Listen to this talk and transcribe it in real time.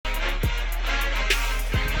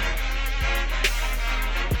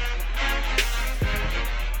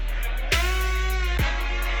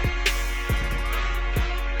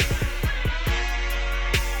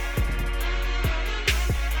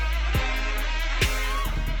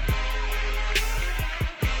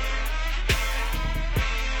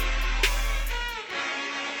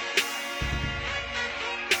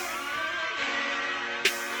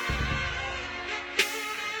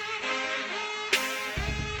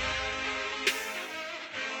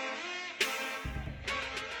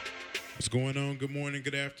going on? Good morning,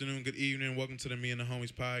 good afternoon, good evening. Welcome to the Me and the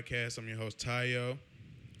Homies podcast. I'm your host, Tayo.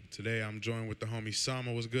 Today, I'm joined with the homie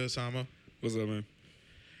Saama. What's good, Saama? What's up, man?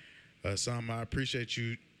 Saama, I appreciate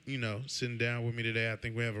you, sitting down with me today. I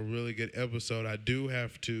think we have a really good episode. I do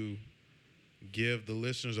have to give the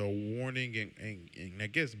listeners a warning and I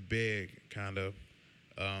guess beg, kind of.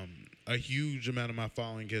 A huge amount of my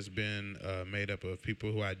following has been made up of people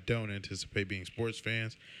who I don't anticipate being sports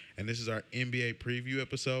fans. And this is our NBA preview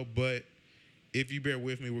episode. But if you bear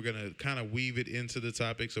with me, we're going to kind of weave it into the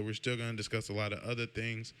topic. So we're still going to discuss a lot of other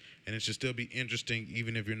things. And it should still be interesting,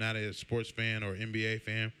 even if you're not a sports fan or NBA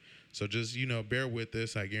fan. So just, bear with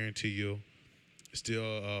us. I guarantee you'll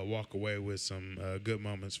still walk away with some good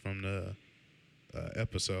moments from the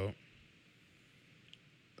episode.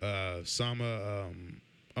 Saama,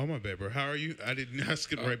 oh my bad, bro. How are you? I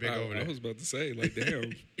skip right back over there. I was about to say, like,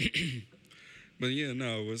 damn. But yeah,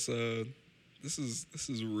 no, it's this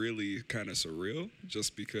is really kind of surreal,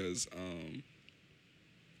 just because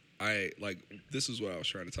this is what I was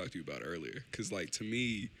trying to talk to you about earlier. Because, like, to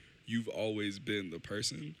me, you've always been the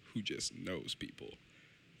person who just knows people.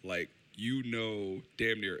 Like, you know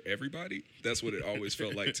damn near everybody. That's what it always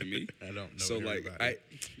felt like to me. I don't know so, everybody.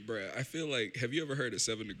 I feel like, have you ever heard of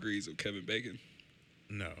 7 Degrees of Kevin Bacon?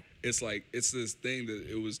 No. It's like, it's this thing that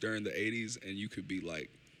it was during the 80s, and you could be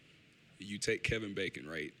like, you take Kevin Bacon,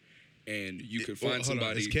 right? And you could find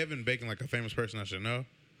somebody. Is Kevin Bacon like a famous person I should know?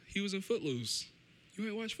 He was in Footloose. You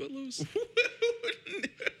ain't watched Footloose?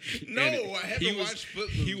 No, I haven't watched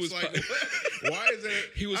Footloose. He was like, why is that?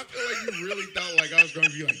 I feel like you really thought like I was going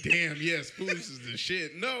to be like, damn, yes, Footloose is the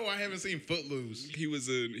shit. No, I haven't seen Footloose. He was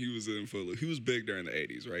in Footloose. He was big during the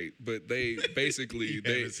 80s, right? But they basically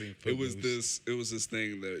it was this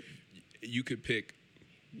thing that you could pick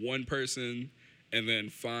one person and then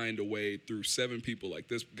find a way through 7 people. Like,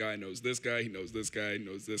 this guy knows this guy, he knows this guy, he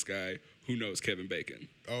knows this guy, who knows Kevin Bacon.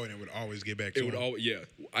 Oh, and it would always get back to him. Yeah.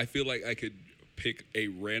 I feel like I could pick a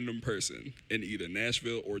random person in either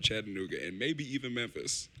Nashville or Chattanooga and maybe even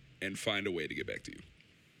Memphis and find a way to get back to you.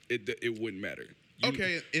 It wouldn't matter.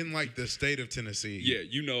 In like the state of Tennessee. Yeah,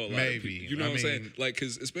 you know a lot maybe. of people. You know what I'm saying? Like,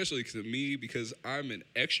 because especially to me, because I'm an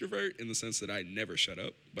extrovert in the sense that I never shut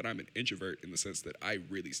up, but I'm an introvert in the sense that I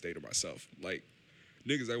really stay to myself. Like,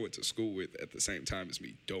 niggas I went to school with at the same time as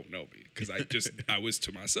me don't know me because I was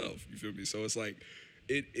to myself. You feel me? So it's like,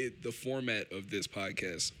 the format of this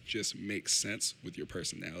podcast just makes sense with your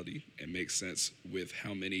personality and makes sense with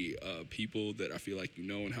how many people that I feel like you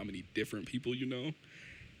know and how many different people you know.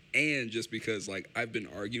 And just because, like, I've been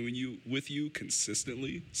arguing with you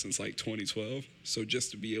consistently since, like, 2012. So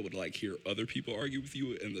just to be able to, like, hear other people argue with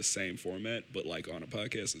you in the same format, but, like, on a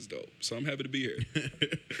podcast is dope. So I'm happy to be here.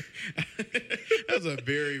 That's a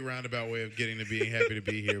very roundabout way of getting to being happy to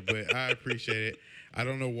be here, but I appreciate it. I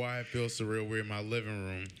don't know why it feels surreal. We're in my living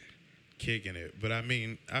room kicking it, but I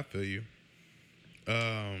mean, I feel you.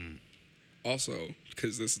 Also,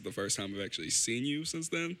 because this is the first time I've actually seen you since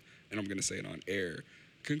then, and I'm going to say it on air.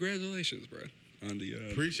 Congratulations, bro. On the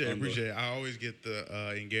appreciate it. I always get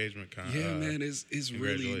the engagement kind. Yeah, man, it's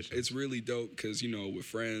really dope because, with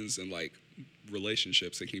friends and like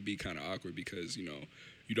relationships, it can be kind of awkward because you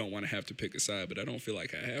don't want to have to pick a side, but I don't feel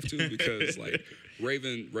like I have to because like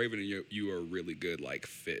Raven and you are really good like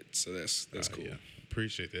fit, so that's cool. Yeah.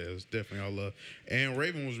 Appreciate that. It was definitely all love. And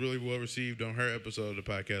Raven was really well received on her episode of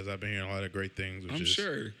the podcast. I've been hearing a lot of great things. I'm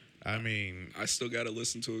sure. I mean, I still got to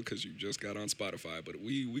listen to it because you just got on Spotify, but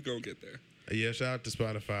we gonna get there. Yeah, shout out to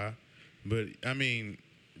Spotify. But, I mean,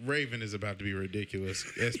 Raven is about to be ridiculous.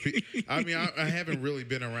 I mean, I haven't really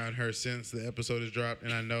been around her since the episode has dropped,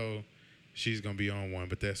 and I know she's going to be on one,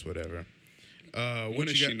 but that's whatever. When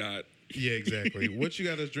is she not? Yeah, exactly. What you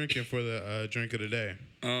got us drinking for the drink of the day?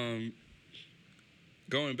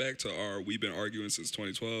 Going back to our we've been arguing since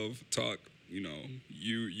 2012 talk,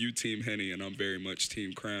 you team Henny and I'm very much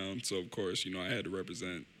team Crown. So, of course, I had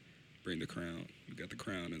to bring the Crown. We got the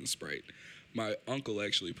Crown and the Sprite. My uncle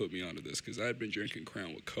actually put me onto this because I had been drinking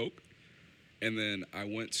Crown with Coke. And then I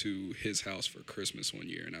went to his house for Christmas one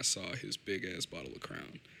year and I saw his big-ass bottle of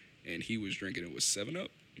Crown. And he was drinking it with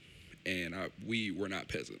 7-Up. And we were not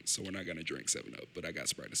peasants, so we're not going to drink 7-Up. But I got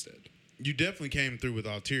Sprite instead. You definitely came through with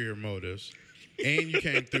ulterior motives. And you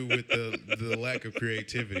came through with the lack of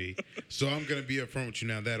creativity. So I'm going to be upfront with you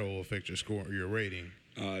now. That'll affect your score or your rating.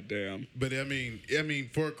 Damn. But, I mean,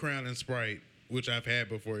 for Crown and Sprite, which I've had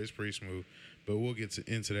before, it's pretty smooth. But we'll get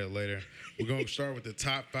into that later. We're going to start with the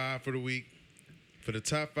top 5 for the week. For the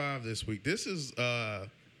top 5 this week, this is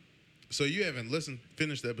so you haven't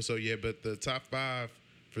finished the episode yet, but the top 5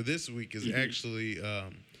 for this week is actually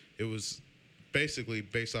it was basically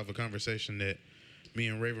based off a conversation that me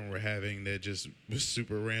and Raven were having that just was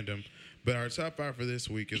super random. But our top 5 for this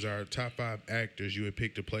week is our top 5 actors you would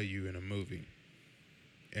pick to play you in a movie.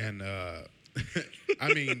 And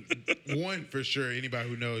I mean, one for sure. Anybody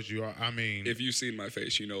who knows you, I mean, If you've seen my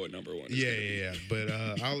face, you know what number one is. yeah. But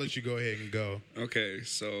I'll let you go ahead and go. Okay,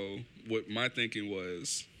 so what my thinking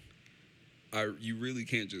was, you really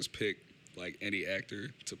can't just pick like any actor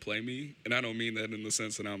to play me, and I don't mean that in the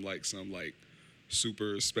sense that I'm like some like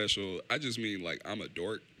super special. I just mean like I'm a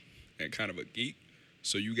dork and kind of a geek.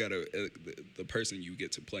 So you gotta the person you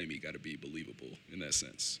get to play me gotta be believable in that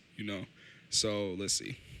sense, you know. So let's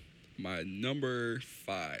see, my number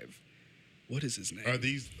 5. What is his name? Are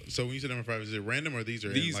these? So when you say number 5, is it random or these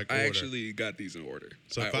are in like I order? actually got these in order.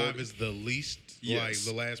 So 5 is the least, like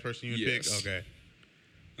the last person you would pick. Okay.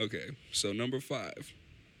 Okay. So number 5,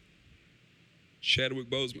 Chadwick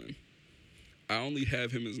Boseman. I only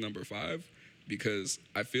have him as number 5 because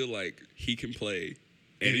I feel like he can play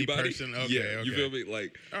anybody. Any person? Okay, yeah, okay. you feel me?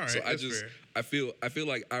 Like, all right, so fair. I feel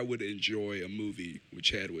like I would enjoy a movie with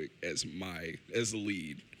Chadwick as the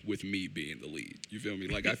lead, with me being the lead. You feel me?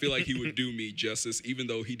 Like, I feel like he would do me justice, even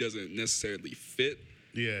though he doesn't necessarily fit.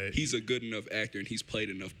 Yeah, he's a good enough actor and he's played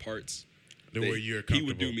enough parts. Where you're he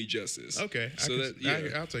would do me justice. Okay, so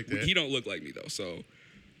I'll take that. He don't look like me though, so.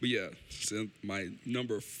 But yeah, so my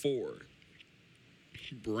number 4,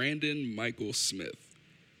 Brandon Michael Smith.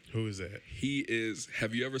 Who is that? He is.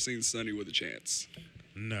 Have you ever seen Sunny with a Chance?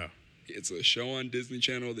 No. It's a show on Disney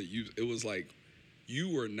Channel that it was like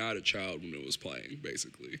you were not a child when it was playing,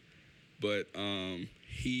 basically. But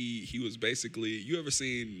he was basically. You ever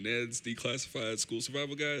seen Ned's Declassified School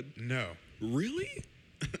Survival Guide? No. Really?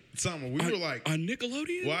 Saama, we were like on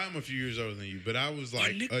Nickelodeon. Well, I'm a few years older than you, but I was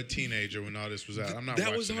like a teenager when all this was out. I'm not.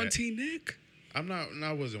 That was watching on that. Teen Nick. I'm not.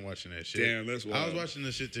 I wasn't watching that shit. Damn, that's wild. I was watching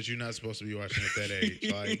the shit that you're not supposed to be watching at that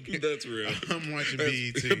age. Like that's real. I'm watching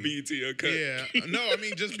BET. BET, okay. Yeah. No, I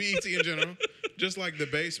mean just BET in general. Just like The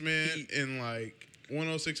Basement and like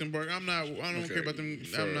 106 and Park. I don't care about them.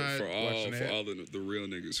 I'm not watching that. For all the real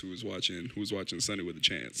niggas who was watching Sunny with a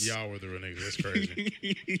Chance. Y'all were the real niggas. That's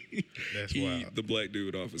crazy. That's wild. The black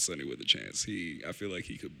dude off of Sunny with a Chance. I feel like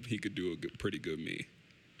he could do a pretty good me.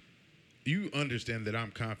 You understand that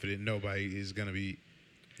I'm confident nobody listening to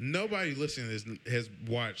this has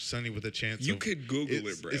watched Sunny with a Chance. You could Google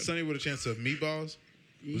it, Brad. Is Sunny with a Chance of meatballs?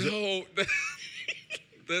 No,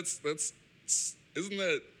 that's isn't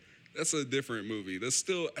that. That's a different movie. That's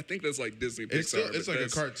still, I think that's like Disney Pixar. It's like a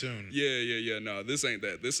cartoon. Yeah. No, this ain't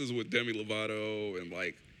that. This is with Demi Lovato and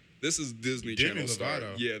like, this is Disney Channel star.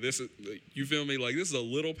 Yeah, this is, you feel me? Like, this is a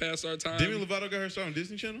little past our time. Demi Lovato got her star on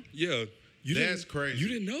Disney Channel? Yeah. That's crazy. You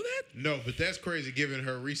didn't know that? No, but that's crazy given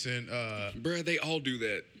her recent. Bruh, they all do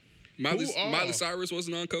that. Miley Cyrus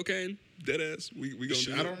wasn't on cocaine. Deadass. We gonna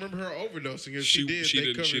do I don't remember her overdosing. If she did,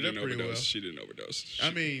 they covered it up pretty well. She didn't overdose. I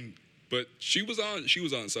mean. But she was on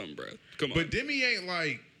something, bruh. Come on. But Demi's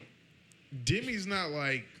not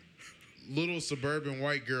like little suburban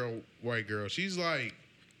white girl. She's like.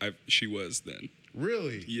 She was then.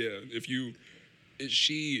 Really? Yeah. If you've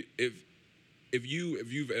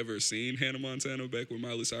ever seen Hannah Montana back when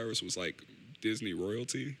Miley Cyrus was like Disney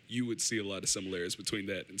royalty, you would see a lot of similarities between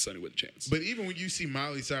that and Sunny with a Chance. But even when you see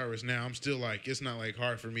Miley Cyrus now, I'm still like, it's not like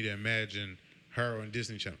hard for me to imagine her on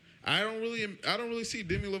Disney Channel. I don't really see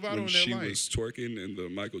Demi Lovato when in that she light. was twerking in the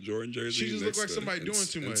Michael Jordan jersey. She just looked like somebody doing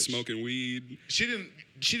too much, and smoking weed. She didn't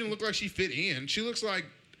look like she fit in. She looks like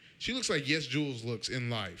Yes Jules looks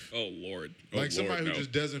in life. Oh Lord, somebody who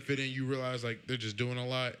just doesn't fit in. You realize like they're just doing a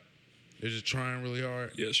lot. They're just trying really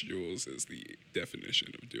hard. Yes Jules is the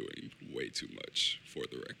definition of doing way too much. For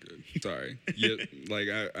the record, sorry. Yeah, like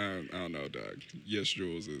I don't know, dog. Yes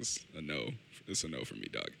Jules is a no. It's a no for me,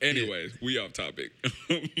 dog. Anyway, we off topic.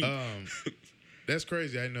 That's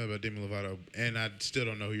crazy. I didn't know about Demi Lovato, and I still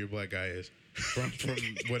don't know who your black guy is from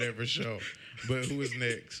whatever show. But who is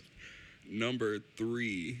next? Number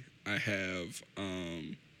 3, I have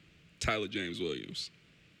Tyler James Williams.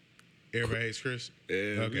 Everybody hates Chris.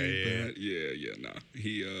 Okay, yeah. Nah,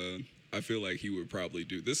 he. I feel like he would probably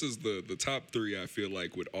do. This is the top 3. I feel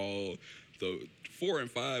like with all the 4 and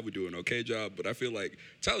 5 would do an okay job, but I feel like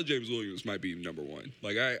Tyler James Williams might be number 1.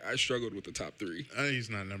 Like I struggled with the top 3. He's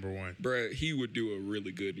not number 1. Bruh, he would do a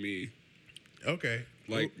really good me. Okay.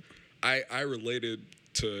 Like I related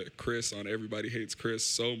to Chris on Everybody Hates Chris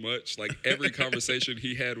so much. Like every conversation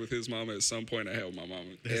he had with his mama at some point I had with my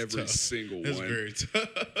mama. That's every tough. single That's one. That's very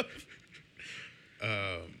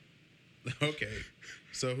tough. Okay.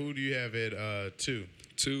 So who do you have at 2?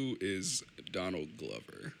 2 is Donald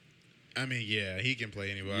Glover. I mean, yeah, he can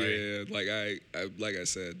play anybody. Yeah, like I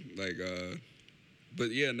said, like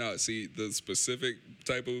But yeah, no. See, the specific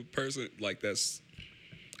type of person, like that's.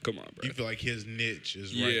 Come on, bro. You feel like his niche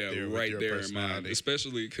is right there with your in mine. personality.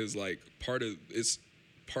 Especially because like part of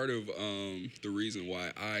the reason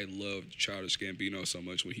why I loved Childish Gambino so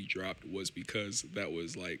much when he dropped was because that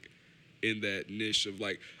was like in that niche of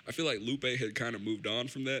like I feel like Lupe had kind of moved on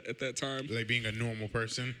from that at that time. Like being a normal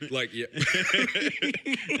person. Like yeah,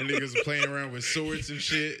 and niggas playing around with swords and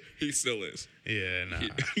shit. He still is. Yeah, nah.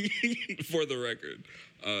 For the record,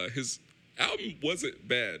 his album wasn't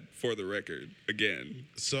bad. For the record, again.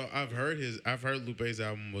 So I've heard Lupe's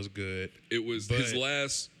album was good. It was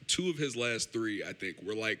two of his last three, I think,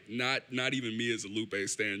 were like not even me as a Lupe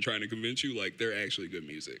stan trying to convince you, like they're actually good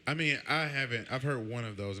music. I mean, I've heard one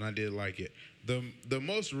of those and I did like it. The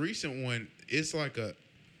most recent one, it's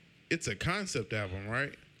a concept album,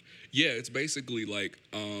 right? Yeah, it's basically like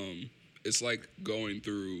it's like going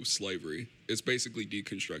through slavery. It's basically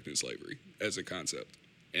deconstructing slavery as a concept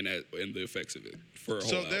and the effects of it for a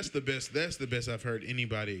whole album. That's the best I've heard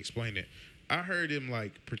anybody explain it. I heard him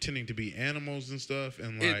like pretending to be animals and stuff,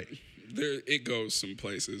 and like it goes some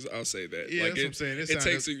places. I'll say that. Yeah, like that's what I'm saying. It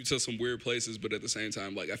takes you to some weird places, but at the same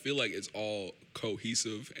time, like I feel like it's all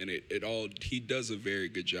cohesive, and he does a very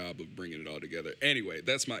good job of bringing it all together. Anyway,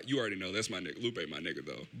 you already know that's my nigga. Lupe, my nigga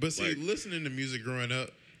though. But see, listening to music growing up,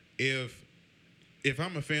 if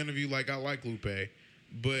I'm a fan of you, like I like Lupe,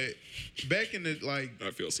 but back in the like,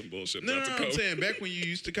 I feel some bullshit. No, I'm saying back when you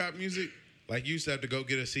used to cop music. Like, you used to have to go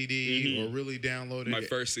get a CD or really download it. My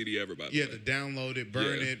first CD ever, by the way. You had to download it,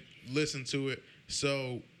 burn it, listen to it.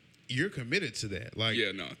 So, you're committed to that. Like,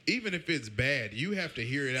 even if it's bad, you have to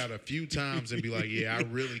hear it out a few times and be like, yeah, I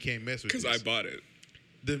really can't mess with this. Because I bought it.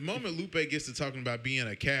 The moment Lupe gets to talking about being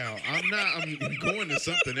a cow, I'm going to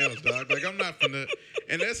something else, dog. Like, I'm not finna.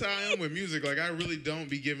 And that's how I am with music. Like, I really don't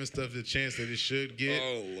be giving stuff the chance that it should get.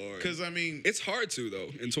 Oh, Lord. Because, I mean. It's hard to, though.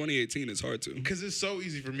 In 2018, it's hard to. Because it's so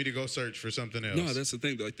easy for me to go search for something else. No, that's the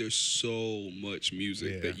thing. Like, there's so much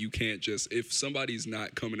music that you can't just. If somebody's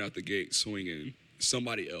not coming out the gate swinging,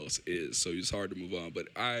 somebody else is. So it's hard to move on. But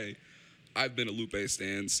I've been a Lupe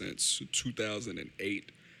stan since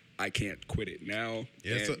 2008. I can't quit it now.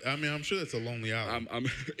 Yeah, I'm sure that's a lonely album.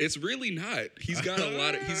 It's really not. He's got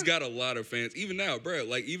a lot of fans. Even now, bro.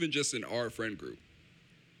 Like even just in our friend group,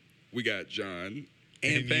 we got John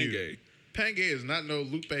and Pangay. Pangay is not no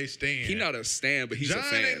Lupe stan. He's not a stan, but he's John a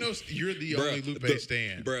fan. You're the only Lupe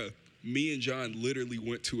stan, bro. Me and John literally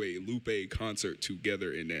went to a Lupe concert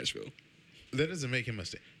together in Nashville. That doesn't make him a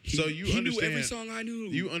stan. He knew every song I knew.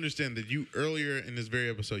 You understand that earlier in this very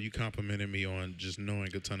episode, you complimented me on just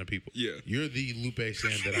knowing a ton of people. Yeah. You're the Lupe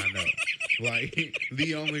stan that I know. Like,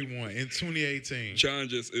 the only one in 2018. John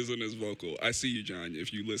just isn't as vocal. I see you, John,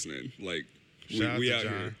 if you listening. Like, we out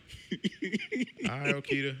John. Here. All right,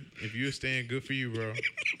 Okita. If you're staying, good for you, bro.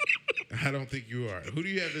 I don't think you are. Who do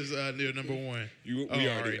you have as their number one? We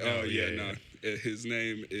already know. Oh, yeah. His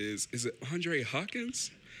name is it Andre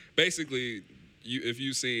Hawkins? Basically, if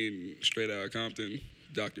you've seen Straight Outta Compton,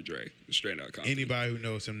 Dr. Dre, Straight Outta Compton. Anybody who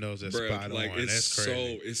knows him knows that's spot on. That's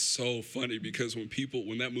crazy. It's so funny because when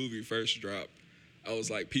that movie first dropped, I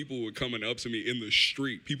was like, people were coming up to me in the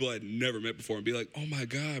street, people I'd never met before, and be like, "Oh my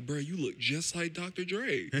God, bro, you look just like Dr.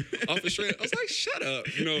 Dre." Off the straight, I was like, "Shut up,"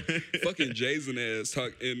 Fucking Jason ass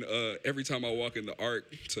talk. And every time I walk in the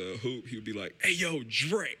Arc to hoop, he would be like, "Hey, yo,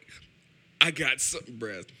 Dre, I got something,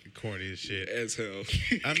 bruh." Corny as shit. As hell.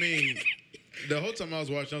 I mean, the whole time I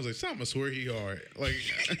was watching, I was like, Saama swear he hard. Like,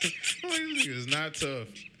 this nigga is not tough.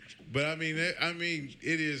 But I mean,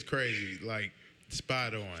 it is crazy. Like,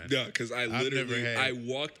 spot on. Yeah, because I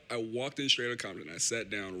walked in Straight Outta Compton. I sat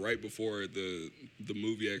down right before the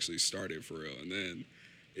movie actually started for real, and then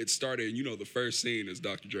it started. The first scene is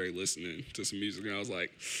Dr. Dre listening to some music, and I was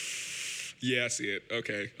like, yeah, I see it.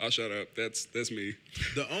 Okay, I'll shut up. That's me.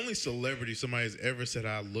 The only celebrity somebody's ever said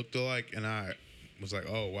I looked alike, and I was like,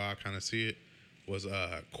 oh, wow, I kind of see it, was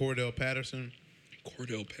Cordell Patterson.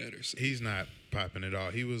 Cordell Patterson. He's not popping at all.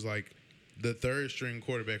 He was like the third string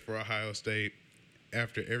quarterback for Ohio State.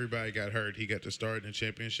 After everybody got hurt, he got to start in the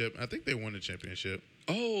championship. I think they won the championship.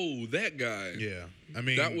 Oh, that guy. Yeah. I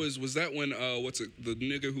mean, was that when the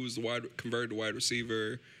nigga who was converted to wide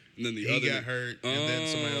receiver. And then he got hurt, and then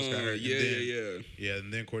somebody else got hurt. Yeah.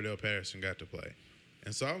 And then Cordell Patterson got to play.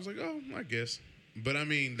 And so I was like, oh, I guess. But, I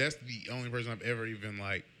mean, that's the only person I've ever even,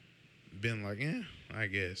 like, been like, I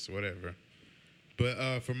guess, whatever.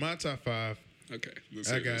 But for my top five, okay,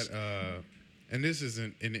 I got, and this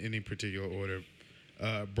isn't in any particular order,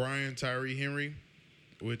 Brian Tyree Henry,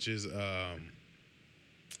 which is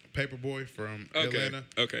Paperboy from Okay. Atlanta.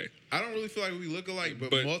 Okay. I don't really feel like we look alike,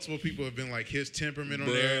 but multiple people have been like his temperament on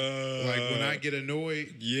Bruh. there. Like when I get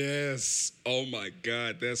annoyed. Yes. Oh my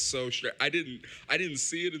God, that's so straight. I didn't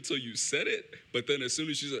see it until you said it, but then as soon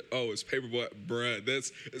as you said, "Oh, it's Paperboy," bruh,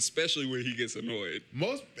 that's especially when he gets annoyed.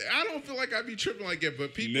 I don't feel like I be tripping like that,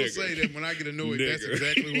 but people Nigga. say that when I get annoyed, that's Nigga.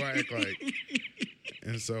 exactly what I act like.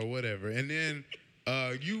 And so whatever. And then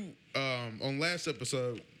you on last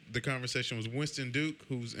episode, the conversation was Winston Duke,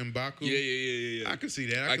 who's M'Baku. Yeah. I could see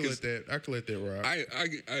that. I could let that rock.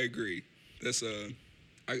 I agree. That's an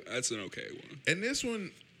okay one. And this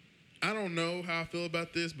one, I don't know how I feel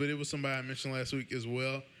about this, but it was somebody I mentioned last week as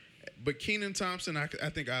well. But Kenan Thompson, I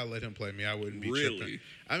think I'll let him play me. I wouldn't be tripping.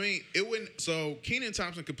 I mean, it wouldn't. So Kenan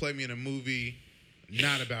Thompson could play me in a movie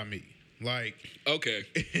not about me. Like, okay,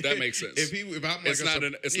 that makes sense. if I'm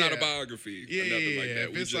like it's not a biography or nothing like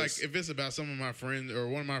that. If it's about some of my friends or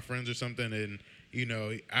one of my friends or something, and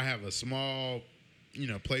I have a small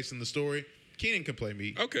place in the story, Kenan can play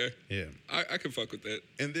me. Okay, yeah, I can fuck with that.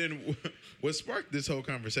 And then what sparked this whole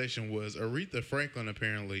conversation was Aretha Franklin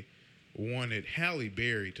apparently wanted Halle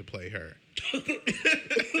Berry to play her.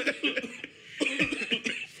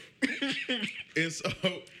 And so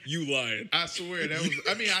you lying. I swear that was.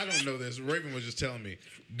 I mean, I don't know this. Raven was just telling me,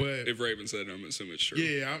 but if Raven said it, I'm assuming it's true.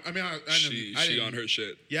 Yeah, I mean, she on her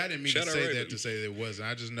shit. Yeah, I didn't mean to say that to say that it wasn't.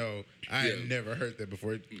 I just know I had never heard that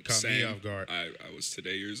before. It caught me off guard. I was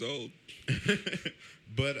today years old.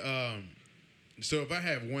 But so if I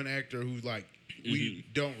have one actor who like we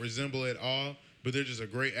don't resemble at all, but they're just a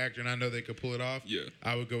great actor and I know they could pull it off,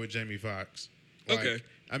 I would go with Jamie Foxx. Like, okay.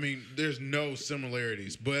 I mean, there's no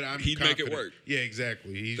similarities, but he'd confident. make it work. Yeah,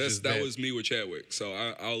 exactly. That was me with Chadwick, so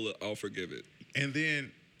I'll forgive it. And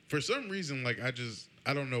then for some reason, like I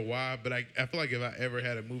don't know why, but I feel like if I ever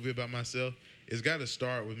had a movie about myself, it's got to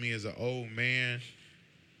start with me as an old man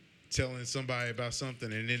telling somebody about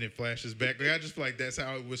something, and then it flashes back. Like I just feel like that's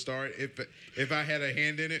how it would start if I had a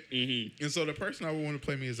hand in it. Mm-hmm. And so the person I would want to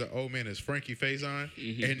play me as an old man is Frankie Faison.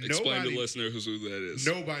 Mm-hmm. And explain to the listeners who that is.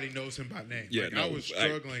 Nobody knows him by name. Yeah, I was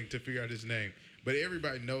struggling to figure out his name, but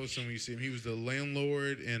everybody knows him when you see him. He was the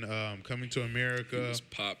landlord in Coming to America. He was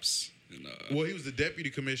Pops. Well, he was the deputy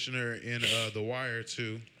commissioner in The Wire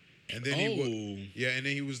too, and then and then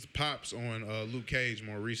he was Pops on Luke Cage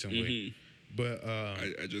more recently. Mm-hmm. But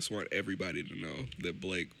I just want everybody to know that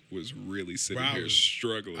Blake was really sitting here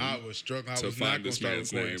struggling. I was struggling. I was not going to start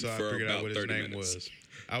recording until I figured out what his name was.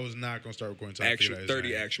 I was not going to start recording until I figured out his 30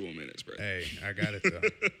 name. actual minutes, bro. Hey, I got it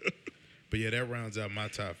though. But yeah, that rounds out my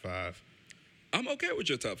top 5. I'm okay with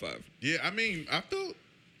your top 5. Yeah, I mean, I feel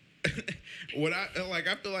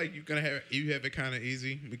I feel like you have it kind of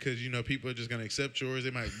easy because people are just going to accept yours.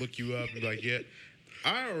 They might look you up and be like, yeah.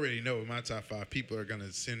 I already know with my top 5 people are going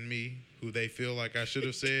to send me who they feel like I should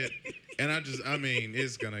have said. And I mean,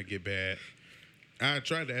 it's going to get bad. I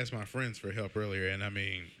tried to ask my friends for help earlier, and I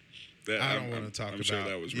mean, I don't want to talk about. Sure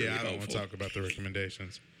that was really I don't want to talk about the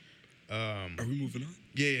recommendations. Are we moving on?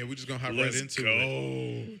 Yeah, we're just going to hop right into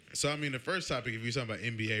it. So, I mean, the first topic, if you're talking about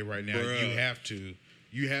NBA right now,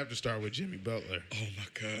 you have to start with Jimmy Butler. Oh, my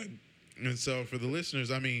God. And so, for the listeners,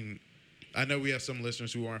 I mean, I know we have some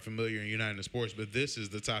listeners who aren't familiar and you're not into sports, but this is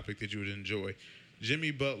the topic that you would enjoy. Jimmy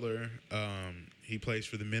Butler, he plays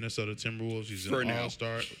for the Minnesota Timberwolves. He's an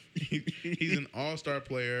all-star. He's an all-star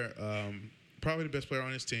player, probably the best player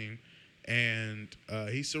on his team. And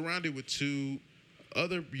he's surrounded with 2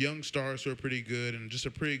 other young stars who are pretty good and just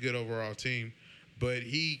a pretty good overall team. But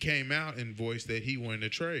he came out and voiced that he wanted to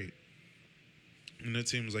trade. And the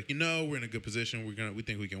team was like, we're in a good position. We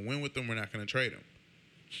think we can win with them. We're not going to trade him.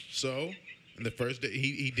 So, in the first day,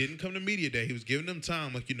 he didn't come to media day. He was giving them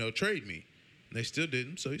time, like, trade me. And they still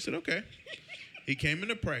didn't. So he said, okay. He came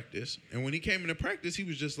into practice. And when he came into practice, he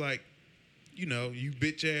was just like, you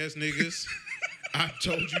bitch-ass niggas. I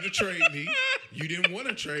told you to trade me. You didn't want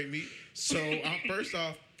to trade me. So,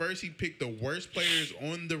 first he picked the worst players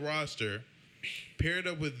on the roster, paired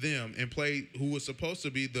up with them, and played who was supposed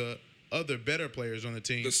to be the other better players on the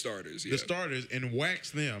team. The starters, yeah. The starters, and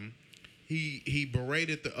waxed them. He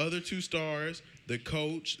berated the other 2 stars, the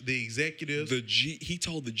coach, the executives. He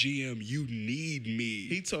told the GM, "You need me."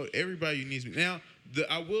 He told everybody, "You need me." Now,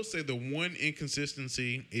 I will say the one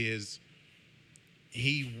inconsistency is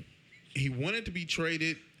he wanted to be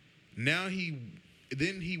traded. Now he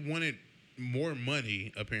wanted more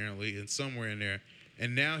money apparently, and somewhere in there,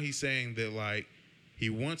 and now he's saying that like he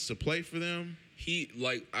wants to play for them.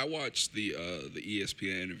 I watched the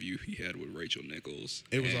ESPN interview he had with Rachel Nichols.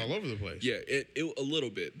 It was all over the place. Yeah, it a little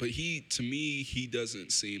bit. But to me, he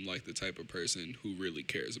doesn't seem like the type of person who really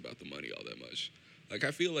cares about the money all that much. Like,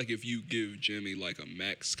 I feel like if you give Jimmy, like, a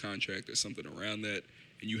max contract or something around that,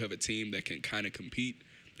 and you have a team that can kind of compete,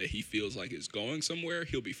 that he feels like is going somewhere,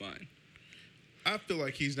 he'll be fine. I feel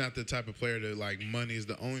like he's not the type of player that, like, money is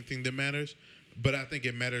the only thing that matters. But I think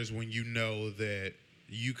it matters when you know that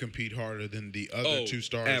you compete harder than the other two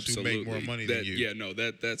stars absolutely. who make more money than you. Yeah, no,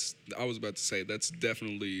 that's I was about to say that's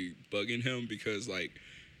definitely bugging him because, like,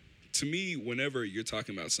 to me, whenever you're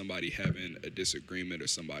talking about somebody having a disagreement or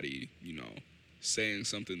somebody, you know, saying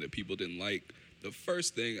something that people didn't like, the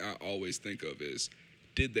first thing I always think of is,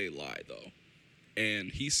 did they lie, though?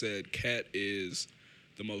 And he said Cat is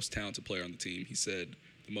the most talented player on the team. He said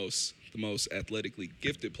the most athletically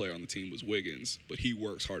gifted player on the team was Wiggins, but he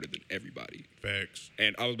works harder than everybody. Facts.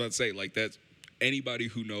 And I was about to say, like, that's anybody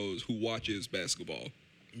who watches basketball.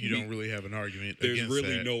 You don't really have an argument. There's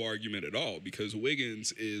really that. no argument at all because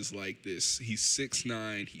Wiggins is like this. He's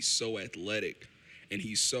 6'9", he's so athletic, and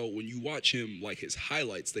when you watch him, like, his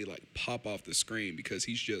highlights, they, like, pop off the screen because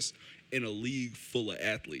he's just in a league full of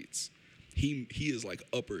athletes. He is, like,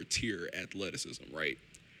 upper tier athleticism, right?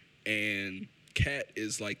 And Cat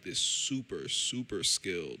is, like, this super, super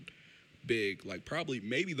skilled big, like,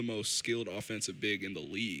 maybe the most skilled offensive big in the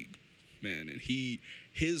league, man. And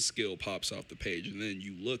his skill pops off the page. And then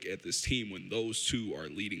you look at this team when those two are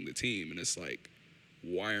leading the team, and it's like,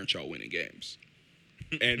 why aren't y'all winning games?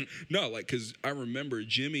 And no, like, because I remember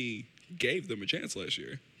Jimmy gave them a chance last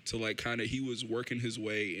year to, like, kind of, he was working his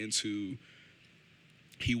way into,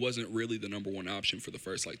 he wasn't really the number one option for the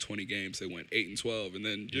first, like, 20 games. They went 8-12, and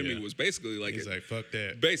then Jimmy was basically like, he's like, fuck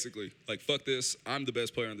that. Basically, like, fuck this. I'm the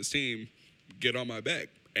best player on this team. Get on my back.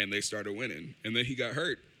 And they started winning. And then he got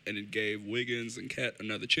hurt, and it gave Wiggins and Cat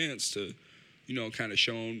another chance to, you know, kind of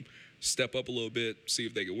show them, step up a little bit, see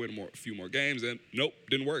if they could win a few more games. And nope,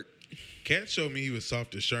 didn't work. Cat showed me he was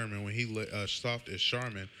soft as Sherman when he let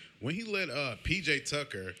PJ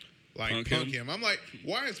Tucker punk him. I'm like,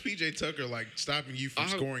 why is PJ Tucker, like, stopping you from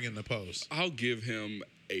scoring in the post? I'll give him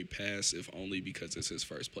a pass if only because it's his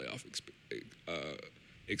first playoff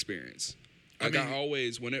experience. Like, I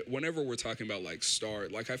always, whenever we're talking about, like,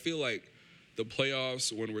 I feel like the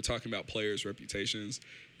playoffs, when we're talking about players' reputations,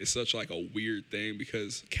 is such, like, a weird thing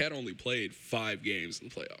because Cat only played 5 games in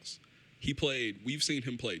the playoffs. We've seen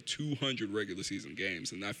him play 200 regular season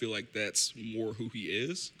games, and I feel like that's more who he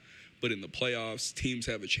is. But in the playoffs, teams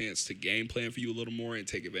have a chance to game plan for you a little more and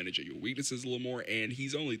take advantage of your weaknesses a little more. And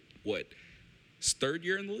he's only, his third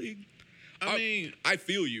year in the league? I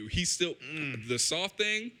feel you. He's still, the soft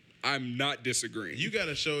thing, I'm not disagreeing. You got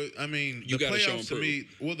to show it. I mean, the playoffs to me,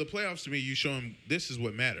 the playoffs to me, you show them this is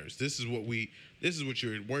what matters. This is what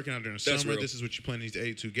you're working on during the summer. This is what you're playing these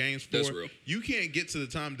 82 games for. That's real. You can't get to the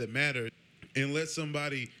time that matters and let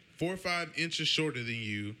somebody 4 or 5 inches shorter than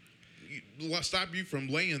you stop you from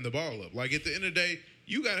laying the ball up. Like, at the end of the day,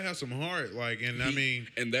 you got to have some heart. Like,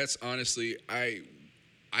 and that's honestly,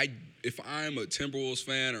 if I'm a Timberwolves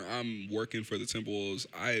fan or I'm working for the Timberwolves,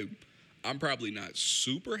 I'm probably not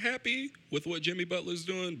super happy with what Jimmy Butler's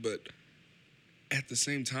doing, but at the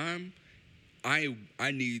same time, I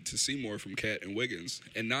need to see more from Cat and Wiggins,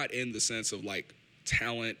 and not in the sense of, like,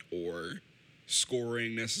 talent or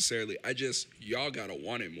scoring necessarily. Y'all gotta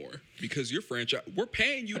want it more because your franchise, we're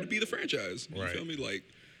paying you to be the franchise. You feel me? Like,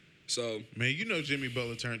 so. Man, you know Jimmy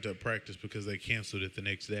Butler turned up practice because they canceled it the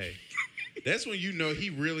next day. That's when you know he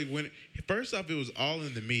really went. First off, it was all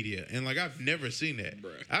in the media, and, like, I've never seen that.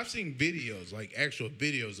 Bruh. I've seen videos, like actual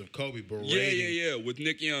videos of Kobe berating. Yeah, with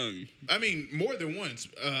Nick Young. I mean, more than once.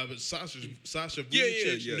 But Sasha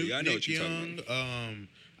Vujacic, I know Nick what you're Young. talking about.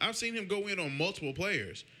 I've seen him go in on multiple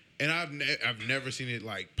players, and I've never seen it,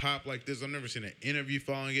 like, pop like this. I've never seen an interview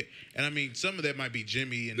following it, and I mean, some of that might be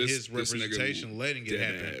Jimmy and his representation letting it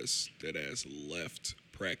happen. That ass left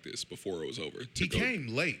practice before it was over. He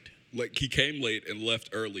came late. Like, he came late and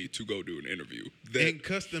left early to go do an interview. And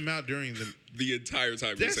cussed them out during the entire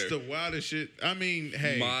time. That's the wildest shit. I mean,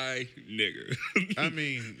 hey. My nigga. I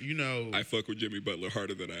mean, you know. I fuck with Jimmy Butler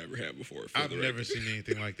harder than I ever have before. I've never seen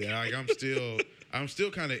anything like that. Like, I'm still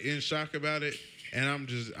kind of in shock about it. And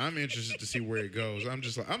I'm interested to see where it goes.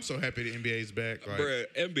 I'm so happy the NBA's back. Like, bruh,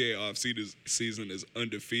 NBA off-season is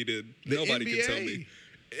undefeated. Nobody can tell me.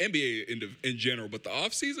 NBA in general, but the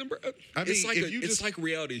offseason, bro, I mean, it's like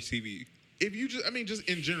reality TV. If you just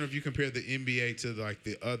in general, if you compare the NBA to, like,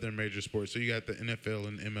 the other major sports, so you got the NFL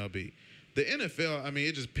and MLB. The NFL, I mean,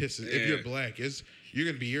 it just pisses. If you're black, you're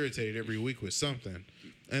gonna be irritated every week with something.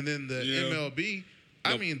 And then the MLB,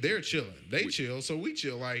 I mean, they're chilling. They chill, so we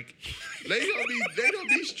chill. Like, they don't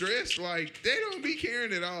be stressed. Like, they don't be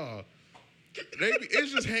caring at all.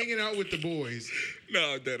 It's just hanging out with the boys.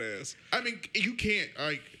 No, dead ass. I mean, you can't,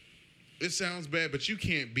 like, it sounds bad, but you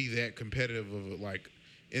can't be that competitive of like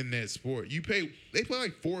in that sport. They play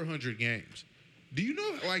like 400 games. Do you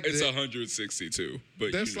know like It's 162,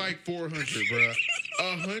 but that's like 400, bro.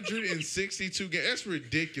 162 games. That's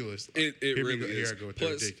ridiculous. It really is. Here I go with the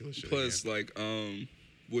ridiculous shit plus, again. like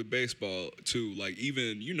with baseball too, like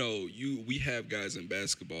even we have guys in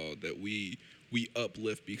basketball that we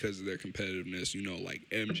uplift because of their competitiveness. Like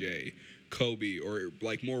MJ, Kobe, or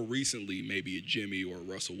like more recently maybe a Jimmy or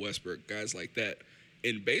Russell Westbrook, guys like that.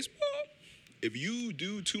 In baseball, if you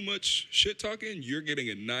do too much shit talking, you're getting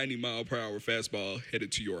a 90-mile-per-hour fastball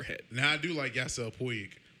headed to your head. Now I do like Yasiel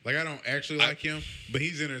Puig. Like I don't actually like him, but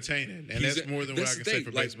he's entertaining, and that's more than what I can say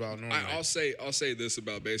for baseball normally. I'll say this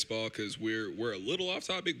about baseball because we're a little off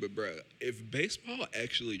topic, but bruh, if baseball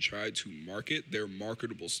actually tried to market their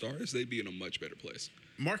marketable stars, they'd be in a much better place.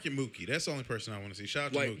 Market Mookie. That's the only person I want to see. Shout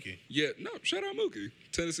out to Mookie. Yeah, no, shout out Mookie.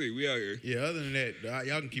 Tennessee, we out here. Yeah, other than that,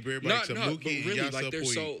 y'all can keep everybody except Mookie but really, and Yasiel like they're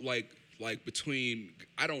Puig. so like between,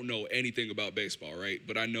 I don't know anything about baseball, right?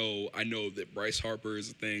 But I know that Bryce Harper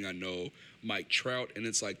is a thing. I know Mike Trout, and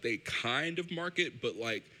it's like they kind of market, but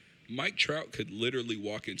like Mike Trout could literally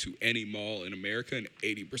walk into any mall in America and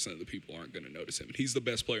 80% of the people aren't going to notice him. And he's the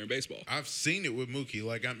best player in baseball. I've seen it with Mookie.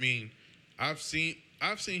 Like, I mean, I've seen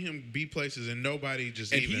him be places and nobody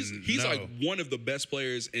just and even he's know. like one of the best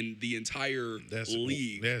players in the entire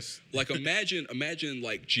league. Like imagine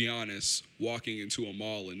like Giannis walking into a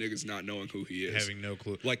mall and niggas not knowing who he is, having no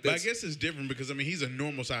clue. Like, but I guess it's different because I mean he's a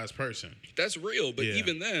normal sized person. That's real, but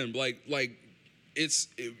even then,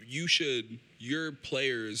 your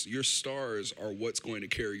players, your stars are what's going to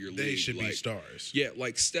carry your league. They should be stars. Yeah,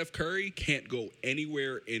 like Steph Curry can't go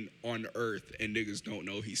anywhere on earth and niggas don't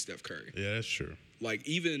know he's Steph Curry. Yeah, that's true. Like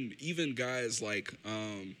even guys like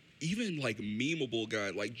even like memeable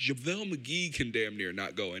guy like JaVale McGee can damn near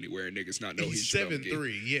not go anywhere and niggas not know he's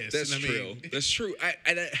 7'3". Yes, that's true. That's true.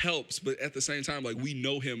 And that helps, but at the same time, like we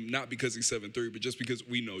know him not because he's 7'3", but just because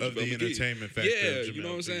we know of JaVale the McGee. Entertainment factor. Yeah, of you know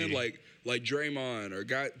what I'm saying? Like Draymond or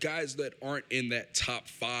guys that aren't in that top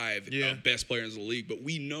 5 best players in the league, but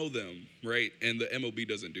we know them, right? And the MLB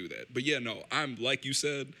doesn't do that. But yeah, no, I'm like you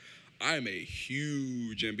said. I'm a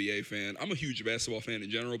huge NBA fan. I'm a huge basketball fan in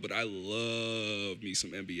general, but I love me some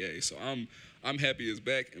NBA. So I'm happy it's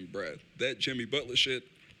back. And Brad, that Jimmy Butler shit,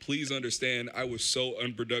 please understand, I was so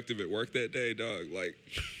unproductive at work that day, dog. Like,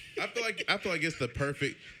 I feel like it's the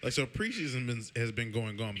perfect so preseason has been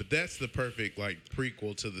going on, but that's the perfect like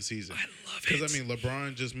prequel to the season. I love it. Because I mean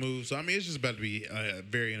LeBron just moved, so I mean it's just about to be a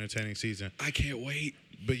very entertaining season. I can't wait.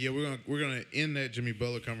 But yeah, we're gonna end that Jimmy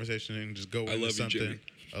Butler conversation and just go into something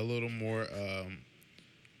a little more,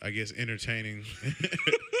 I guess, entertaining.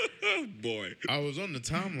 Boy, I was on the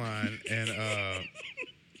timeline and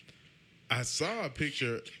I saw a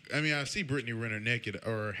picture. I mean, I see Brittany Renner naked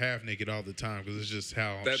or half naked all the time because it's just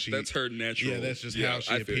how that's her natural. Yeah, that's just how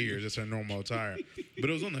she appears. It's her normal attire.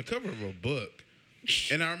 But it was on the cover of a book,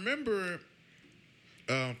 and I remember.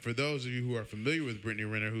 For those of you who are familiar with Brittany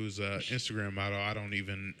Renner, who's an Instagram model,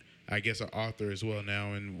 I guess an author as well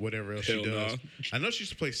now, and whatever else she does. I know she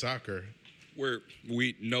used to play soccer. Where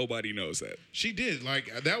nobody knows that. She did.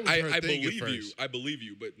 Like, that was her thing at first. I believe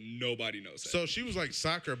you, but nobody knows that. So she was like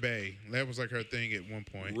soccer bae. That was like her thing at one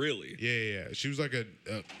point. Really? Yeah. She was like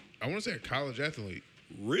I want to say a college athlete.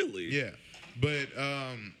 Really? Yeah. But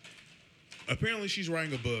apparently she's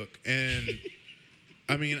writing a book, and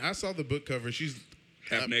I mean, I saw the book cover. She's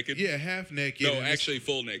half naked? Yeah, half naked. No, actually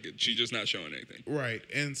full naked. She's just not showing anything. Right.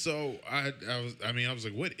 And so I was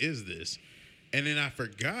like, what is this? And then I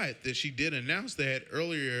forgot that she did announce that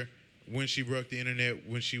earlier when she broke the internet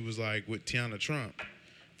when she was like with Tiana Trump.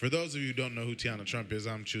 For those of you who don't know who Tiana Trump is,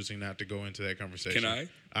 I'm choosing not to go into that conversation. Can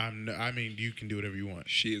I? I mean, you can do whatever you want.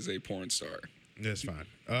 She is a porn star. That's fine.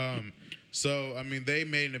 So, I mean, they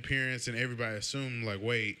made an appearance and everybody assumed like,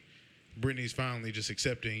 wait, Brittany's finally just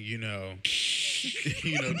accepting,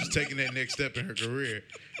 just taking that next step in her career.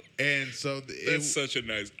 And so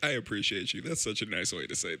I appreciate you. That's such a nice way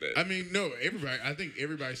to say that. I mean, no, I think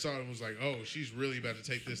everybody saw it and was like, oh, she's really about to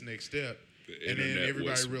take this next step. And then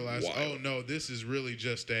everybody realized, oh, no, this is really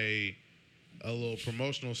just a little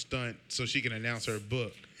promotional stunt so she can announce her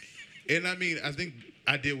book. And I mean, I think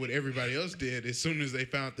I did what everybody else did as soon as they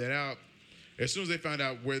found that out. As soon as they found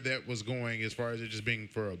out where that was going as far as it just being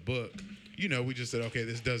for a book, we just said, okay,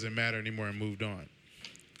 this doesn't matter anymore and moved on.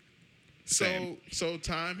 Same. So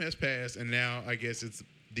time has passed, and now I guess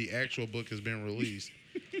the actual book has been released.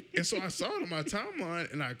 And so I saw it on my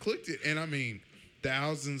timeline, and I clicked it, and I mean,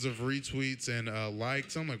 thousands of retweets and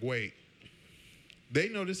likes. I'm like, wait, they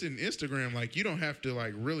know this in Instagram. Like, you don't have to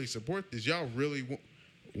like really support this. Y'all really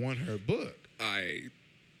want her book.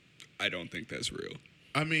 I don't think that's real.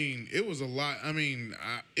 I mean, it was a lot. I mean,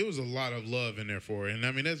 it was a lot of love in there for her, and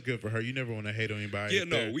I mean that's good for her. You never want to hate on anybody. Yeah,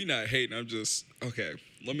 no, we not hating. I'm just okay.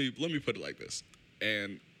 Let me put it like this,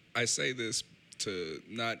 and I say this to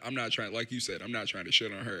not. I'm not trying, like you said, I'm not trying to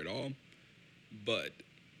shit on her at all. But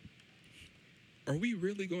are we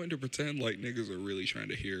really going to pretend like niggas are really trying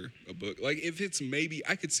to hear a book? Like, if it's maybe,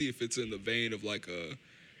 I could see if it's in the vein of like a.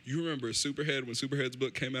 You remember Superhead when Superhead's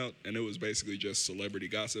book came out, and it was basically just celebrity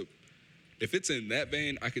gossip. If it's in that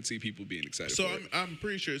vein, I could see people being excited for it. So I'm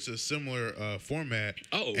pretty sure it's a similar format.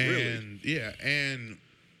 Oh, really? Yeah, and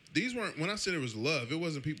these weren't, when I said it was love, it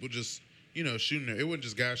wasn't people just, shooting it wasn't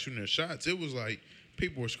just guys shooting their shots. It was like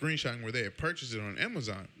people were screenshotting where they had purchased it on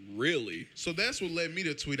Amazon. Really? So that's what led me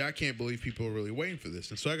to tweet, I can't believe people are really waiting for this.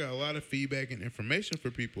 And so I got a lot of feedback and information for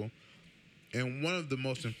people. And one of the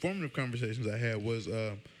most informative conversations I had was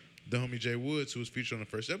the homie Jay Woods, who was featured on the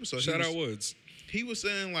first episode. Shout out Woods. He was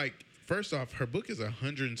saying, like, first off, her book is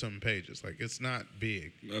 100 and some pages. Like, it's not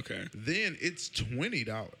big. Okay. Then it's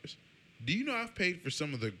 $20. Do you know I've paid for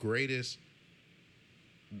some of the greatest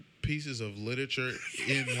pieces of literature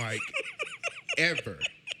in, like, ever?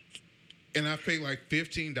 And I've paid, like,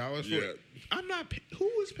 $15 for it. I'm not... Who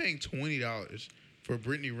is paying $20 for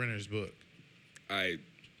Brittany Renner's book?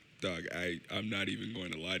 I'm not even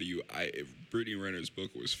going to lie to you. If Brittany Renner's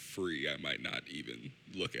book was free, I might not even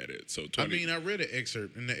look at it. So I mean, I read an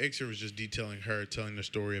excerpt, and the excerpt was just detailing her telling the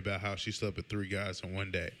story about how she slept with 3 guys in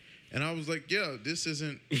one day. And I was like, yo, this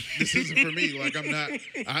isn't for me. Like,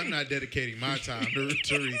 I'm not dedicating my time to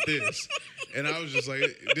read this. And I was just like,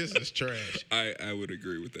 this is trash. I would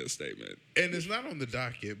agree with that statement. And it's not on the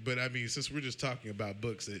docket, but I mean, since we're just talking about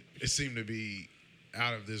books that seem to be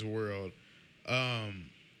out of this world,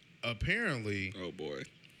 apparently, oh boy,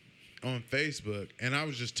 on Facebook, and I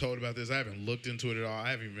was just told about this. I haven't looked into it at all.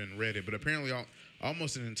 I haven't even read it, but apparently,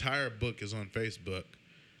 almost an entire book is on Facebook,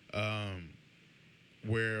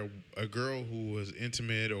 where a girl who was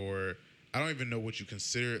intimate, or I don't even know what you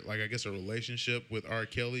consider it, like I guess a relationship with R.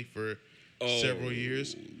 Kelly for several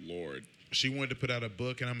years. Lord. She wanted to put out a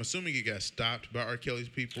book, and I'm assuming it got stopped by R. Kelly's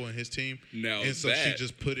people and his team. Now and so she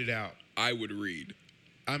just put it out. I would read.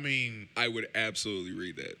 I mean, I would absolutely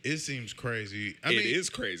read that. It seems crazy. It is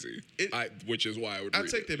crazy, which is why I would read it.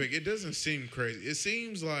 I'll take that back. It doesn't seem crazy. It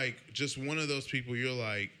seems like just one of those people you're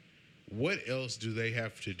like, what else do they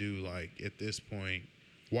have to do, like, at this point?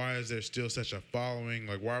 Why is there still such a following?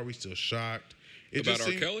 Like, why are we still shocked? About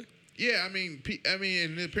R. Kelly? Yeah, I mean,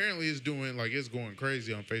 and apparently it's going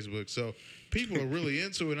crazy on Facebook. So people are really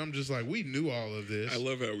into it. I'm just like, we knew all of this. I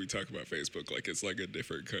love how we talk about Facebook like it's like a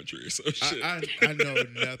different country or some shit. I know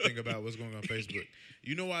nothing about what's going on Facebook.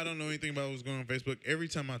 You know why I don't know anything about what's going on Facebook? Every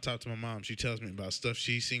time I talk to my mom, she tells me about stuff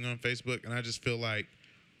she's seeing on Facebook, and I just feel like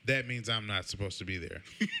that means I'm not supposed to be there.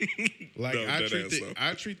 Like, no,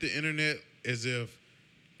 I treat the internet as if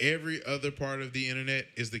every other part of the internet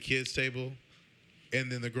is the kids' table, and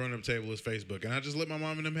then the grown-up table is Facebook. And I just let my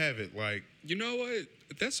mom and them have it. Like, you know what?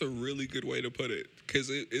 That's a really good way to put it. Because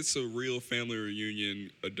it's a real family reunion,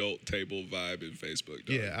 adult table vibe in Facebook.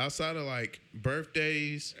 Dog. Yeah, outside of, like,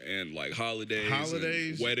 birthdays. And, like, holidays.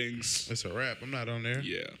 And weddings. It's a wrap. I'm not on there.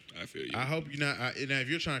 Yeah, I feel you. I hope you're not. Now, if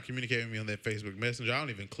you're trying to communicate with me on that Facebook Messenger, I don't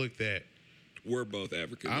even click that. We're both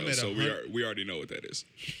African, though, so we already know what that is.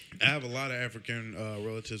 I have a lot of African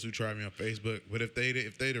relatives who try me on Facebook, but if they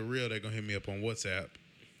the real, they're gonna hit me up on WhatsApp.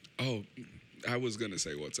 Oh, I was gonna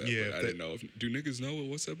say WhatsApp, but I didn't know. Do niggas know what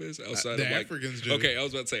WhatsApp is outside the of like, Africans do? Okay, I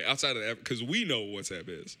was about to say outside of because we know what WhatsApp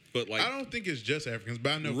is, but like I don't think it's just Africans,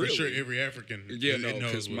 but I know for sure every African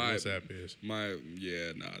knows what WhatsApp is.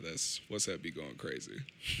 That's WhatsApp be going crazy.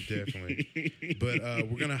 Definitely, but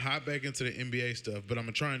we're gonna hop back into the NBA stuff, but I'm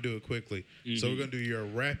gonna try and do it quickly. Mm-hmm. So we're gonna do your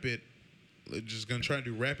try and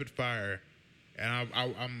do rapid fire. And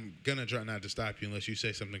I'm going to try not to stop you unless you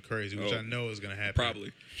say something crazy, which I know is going to happen.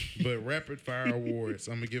 Probably. But rapid fire awards,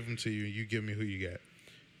 I'm going to give them to you. You give me who you got.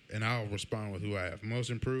 And I'll respond with who I have. Most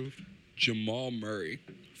improved? Jamal Murray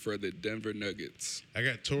for the Denver Nuggets. I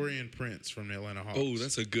got Taurean Prince from the Atlanta Hawks. Oh,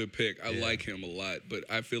 that's a good pick. I like him a lot. But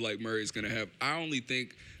I feel like Murray's going to have – I only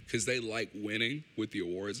think because they like winning with the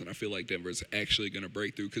awards, and I feel like Denver's actually going to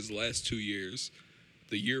break through because the last 2 years –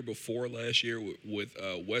 the year before last year, with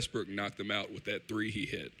Westbrook knocked them out with that 3 he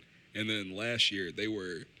hit. And then last year,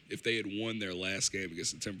 if they had won their last game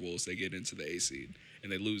against the Timberwolves, they get into the A seed,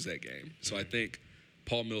 and they lose that game. So I think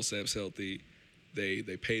Paul Millsap's healthy. They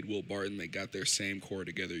paid Will Barton. They got their same core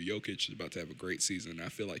together. Jokic is about to have a great season. I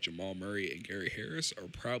feel like Jamal Murray and Gary Harris are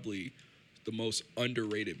probably the most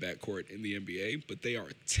underrated backcourt in the NBA, but they are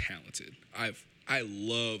talented. I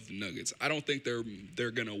love the Nuggets. I don't think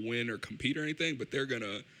they're gonna win or compete or anything, but they're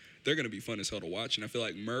gonna they're going to be fun as hell to watch. And I feel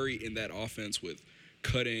like Murray in that offense with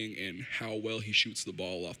cutting and how well he shoots the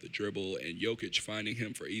ball off the dribble and Jokic finding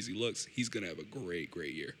him for easy looks, he's going to have a great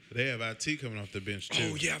year. They have IT coming off the bench,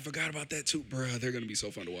 too. Oh, yeah, I forgot about that, too, bro. They're going to be so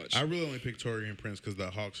fun to watch. I really only picked Torian Prince because the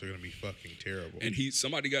Hawks are going to be fucking terrible. And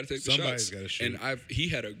somebody got to take the shots. Somebody's got to shoot. And he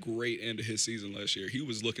had a great end of his season last year. He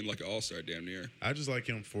was looking like an all-star damn near. I just like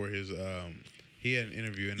him for his he had an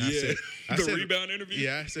interview, and the I said rebound interview?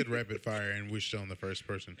 Yeah, I said rapid fire and wished on the first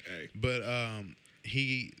person. Hey. But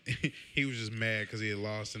he was just mad because he had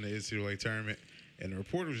lost in the NCAA tournament, and the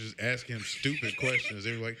reporter was just asking him stupid questions.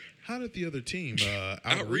 They were like, how did the other team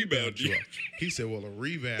out-rebound you? He said, well, a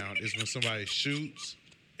rebound is when somebody shoots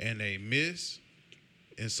and they miss,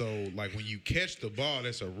 and so, like, when you catch the ball,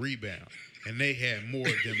 that's a rebound. And they had more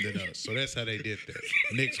of them than us. So that's how they did that.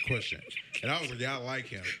 Next question. And I was like, yeah, I like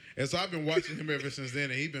him. And so I've been watching him ever since then.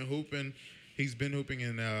 And he's been hooping. He's been hooping.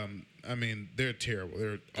 And, I mean, they're terrible.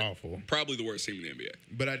 They're awful. Probably the worst team in the NBA.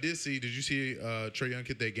 But I did see, did you see Trae Young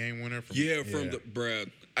hit that game winner?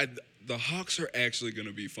 The Hawks are actually going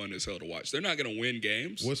to be fun as hell to watch. They're not going to win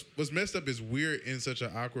games. What's messed up is we're in such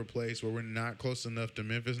an awkward place where we're not close enough to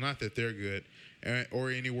Memphis. Not that they're good or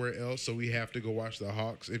anywhere else, so we have to go watch the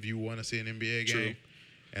Hawks if you want to see an NBA game. True.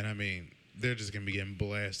 And, I mean, they're just going to be getting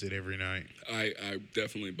blasted every night. I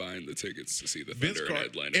definitely buying the tickets to see the Thunder in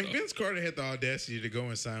Atlanta. And Vince Carter had the audacity to go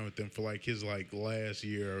and sign with them for, like, his, like, last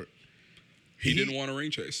year. He didn't want a ring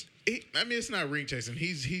chase. I mean, it's not ring chasing.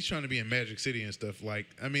 He's trying to be in Magic City and stuff. Like,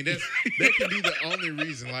 I mean, that can be the only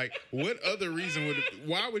reason. Like, what other reason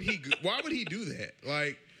why would he do that?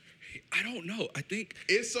 Like, I don't know. I think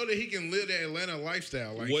it's so that he can live the Atlanta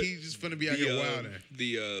lifestyle. Like, he's just gonna be out here wilding.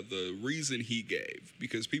 The reason he gave,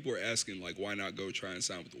 because people are asking, like, why not go try and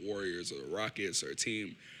sign with the Warriors or the Rockets or a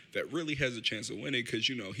team that really has a chance of winning? Because,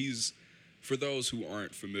 you know, for those who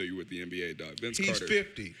aren't familiar with the NBA, Vince Carter. He's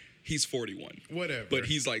 50. He's 41. Whatever. But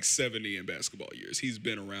he's like 70 in basketball years. He's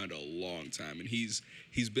been around a long time, and he's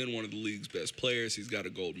been one of the league's best players. He's got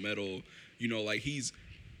a gold medal. You know, like,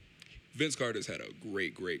 Vince Carter's had a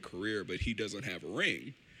great career, but he doesn't have a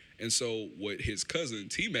ring. And so what his cousin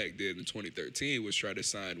T-Mac did in 2013 was try to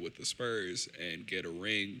sign with the Spurs and get a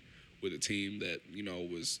ring with a team that, you know,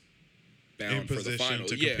 was bound for the final.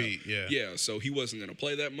 To compete. Yeah. So he wasn't going to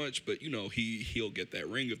play that much, but, you know, he'll get that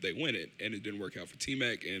ring if they win it. And it didn't work out for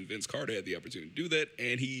T-Mac, and Vince Carter had the opportunity to do that,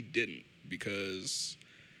 and he didn't because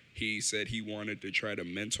he said he wanted to try to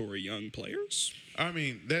mentor young players. I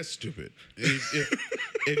mean, that's stupid.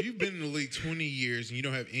 If you've been in the league 20 years and you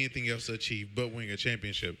don't have anything else to achieve but winning a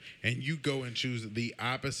championship, and you go and choose the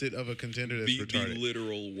opposite of a contender, that's retarded. The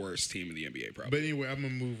literal worst team in the NBA, probably. But anyway, I'm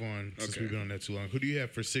going to move on since we've been on that too long. Who do you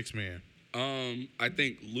have for sixth man? I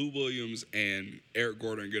think Lou Williams and Eric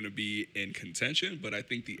Gordon are going to be in contention, but I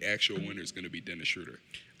think the actual winner is going to be Dennis Schroeder.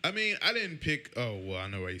 I mean, I didn't pick – oh, well, I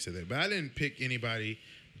know why you said that. But I didn't pick anybody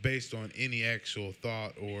based on any actual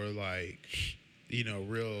thought or, like, you know,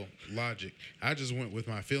 real logic. I just went with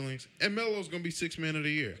my feelings. And Melo's going to be sixth man of the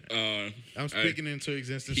year. I'm speaking into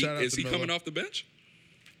existence. Shout out to Melo. Is he coming off the bench?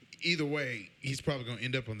 Either way, he's probably going to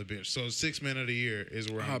end up on the bench. So sixth man of the year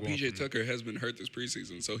is where I'm going. PJ Tucker has been hurt this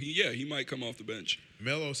preseason, so he might come off the bench.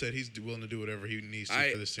 Melo said he's willing to do whatever he needs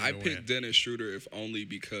to for this team to win. I picked Dennis Schroeder if only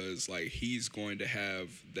because, like, he's going to have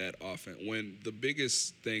that offense. When the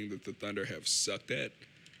biggest thing that the Thunder have sucked at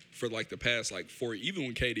for, like, the past, like, even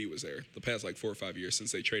when KD was there, the past, like, 4 or 5 years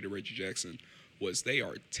since they traded Reggie Jackson, was they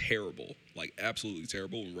are terrible, like, absolutely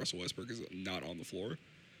terrible when Russell Westbrook is not on the floor.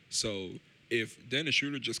 So if Dennis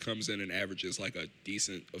Schroeder just comes in and averages like a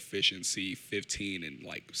decent efficiency 15 and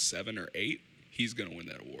like 7 or 8, he's going to win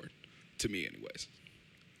that award, to me anyways.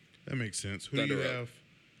 That makes sense. Who do you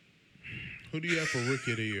have for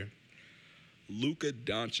rookie of the year? Luka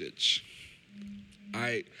Doncic.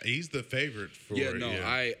 He's the favorite for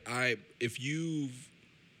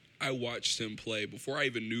I watched him play before I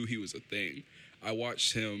even knew he was a thing. I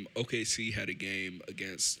watched him. OKC had a game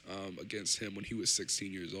against him when he was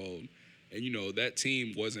 16 years old. And, you know, that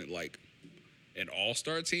team wasn't like an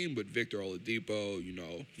all-star team, but Victor Oladipo, you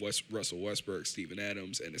know, Russell Westbrook, Steven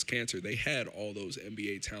Adams, and his cancer, they had all those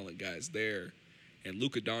NBA talent guys there. And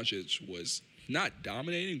Luka Doncic was not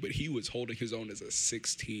dominating, but he was holding his own as a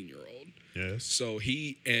 16-year-old. Yes. So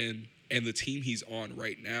he and the team he's on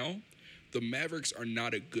right now, the Mavericks are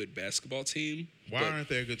not a good basketball team. Why aren't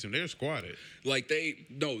they a good team? They're squatted. Like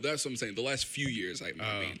that's what I'm saying. The last few years, I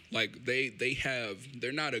mean, like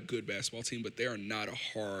they're not a good basketball team, but they're not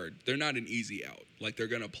an easy out. Like they're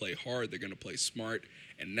gonna play hard, they're gonna play smart,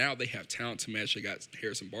 and now they have talent to match. They got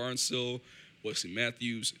Harrison Barnes still, Wesley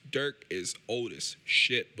Matthews. Dirk is old as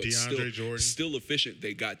shit, but still efficient.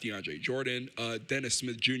 They got DeAndre Jordan. Dennis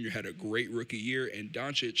Smith Jr. had a great rookie year, and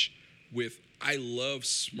Doncic I love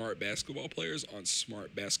smart basketball players on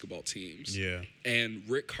smart basketball teams. Yeah. And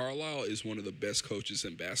Rick Carlisle is one of the best coaches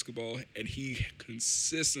in basketball, and he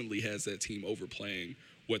consistently has that team overplaying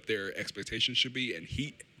what their expectations should be. And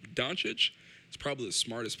Doncic is probably the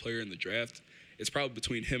smartest player in the draft. It's probably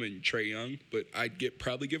between him and Trae Young, but I'd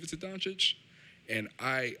probably give it to Doncic. And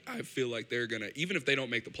I feel like they're going to, even if they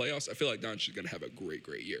don't make the playoffs, I feel like Doncic is going to have a great,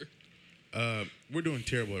 great year. We're doing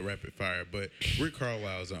terrible at rapid fire, but Rick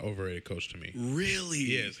Carlisle is an overrated coach to me. Really?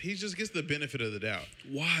 Yes. He just gets the benefit of the doubt.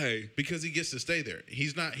 Why? Because he gets to stay there.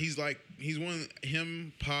 He's Pop,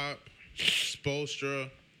 Spoelstra.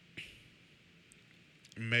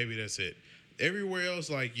 Maybe that's it. Everywhere else,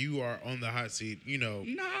 like, you are on the hot seat,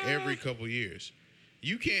 every couple years.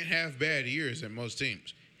 You can't have bad years at most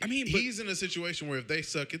teams. I mean, he's in a situation where if they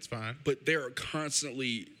suck, it's fine. But they're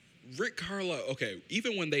constantly Rick Carlisle. Okay,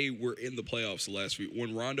 even when they were in the playoffs last week,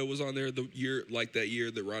 when Rondo was on there that year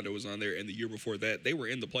that Rondo was on there, and the year before that, they were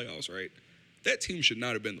in the playoffs, right? That team should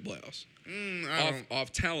not have been in the playoffs.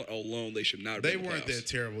 Off talent alone, they should not have been in the playoffs. They weren't that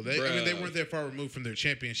terrible. They weren't that far removed from their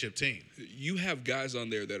championship team. You have guys on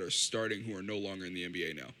there that are starting who are no longer in the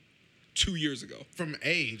NBA now. 2 years ago. From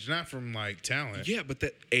age, not from, like, talent. Yeah, but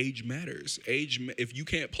that age matters. If you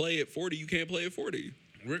can't play at 40, you can't play at 40.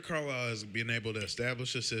 Rick Carlisle has been able to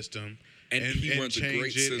establish a system and he runs change a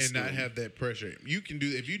great it system and not have that pressure. You can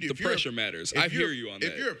do if you do. The pressure matters. I hear you on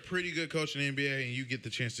that. If you're a pretty good coach in the NBA and you get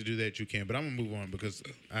the chance to do that, you can. But I'm gonna move on because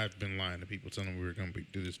I've been lying to people telling them we were gonna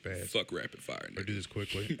do this fast. Fuck rapid fire. Or do this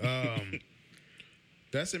quickly.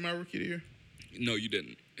 That's in my rookie of the year. No, you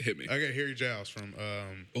didn't. Hit me. I got Harry Giles from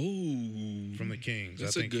the Kings.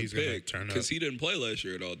 That's I think he's gonna turn up because he didn't play last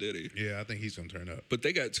year at all, did he? Yeah, I think he's gonna turn up. But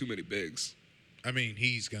they got too many bigs. I mean,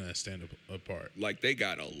 he's gonna stand apart. Like, they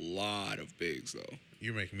got a lot of bigs though.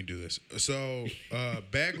 You're making me do this. So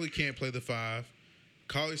Bagley can't play the 5.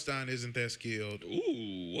 Cauley Stein isn't that skilled.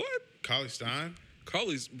 Ooh, what? Cauley Stein?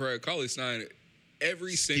 Cauley Stein.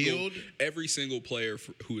 Every single player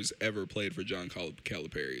who has ever played for John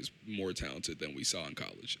Calipari is more talented than we saw in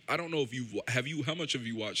college. I don't know if how much have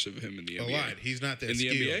you watched of him in the NBA? A lot. He's not that in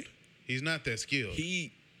skilled. the NBA. He's not that skilled.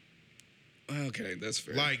 Okay, that's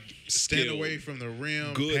fair. Like, stand away from the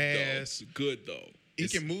rim, pass. Good though. He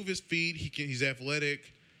can move his feet. He's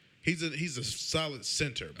athletic. He's a solid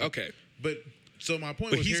center. But so my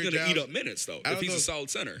point was, he's going to eat up minutes though if he's a solid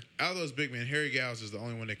center. Out of those big men, Harry Giles is the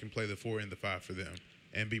only one that can play the 4 and the 5 for them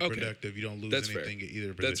and be productive. You don't lose anything at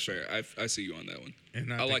either position. That's fair. I see you on that one.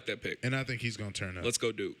 And I like that pick. And I think he's going to turn up. Let's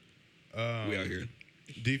go Duke. We out here.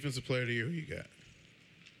 Defensive player of the year, who you got?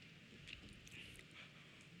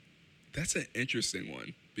 That's an interesting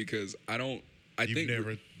one because You've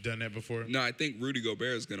never done that before? No, I think Rudy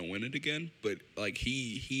Gobert is going to win it again, but like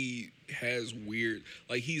he has weird,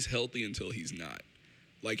 like, he's healthy until he's not.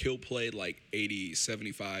 Like, he'll play like 80,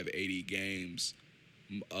 75, 80 games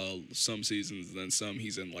some seasons, then some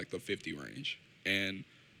he's in like the 50 range. And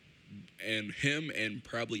him and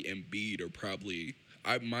probably Embiid are probably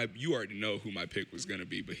you already know who my pick was going to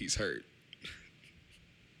be, but he's hurt.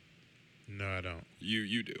 No, I don't.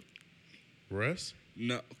 You do. Russ?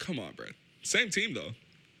 No, come on, bro. Same team though.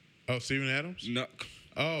 Oh, Steven Adams? No.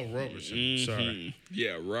 Oh, Robertson. Mm-hmm. Sorry.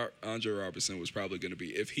 Yeah, Andre Robertson was probably going to be,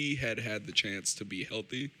 if he had the chance to be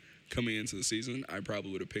healthy coming into the season, I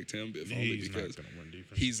probably would have picked him, if only because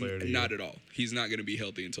he's not at all. He's not going to be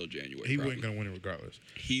healthy until January. He wasn't going to win it regardless.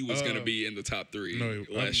 He was going to be in the top 3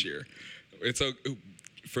 last year. It's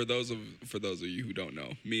for those of you who don't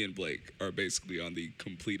know, me and Blake are basically on the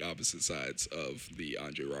complete opposite sides of the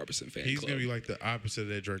Andre Robertson fan club. He's going to be like the opposite of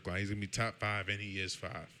that Drake line. He's going to be top 5, and he is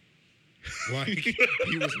 5. Like,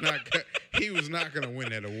 he was not going to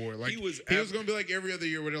win that award. Like, he was going to be like every other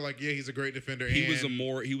year where they're like, yeah, he's a great defender. He was a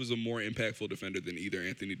more impactful defender than either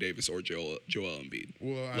Anthony Davis or Joel Embiid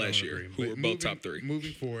last year, who were both top 3.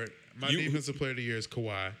 Moving forward, my defensive player of the year is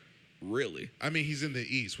Kawhi. Really? I mean, he's in the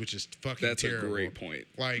East, which is fucking That's terrible. A great point.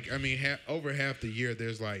 Like, I mean, over half the year,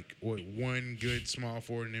 there's like, one good small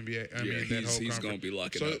forward in the NBA? I mean, that whole he's going to be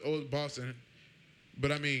locking up. So, Boston.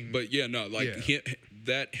 But, I mean. But, yeah, no, like,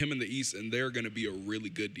 him in the East, and they're going to be a really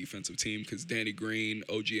good defensive team because Danny Green,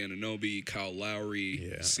 OG Anunoby, Kyle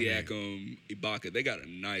Lowry, Siakam, Ibaka, they got a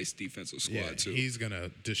nice defensive squad, too. He's going to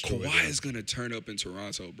destroy Kawhi is going to turn up in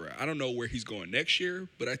Toronto, bro. I don't know where he's going next year,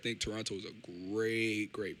 but I think Toronto is a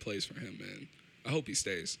great, great place for him, man. I hope he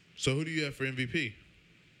stays. So who do you have for MVP?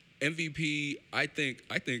 MVP, I think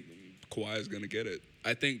Kawhi is going to get it.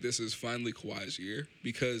 I think this is finally Kawhi's year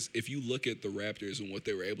because if you look at the Raptors and what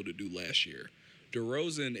they were able to do last year,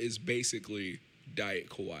 DeRozan is basically Diet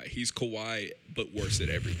Kawhi. He's Kawhi, but worse at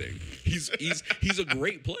everything. He's a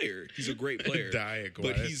great player. He's a great player. Diet Kawhi.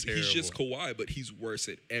 But he's just Kawhi, but he's worse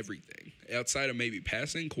at everything. Outside of maybe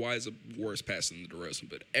passing, Kawhi is a worse passer than DeRozan,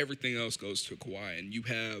 but everything else goes to Kawhi. And you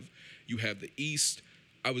have the East.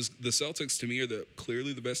 The Celtics to me are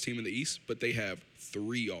clearly the best team in the East, but they have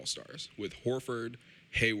 3 All-Stars with Horford,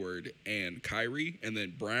 Hayward, and Kyrie, and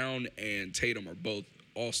then Brown and Tatum are both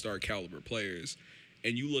All-Star caliber players.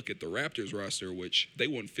 And you look at the Raptors roster, which they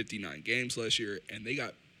won 59 games last year, and they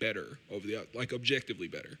got better objectively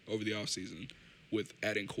better over the offseason with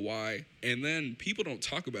adding Kawhi. And then people don't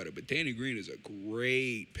talk about it, but Danny Green is a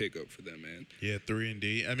great pickup for them, man. Yeah,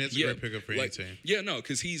 3-and-D. I mean, it's a great pickup for any team. Yeah, no,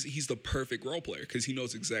 because he's the perfect role player because he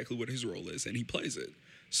knows exactly what his role is, and he plays it.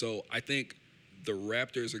 So I think the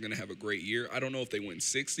Raptors are going to have a great year. I don't know if they win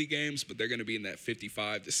 60 games, but they're going to be in that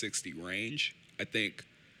 55 to 60 range, I think.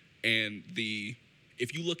 And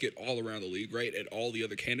if you look at all around the league, right, at all the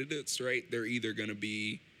other candidates, right, they're either going to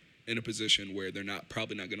be in a position where they're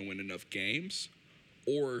probably not going to win enough games,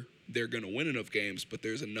 or they're going to win enough games, but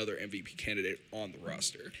there's another MVP candidate on the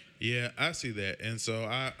roster. Yeah, I see that. And so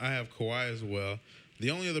I have Kawhi as well. The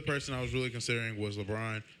only other person I was really considering was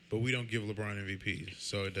LeBron, but we don't give LeBron MVP,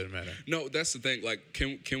 so it doesn't matter. No, that's the thing. Like,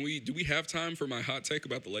 do we have time for my hot take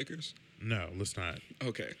about the Lakers? No, let's not.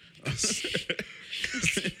 Okay.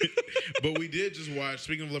 But we did just watch,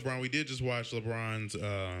 speaking of LeBron, we did just watch LeBron's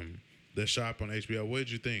The Shop on HBO. What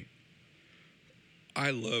did you think?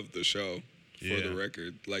 I love the show, for the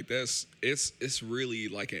record. Like, it's really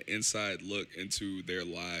like an inside look into their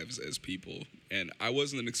lives as people. And I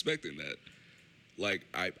wasn't expecting that. Like,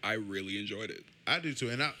 I really enjoyed it. I do too.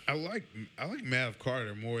 And I like Mav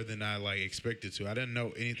Carter more than I expected to. I didn't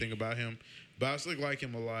know anything about him, but I still like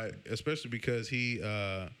him a lot, especially because he's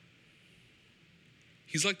like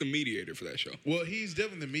the mediator for that show. Well, he's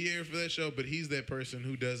definitely the mediator for that show, but he's that person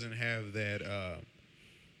who doesn't have that.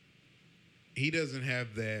 He doesn't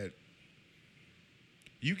have that.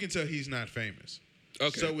 You can tell he's not famous.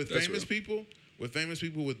 Okay. So with famous people, with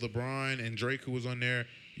LeBron and Drake, who was on there,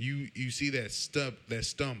 you see that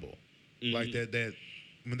stumble, mm-hmm. like that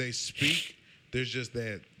when they speak, there's just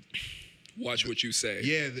that. Watch what you say.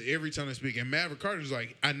 Yeah, every time they speak, and Maverick Carter's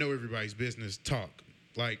like, I know everybody's business. Talk,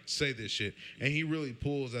 like say this shit, and he really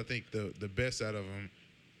pulls, I think, the best out of him.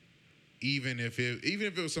 Even if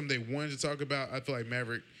it was something they wanted to talk about, I feel like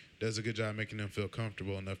Maverick does a good job making them feel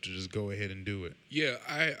comfortable enough to just go ahead and do it. Yeah,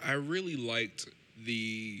 I really liked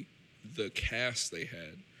the cast they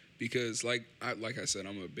had because like I said,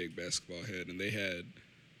 I'm a big basketball head, and they had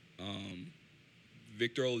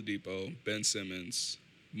Victor Oladipo, Ben Simmons,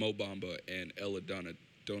 Mo Bamba, and Deladone.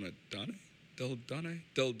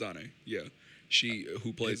 Yeah, she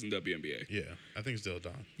who plays in WNBA. Yeah, I think it's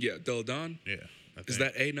Deladon. Yeah, Deladon. Yeah, is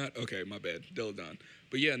that a not okay? My bad, Deladon.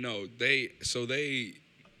 But yeah, no, they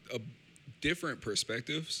different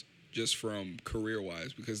perspectives just from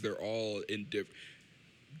career-wise because they're all in different.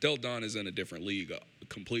 Del Don is in a different league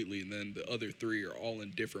completely, and then the other 3 are all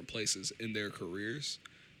in different places in their careers.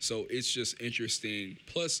 So it's just interesting.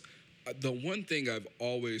 Plus, the one thing I've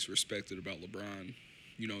always respected about LeBron,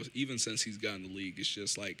 even since he's gotten the league, is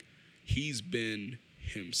just like he's been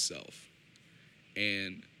himself.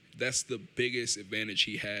 And that's the biggest advantage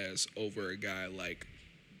he has over a guy like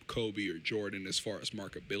Kobe or Jordan as far as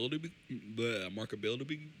marketability.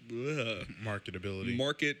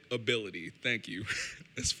 Thank you.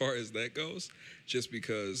 As far as that goes, just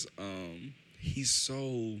because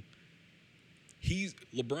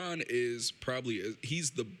LeBron is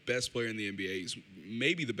he's the best player in the NBA. He's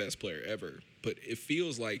maybe the best player ever. But it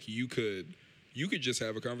feels like you could just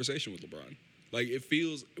have a conversation with LeBron. Like, it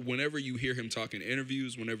feels, whenever you hear him talk in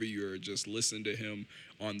interviews, whenever you're just listening to him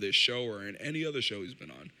on this show or in any other show he's been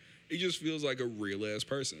on, it just feels like a real-ass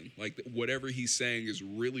person. Like, whatever he's saying is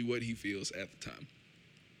really what he feels at the time.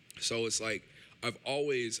 So it's like, I've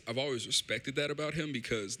always respected that about him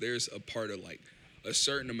because there's a part of, like, a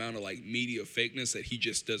certain amount of, like, media fakeness that he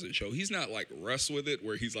just doesn't show. He's not, like, Russ with it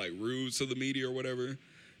where he's, like, rude to the media or whatever,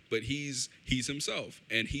 but he's himself.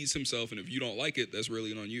 And he's himself, and if you don't like it, that's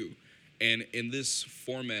really on you. And in this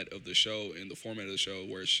format of the show,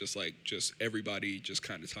 where it's just like everybody just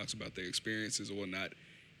kind of talks about their experiences or whatnot,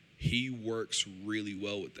 he works really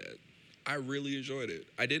well with that. I really enjoyed it.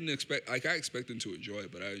 I expected to enjoy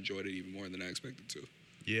it, but I enjoyed it even more than I expected to.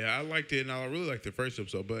 Yeah, I liked it, and I really liked the first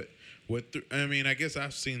episode. But I guess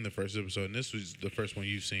I've seen the first episode, and this was the first one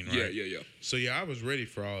you've seen, right? Yeah. So, yeah, I was ready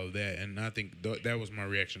for all of that, and I think that was my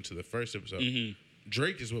reaction to the first episode. Mm-hmm.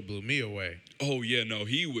 Drake is what blew me away. Oh yeah, no,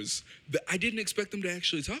 he was. I didn't expect him to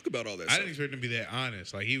actually talk about all that. I didn't expect him to be that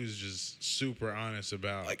honest. Like he was just super honest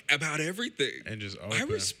about everything, and just open. I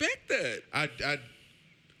respect that.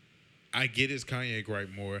 I get his Kanye gripe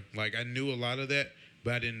more. Like I knew a lot of that,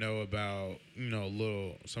 but I didn't know about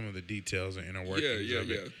some of the details and inner workings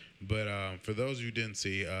of it. But for those of you who didn't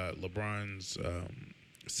see, LeBron's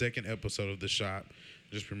second episode of The Shop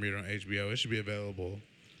just premiered on HBO. It should be available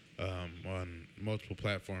on multiple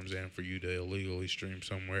platforms and for you to illegally stream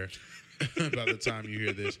somewhere by the time you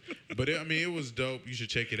hear this. But it was dope. You should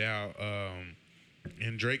check it out.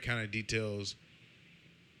 And Drake kind of details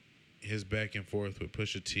his back and forth with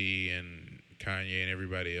Pusha T and Kanye and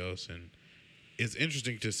everybody else, and it's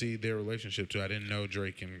interesting to see their relationship too. I didn't know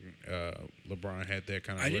Drake and LeBron had that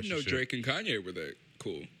kind of relationship. I didn't know Drake and Kanye were that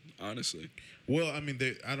cool, honestly. Well, I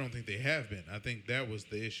don't think they have been. I think that was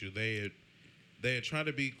the issue. They had tried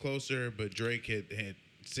to be closer, but Drake had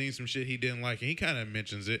seen some shit he didn't like, and he kind of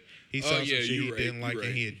mentions it. He saw some shit he didn't like,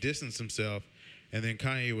 and he had distanced himself. And then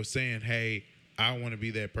Kanye was saying, "Hey, I want to be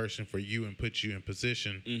that person for you and put you in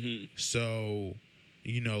position. Mm-hmm. So,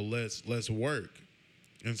 let's work."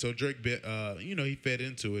 And so Drake, he fed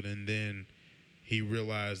into it, and then he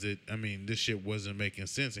realized that this shit wasn't making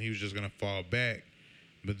sense, and he was just gonna fall back.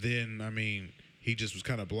 But then, he just was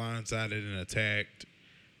kind of blindsided and attacked,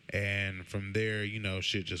 and from there,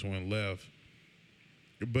 shit just went left.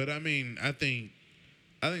 But I think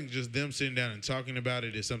just them sitting down and talking about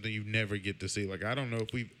it is something you never get to see. Like I don't know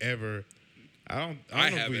if we've ever. I don't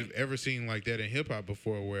know if we've ever seen like that in hip hop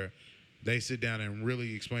before, where they sit down and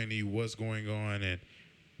really explain to you what's going on and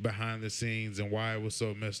behind the scenes and why it was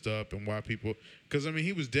so messed up and why people. Because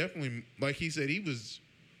he was definitely, like he said, he was.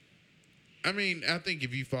 I think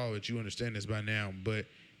if you follow it, you understand this by now. But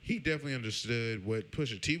he definitely understood what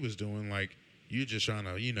Pusha T was doing. Like you're just trying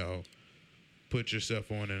to, put yourself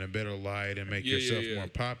on in a better light and make yourself more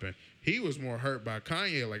popping. He was more hurt by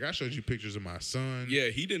Kanye. Like I showed you pictures of my son. Yeah,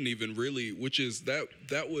 he didn't even really, which is that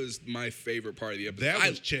was my favorite part of the episode. That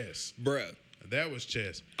was chess, bruh. That was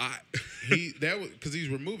chess. Because he's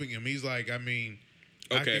removing him. He's like, I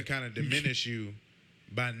can kind of diminish you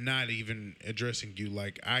by not even addressing you.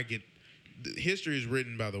 Like history is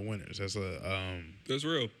written by the winners. That's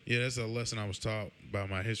real. Yeah, that's a lesson I was taught by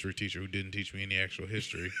my history teacher who didn't teach me any actual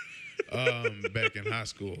history back in high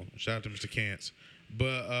school. Shout out to Mr. Kantz.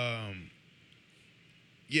 But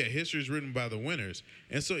history is written by the winners.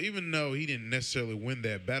 And so even though he didn't necessarily win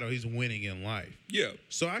that battle, he's winning in life. Yeah.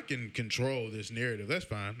 So I can control this narrative. That's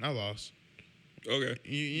fine. I lost. Okay.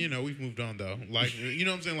 We've moved on though. Like, you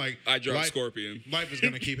know what I'm saying? Like I dropped Scorpion. Life is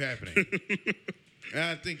gonna keep happening. And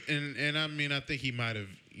I think, I think he might have,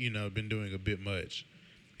 been doing a bit much,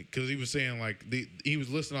 because he was saying like he was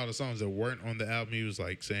listing all the songs that weren't on the album. He was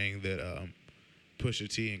like saying that Pusha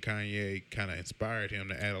T and Kanye kind of inspired him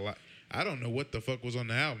to add a lot. I don't know what the fuck was on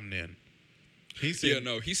the album then. He said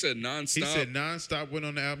he said Nonstop. He said Nonstop went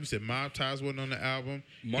on the album. He said Mob Ties wasn't on the album.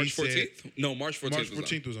 March 14th? No, March 14th. March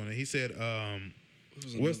 14th was on it. He said,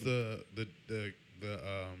 what's the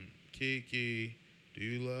Kiki, do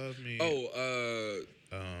you love me?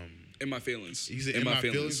 In My Feelings. He said In My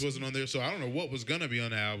Feelings wasn't on there, so I don't know what was gonna be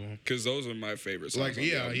on the album. Because those are my favorite songs.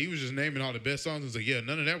 Like, he was just naming all the best songs. He's like,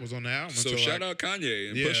 none of that was on the album. So shout out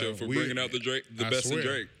Kanye and Pusha for bringing out the best in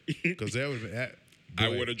Drake. Because that would have been. I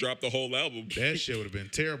would have dropped the whole album. That shit would have been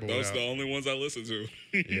terrible. Those are the only ones I listened to.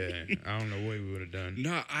 Yeah, I don't know what we would have done.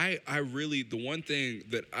 Nah, I really, the one thing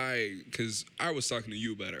that because I was talking to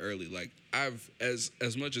you about it early, like as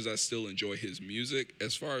much as I still enjoy his music,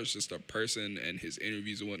 as far as just a person and his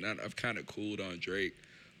interviews and whatnot, I've kind of cooled on Drake,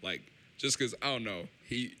 like just because I don't know,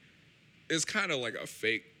 it's kind of like a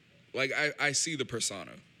fake, like I see the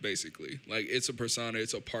persona basically, like it's a persona,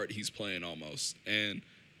 it's a part he's playing almost, and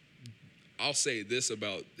I'll say this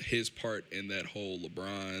about his part in that whole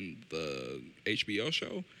LeBron, the HBO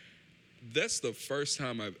show. That's the first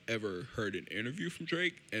time I've ever heard an interview from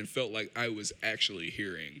Drake and felt like I was actually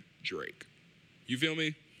hearing Drake. You feel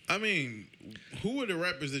me? Who are the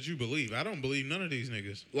rappers that you believe? I don't believe none of these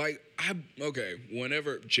niggas. Like,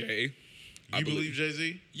 whenever Jay. You believe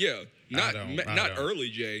Jay-Z? Yeah. Not early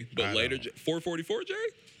Jay, but later Jay. 444 Jay?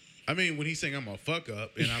 When he's saying I'm a fuck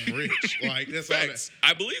up and I'm rich, like that's facts.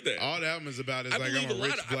 all I believe that. All the album is about is like I'm a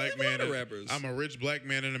rich black man. I'm a rich black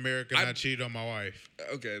man in America and I cheat on my wife.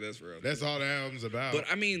 Okay, that's real. That's all the album's about. But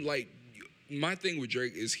my thing with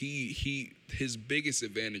Drake is his biggest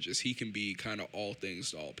advantage is he can be kind of all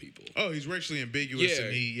things to all people. Oh, he's racially ambiguous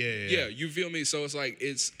and yeah. You feel me? So it's like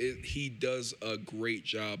he does a great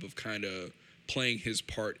job of kind of playing his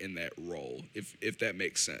part in that role, if that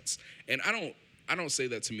makes sense. And I I don't say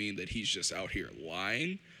that to mean that he's just out here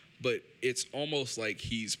lying, but it's almost like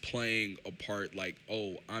he's playing a part like,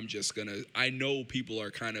 oh, I know people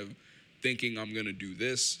are kind of thinking I'm going to do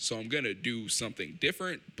this, so I'm going to do something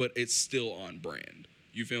different, but it's still on brand.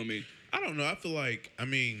 You feel me? I don't know. I feel like, I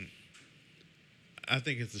mean, I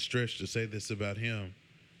think it's a stretch to say this about him,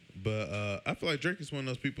 but I feel like Drake is one of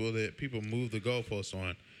those people that people move the goalposts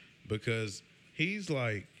on, because he's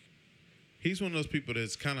one of those people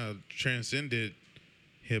that's kind of transcended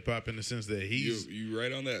hip hop in the sense that you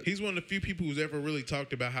right on that. He's one of the few people who's ever really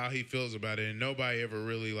talked about how he feels about it, and nobody ever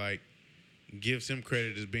really like gives him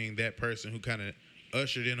credit as being that person who kind of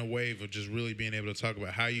ushered in a wave of just really being able to talk about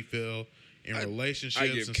how you feel in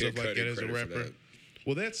relationships and stuff like that as a rapper.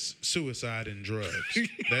 Well, that's suicide and drugs.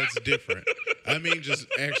 That's different. I mean, just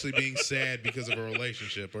actually being sad because of a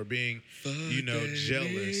relationship or being,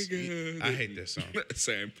 jealous. I hate that song.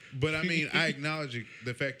 Same. But I mean, I acknowledge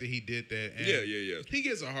the fact that he did that. And yeah. He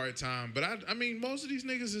gets a hard time, but I mean, most of these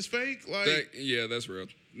niggas is fake. That's real.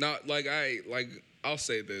 Not I'll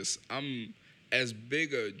say this. I'm as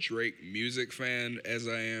big a Drake music fan as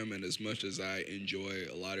I am, and as much as I enjoy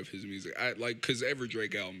a lot of his music, because every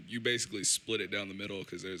Drake album, you basically split it down the middle,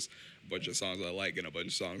 because there's a bunch of songs I like and a bunch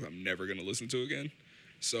of songs I'm never gonna listen to again.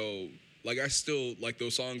 So I still like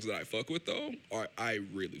those songs that I fuck with though, I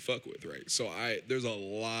really fuck with, right? So there's a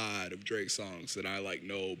lot of Drake songs that I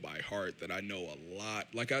know by heart, that I know a lot.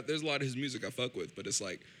 There's a lot of his music I fuck with, but it's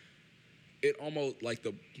it almost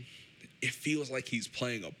it feels like he's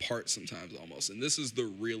playing a part sometimes almost. And this is the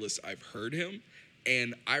realest I've heard him.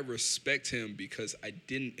 And I respect him because I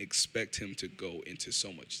didn't expect him to go into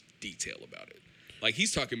so much detail about it.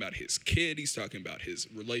 He's talking about his kid. He's talking about his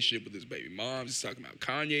relationship with his baby mom. He's talking about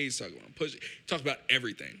Kanye. He's talking about Push. He talks about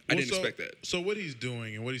everything. I didn't expect that. So what he's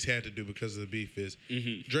doing and what he's had to do because of the beef is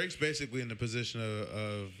Drake's basically in the position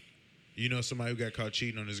of somebody who got caught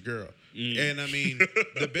cheating on his girl. And I mean,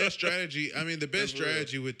 the best strategy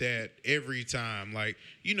with that every time,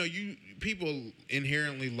 people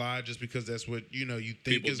inherently lie just because that's what, you think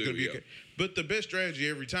people is going to be. Yeah. But the best strategy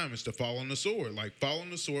every time is to fall on the sword. Fall on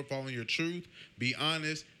the sword, follow your truth, be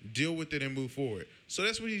honest, deal with it, and move forward. So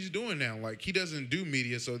that's what he's doing now. He doesn't do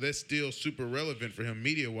media, so that's still super relevant for him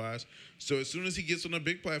media-wise. So as soon as he gets on a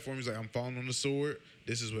big platform, he's like, I'm falling on the sword.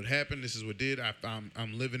 This is what happened. This is what did.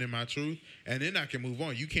 I'm living in my truth. And then I can move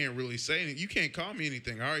on. You can't really say anything. You can't call me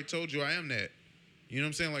anything. I already told you I am that. You know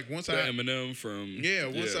what I'm saying? Once Eminem from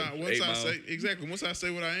once I say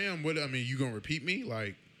what I am, you gonna repeat me?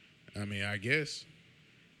 I guess.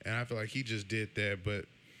 And I feel like he just did that, but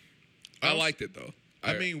I liked it though.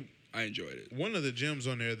 I enjoyed it. One of the gems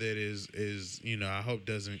on there that is I hope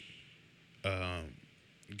doesn't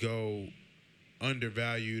go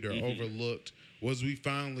undervalued or overlooked was we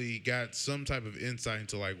finally got some type of insight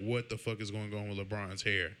into what the fuck is going on with LeBron's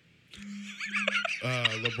hair.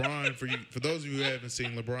 LeBron, for those of you who haven't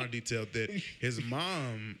seen, LeBron detailed that his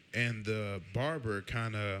mom and the barber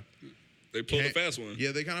they pulled a fast one.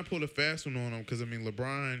 Yeah, they kind of pulled a fast one on him because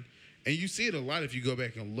LeBron, and you see it a lot if you go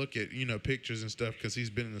back and look at pictures and stuff because he's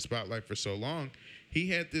been in the spotlight for so long. He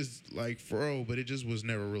had this fro, but it just was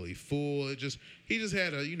never really full. He just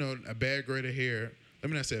had a bad grade of hair. Let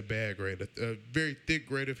me not say a bad grade, a very thick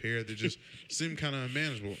grade of hair that just seemed kind of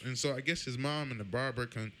unmanageable. And so I guess his mom and the barber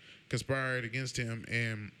conspired against him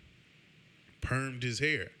and permed his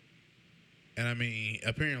hair. And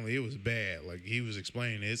apparently it was bad. He was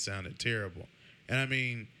explaining it sounded terrible. And I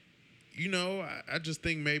just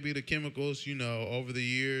think maybe the chemicals, over the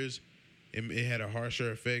years, it had a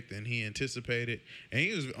harsher effect than he anticipated. And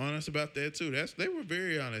he was honest about that too. They were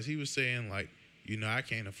very honest. He was saying I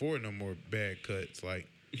can't afford no more bad cuts.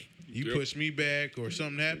 You push me back or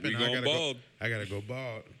something happened, I gotta go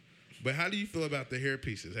bald. But how do you feel about the hair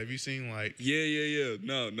pieces? Have you seen Yeah.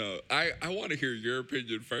 No. I want to hear your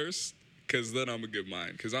opinion first, because then I'm gonna give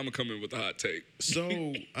mine, because I'm gonna come in with a hot take.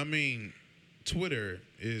 So Twitter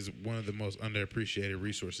is one of the most underappreciated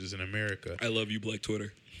resources in America. I love you, Black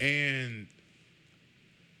Twitter. And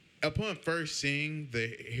upon first seeing the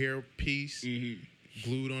hair piece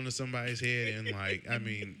glued onto somebody's head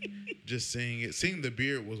and just seeing the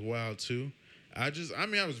beard was wild too. I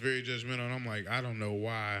was very judgmental, and I'm I don't know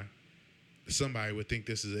why somebody would think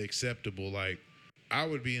this is acceptable. I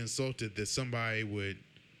would be insulted that somebody would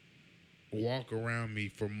walk around me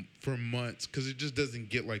for months, because it just doesn't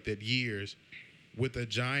get like that, years, with a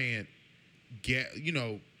giant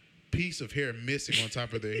piece of hair missing on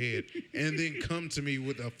top of their head, and then come to me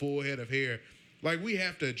with a full head of hair. We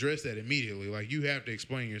have to address that immediately. You have to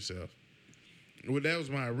explain yourself. Well, that was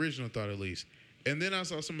my original thought, at least. And then I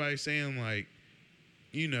saw somebody saying,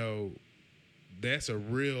 that's a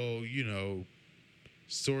real,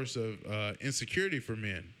 source of insecurity for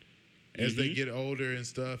men as they get older and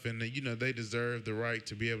stuff, and they deserve the right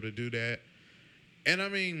to be able to do that. And I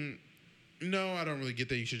mean, no, I don't really get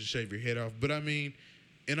that you should just shave your head off, but I mean,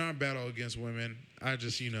 in our battle against women, I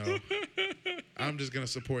just I'm just gonna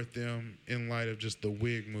support them in light of just the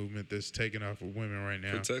wig movement that's taking off of women right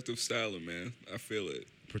now. Protective styling, man. I feel it.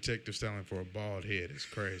 Protective styling for a bald head is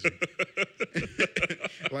crazy.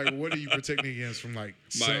 Like, what are you protecting against from, like,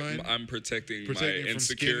 sun? I'm protecting my from skin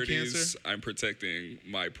insecurities. cancer? I'm protecting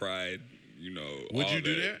my pride. Would you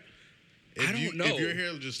do that? I don't know. If your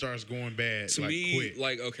hair just starts going bad, to like, me, quick.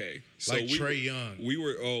 like, okay, so like Trae Young. We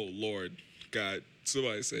were. Oh Lord, God!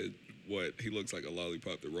 Somebody said what? He looks like a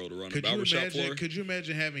lollipop that rolled around the barbershop floor. Could you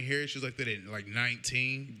imagine having hair issues like that at like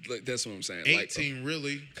 19? Like, that's what I'm saying. 18, like,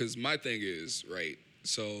 really? Because my thing is, right.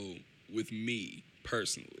 So with me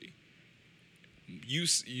personally, you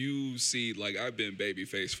see, like, I've been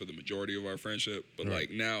babyface for the majority of our friendship, but right.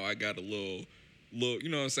 Like now I got a little, you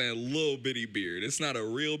know what I'm saying, a little bitty beard. It's not a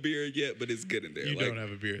real beard yet, but it's getting there. You don't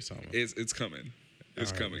have a beard, Saama. It's coming.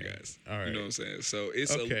 It's coming, man. Guys. All right. You know what I'm saying? So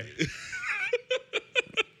it's okay.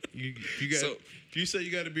 You got. So, if you say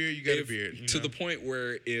you got a beard, you got a beard. To the point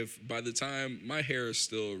where if by the time my hair is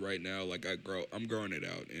still right now, like I'm growing it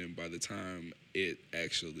out, and by the time it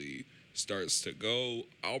actually starts to go,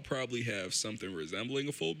 I'll probably have something resembling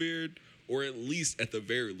a full beard, or at least, at the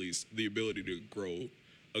very least, the ability to grow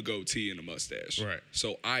a goatee and a mustache. Right.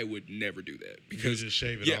 So I would never do that because you just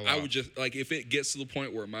shave it all off. I would just, like, if it gets to the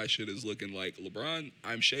point where my shit is looking like LeBron,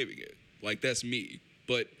 I'm shaving it. Like, that's me.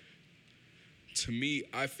 But to me,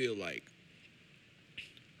 I feel like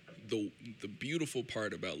the beautiful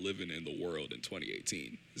part about living in the world in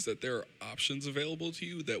 2018 is that there are options available to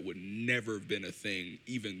you that would never have been a thing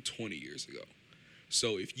even 20 years ago.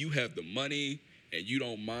 So if you have the money and you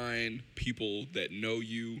don't mind people that know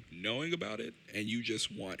you knowing about it and you just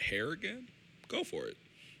want hair again, go for it.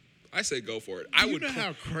 I say go for it. I would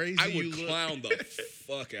how crazy I would clown the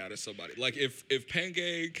fuck out of somebody. Like if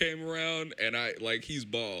Penge came around and he's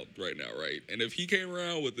bald right now, right? And if he came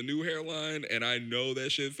around with the new hairline and I know that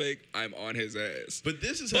shit fake, I'm on his ass. But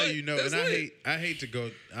this is how you know, and I hate to go.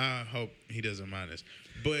 I hope he doesn't mind this,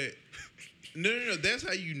 but no. That's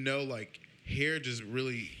how you know, like, hair just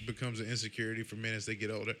really becomes an insecurity for men as they get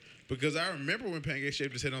older. Because I remember when Penge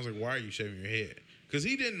shaved his head, I was like, "Why are you shaving your head?" Because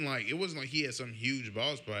he didn't it wasn't like he had some huge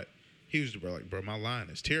bald spot. He was like, bro, my line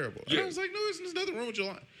is terrible. And I was like, no, there's nothing wrong with your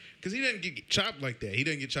line. Because he doesn't get chopped like that. He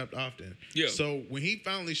doesn't get chopped often. Yeah. So when he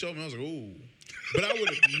finally showed me, I was like, ooh. But I would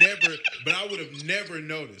have never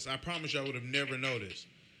noticed. I promise you I would have never noticed.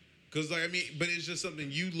 Because, but it's just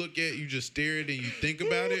something you look at, you just stare at it, and you think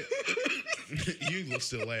about it. You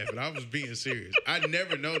still laughing. I was being serious. I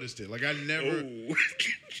never noticed it. Like, I never.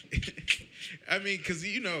 Because,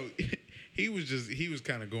 he was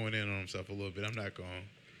kind of going in on himself a little bit. I'm not going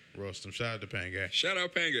to roast him. Shout out to Penge. Shout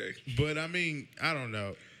out Penge. But I don't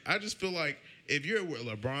know. I just feel like if you're where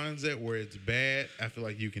LeBron's at, where it's bad, I feel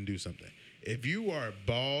like you can do something. If you are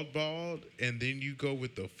bald, and then you go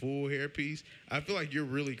with the full hairpiece, I feel like you're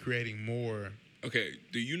really creating more. Okay.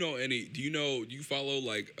 Do you follow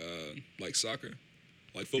like soccer,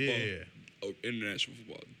 like football? Yeah. Oh, international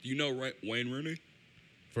football. Do you know Wayne Rooney?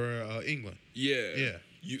 For England. Yeah. Yeah.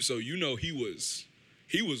 So he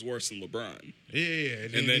was worse than LeBron.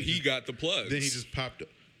 Yeah. And then he got the plugs. Then he just popped up.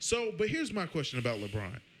 So, but here's my question about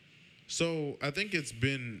LeBron. So, I think it's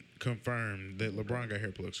been confirmed that LeBron got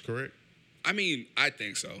hair plugs, correct? I mean, I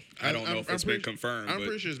think so. I don't know if it's been confirmed. I'm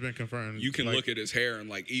pretty sure it's been confirmed. You can look at his hair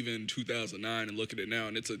and even 2009 and look at it now,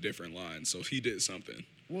 and it's a different line. So he did something.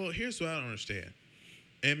 Well, here's what I don't understand.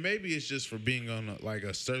 And maybe it's just for being on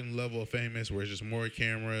a certain level of famous where it's just more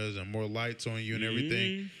cameras and more lights on you and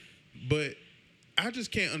everything. But I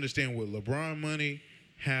just can't understand with LeBron money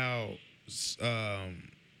how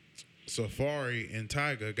Safari and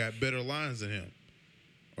Tyga got better lines than him.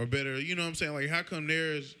 Or better, you know what I'm saying? Like, how come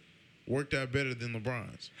theirs worked out better than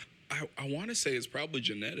LeBron's? I want to say it's probably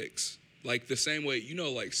genetics. Like, the same way,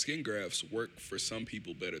 skin grafts work for some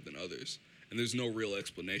people better than others. And there's no real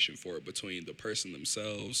explanation for it between the person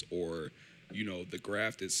themselves or, the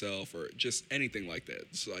graft itself or just anything like that.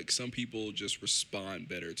 It's like some people just respond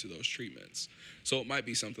better to those treatments. So it might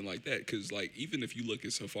be something like that. Because, even if you look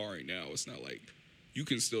at Safari now, it's not like you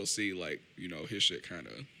can still see, his shit kind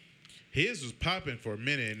of. His was popping for a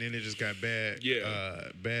minute and then it just got bad. Yeah.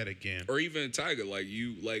 Bad again. Or even Tyga,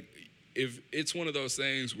 if it's one of those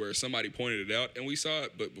things where somebody pointed it out and we saw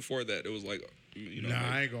it, but before that, it was like.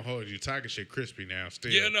 I ain't gonna hold you. Tiger shit crispy now still.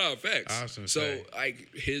 Yeah, no, facts. Awesome. So,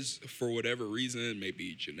 his, for whatever reason,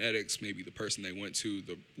 maybe genetics, maybe the person they went to,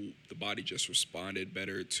 the body just responded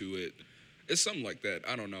better to it. It's something like that.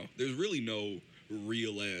 I don't know. There's really no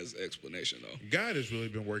real ass explanation though. God has really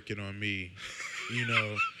been working on me. You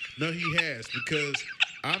know, no, he has, because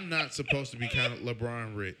I'm not supposed to be kind of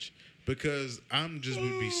LeBron rich, because I would just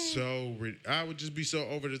be so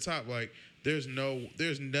over the top. Like, there's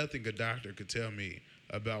nothing a doctor could tell me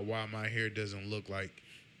about why my hair doesn't look like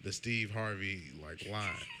the Steve Harvey like line.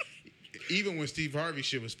 Even when Steve Harvey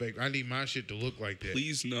shit was fake, I need my shit to look like that.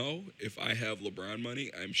 Please know, if I have LeBron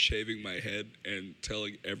money, I'm shaving my head and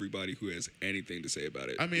telling everybody who has anything to say about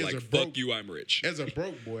it. I mean, like, as a broke, fuck you, I'm rich. As a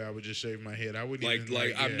broke boy, I would just shave my head. I wouldn't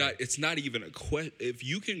I'm not. It's not even a question. If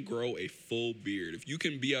you can grow a full beard, if you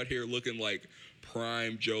can be out here looking like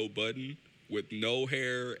prime Joe Budden with no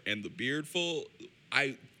hair and the beard full,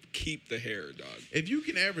 I keep the hair, dog. If you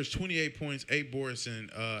can average 28 points, 8 boards,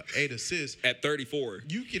 and 8 assists at 34,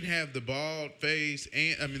 you can have the bald face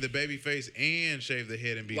the baby face and shave the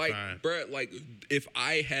head and be fine. Bruh, like, if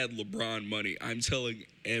I had LeBron money, I'm telling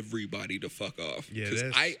everybody to fuck off. Yeah,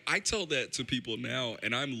 because I tell that to people now,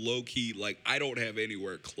 and I'm low key like, I don't have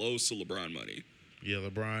anywhere close to LeBron money. Yeah,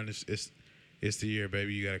 LeBron, it's the year,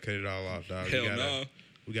 baby. You gotta cut it all off, dog. Hell no.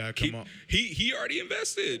 We gotta come on. He already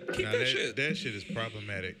invested. Keep that shit. That shit is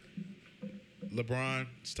problematic. LeBron,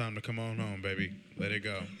 it's time to come on home, baby. Let it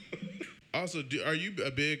go. Also, are you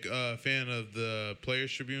a big fan of the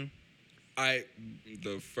Players Tribune?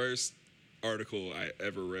 The first article I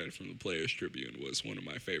ever read from the Players Tribune was one of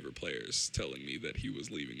my favorite players telling me that he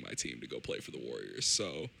was leaving my team to go play for the Warriors.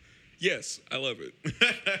 So, yes, I love it.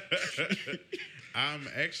 I'm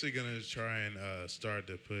actually going to try and start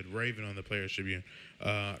to put Raven on the Players Tribune,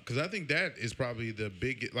 because I think that is probably the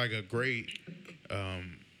a great,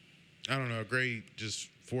 a great just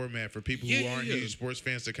format for people who aren't huge sports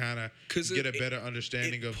fans to kind of get a better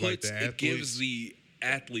understanding of like the athletes. It gives the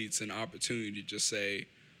athletes an opportunity to just say,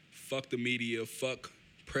 fuck the media, fuck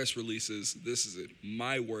press releases. This is it.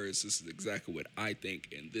 My words, this is exactly what I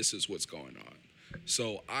think, and this is what's going on.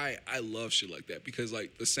 So I love shit like that, because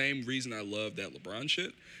like the same reason I love that LeBron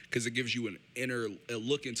shit, because it gives you a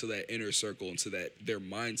look into that inner circle, into their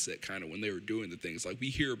mindset kind of when they were doing the things. Like, we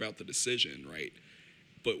hear about the decision, right?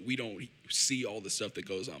 But we don't see all the stuff that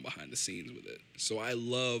goes on behind the scenes with it. So I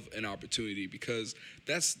love an opportunity, because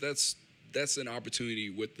that's an opportunity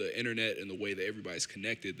with the internet and the way that everybody's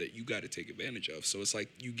connected that you got to take advantage of. So it's like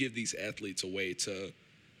you give these athletes a way to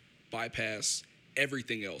bypass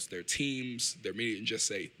everything else, their teams, their media, and just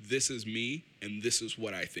say, this is me and this is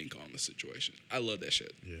what I think on the situation. I love that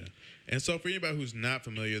shit. Yeah. And so for anybody who's not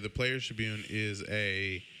familiar, the Players Tribune is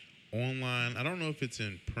a online, I don't know if it's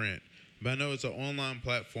in print, but I know it's an online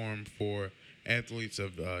platform for athletes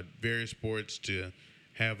of various sports to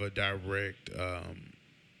have a direct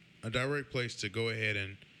place to go ahead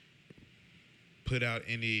and put out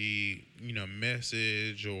any,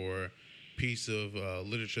 message or piece of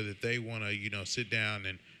literature that they want to, sit down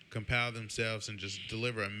and compile themselves and just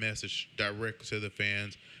deliver a message direct to the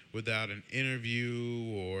fans without an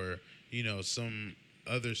interview or, some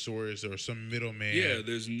other source or some middleman. Yeah,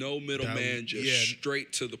 there's no middleman,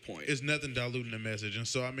 straight to the point. It's nothing diluting the message. And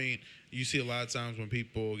so, you see a lot of times when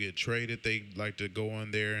people get traded, they like to go on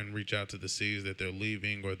there and reach out to the cities that they're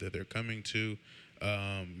leaving or that they're coming to.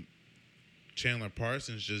 Chandler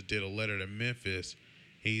Parsons just did a letter to Memphis.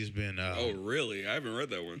 He's been. Oh, really? I haven't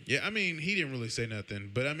read that one. Yeah, he didn't really say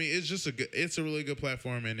nothing, but it's just it's a really good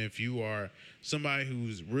platform. And if you are somebody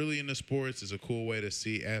who's really into sports, it's a cool way to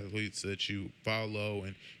see athletes that you follow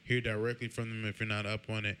and hear directly from them if you're not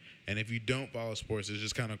up on it. And if you don't follow sports, it's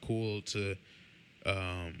just kind of cool to,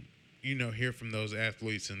 hear from those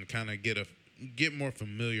athletes and kind of get more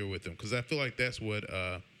familiar with them, because I feel like that's what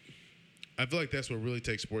really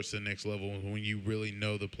takes sports to the next level, when you really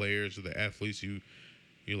know the players or the athletes.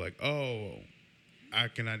 You're like, oh, I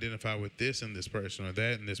can identify with this and this person or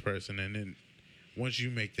that and this person. And then once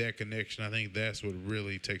you make that connection, I think that's what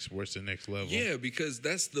really takes sports to the next level. Yeah, because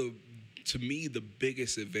that's to me, the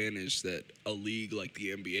biggest advantage that a league like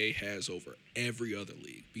the NBA has over every other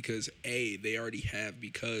league. Because, A, they already have,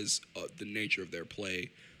 because of the nature of their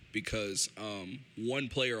play, because one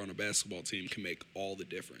player on a basketball team can make all the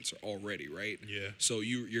difference already, right? Yeah. So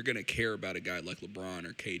you're going to care about a guy like LeBron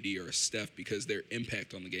or KD or Steph, because their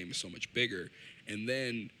impact on the game is so much bigger. And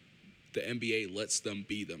then the NBA lets them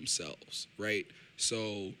be themselves, right?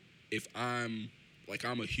 So if I'm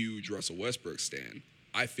a huge Russell Westbrook stan,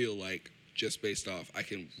 I feel like, just based off, I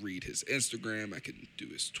can read his Instagram, I can do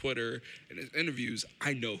his Twitter and his interviews,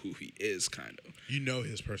 I know who he is, kind of. You know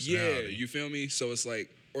his personality. Yeah, you feel me? So it's like,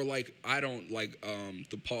 or like I don't like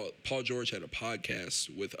the Paul George had a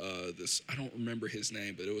podcast with this, I don't remember his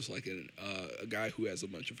name, but it was like a guy who has a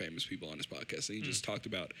bunch of famous people on his podcast, and he just talked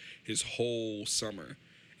about his whole summer,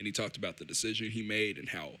 and he talked about the decision he made and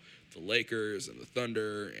how the Lakers and the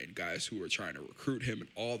Thunder and guys who were trying to recruit him and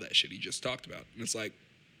all that shit he just talked about. And it's like,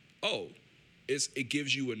 oh, it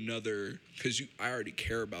gives you another, because I already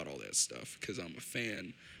care about all that stuff because I'm a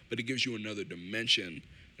fan, but it gives you another dimension.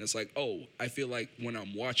 And it's like, oh, I feel like when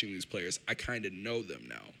I'm watching these players, I kind of know them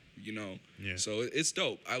now, you know? Yeah. So it's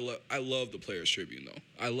dope. I love the Players Tribune, though.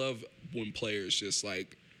 I love when players just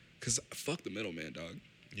like, because fuck the middleman, dog.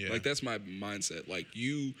 Yeah. Like, that's my mindset. Like,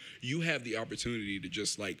 you have the opportunity to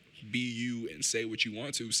just, like, be you and say what you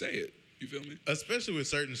want to, say it. You feel me? Especially with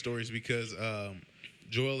certain stories, because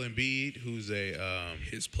Joel Embiid, who's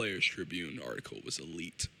his Players Tribune article was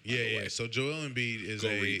elite. Yeah. So Joel Embiid is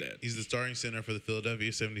he's the starting center for the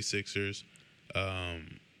Philadelphia 76ers.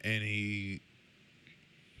 And he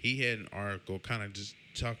had an article kind of just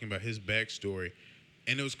talking about his backstory.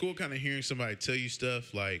 And it was cool kind of hearing somebody tell you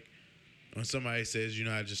stuff like, when somebody says, you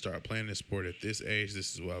know, I just started playing this sport at this age,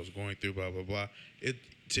 this is what I was going through, blah, blah, blah.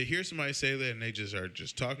 To hear somebody say that and they just are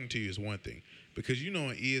just talking to you is one thing. Because, you know,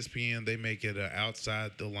 on ESPN, they make it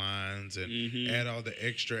outside the lines and add all the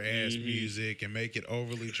extra ass music and make it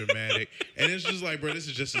overly dramatic. And it's just like, bro, this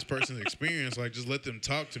is just this person's experience. Like, just let them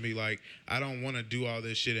talk to me. Like, I don't want to do all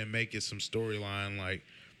this shit and make it some storyline, like,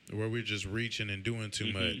 where we're just reaching and doing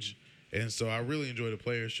too much. And so I really enjoy the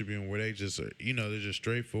Players Tribune where they just are, you know, they're just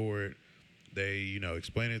straightforward. They, you know,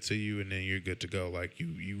 explain it to you, and then you're good to go. Like,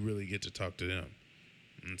 you really get to talk to them.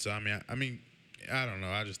 And so, I mean, I don't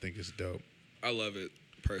know. I just think it's dope. I love it,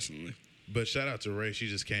 personally. But shout out to Ray. She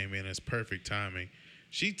just came in. It's perfect timing.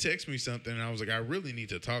 She texted me something, and I was like, I really need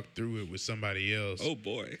to talk through it with somebody else. Oh,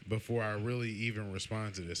 boy. Before I really even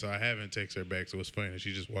respond to this. So I haven't texted her back, so it's funny that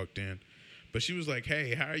she just walked in. But she was like,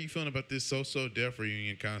 hey, how are you feeling about this So Def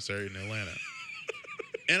reunion concert in Atlanta?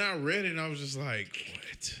 And I read it, and I was just like,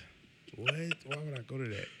 what? Why would I go to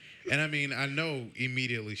that? And I mean, I know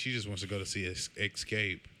immediately she just wants to go to see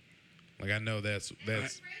Escape. Like, I know that's.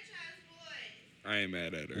 I ain't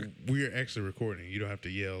mad at her. We're actually recording. You don't have to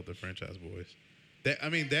yell the Franchise Boys.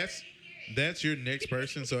 That's your next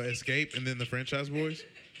person. So Escape and then the Franchise Boys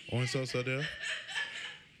on So Def.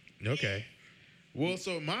 Okay. Well,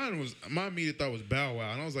 so my immediate thought was Bow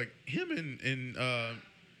Wow, and I was like, him and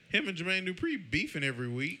Jermaine Dupri beefing every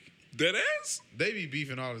week. Dead ass? They be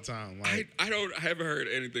beefing all the time. Like, I haven't heard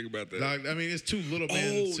anything about that. Like, I mean, it's two little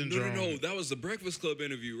man syndrome. No. That was the Breakfast Club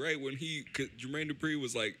interview, right? When Jermaine Dupri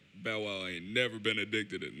was like, Bow Wow ain't never been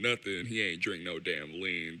addicted to nothing. He ain't drink no damn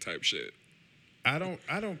lean type shit. I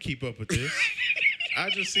don't keep up with this. I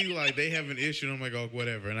just see like they have an issue, and I'm like, oh,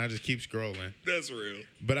 whatever, and I just keep scrolling. That's real.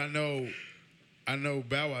 But I know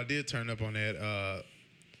Bow Wow did turn up on that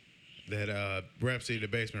Rap City the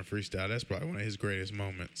Basement freestyle. That's probably one of his greatest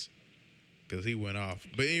moments. Because he went off.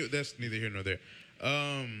 But anyway, that's neither here nor there.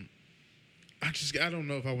 I don't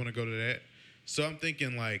know if I want to go to that. So I'm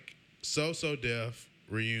thinking like So Def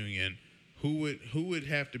reunion. Who would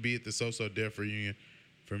have to be at the So Def reunion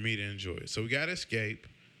for me to enjoy it? So we got Escape,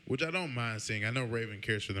 which I don't mind seeing. I know Raven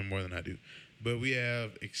cares for them more than I do. But we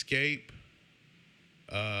have Escape.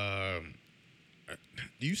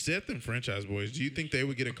 You said them Franchise Boys. Do you think they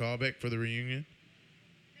would get a call back for the reunion?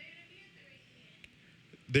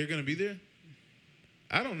 They're going to be there?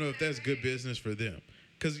 I don't know if that's good business for them.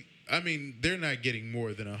 Because, I mean, they're not getting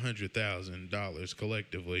more than $100,000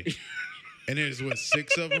 collectively. And there's,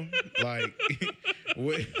 6 of them? Like,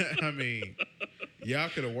 what, I mean, y'all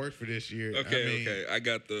could have worked for this year. Okay. I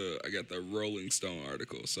got the Rolling Stone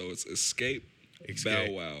article. So it's Escape. Bow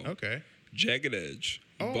Wow. Okay. Jagged Edge.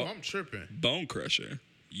 Oh, I'm tripping. Bone Crusher.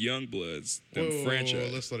 Youngbloods.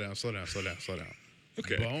 Whoa, let's slow down.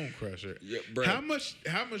 Okay. Bone Crusher. Yeah, bro. How much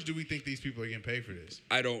do we think these people are getting paid for this?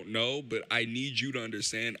 I don't know, but I need you to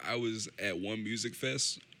understand. I was at one music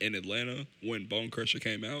fest in Atlanta when Bone Crusher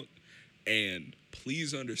came out, and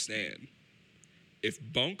please understand, if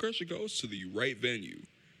Bone Crusher goes to the right venue,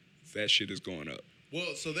 that shit is going up.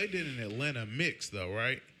 Well, so they did an Atlanta mix though,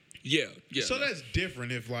 right? Yeah. So that's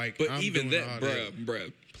different if like. But I'm even doing that,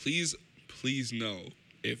 bruh, please know.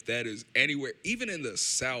 If that is anywhere, even in the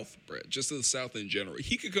South, bruh, just the South in general,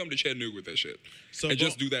 he could come to Chattanooga with that shit and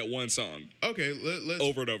just do that one song. Okay, let's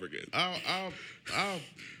over and over again. I'll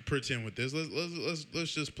pretend with this.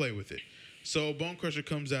 Let's just play with it. So Bone Crusher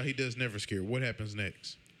comes out. He does Never Scared. What happens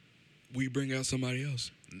next? We bring out somebody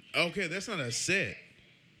else. Okay, that's not a set.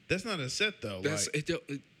 That's not a set though.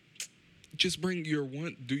 just do your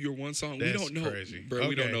one song. That's we don't know, crazy. bro.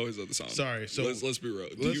 We don't know his other song. Sorry. So let's be real.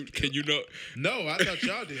 Can you know? No, I thought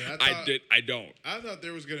y'all did. I don't. I thought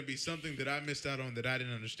there was going to be something that I missed out on that I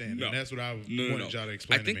didn't understand. No. And that's what I wanted y'all to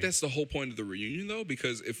explain I to think me. that's the whole point of the reunion, though,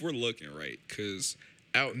 because if we're looking, right, because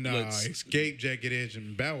Escape, Jagged Edge,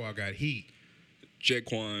 and Bow Wow got heat.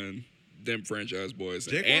 Jaquan, them franchise boys,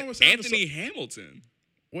 Jaquan was Anthony Hamilton.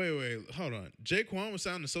 Wait, hold on. Jaquan was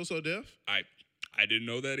sounding so deaf? I didn't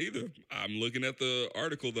know that either. I'm looking at the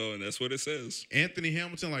article, though, and that's what it says. Anthony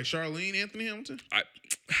Hamilton, like Charlene Anthony Hamilton?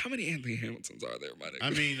 How many Anthony Hamiltons are there, my nigga? I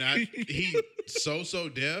mean, he so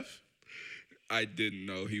deaf. I didn't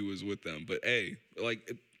know he was with them, but hey,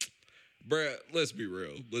 like, bruh, let's be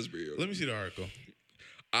real. Let me see the article.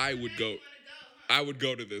 I would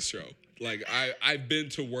go to this show. Like, I've been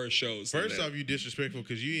to worse shows. First off, you disrespectful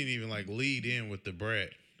because you didn't even like lead in with the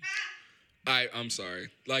brat. I'm sorry.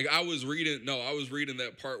 Like, I was reading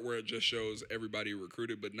that part where it just shows everybody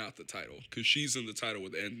recruited, but not the title, because she's in the title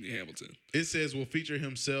with Anthony Hamilton. It says will feature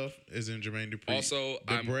himself as in Jermaine Dupri. Also,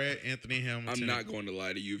 the brat, Anthony Hamilton. I'm not going to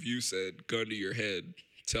lie to you. If you said gun to your head,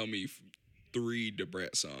 tell me 3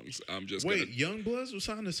 DeBrat songs. I'm just Young Bloods was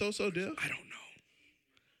signed to So Def? I don't know.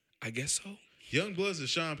 I guess so. Young Bloods is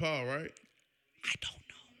Sean Paul, right? I don't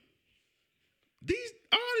know.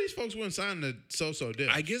 All these folks weren't signed to So Def.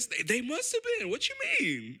 I guess they must have been. What you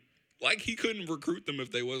mean? Like, he couldn't recruit them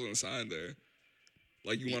if they wasn't signed there.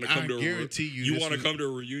 Like, you want to come to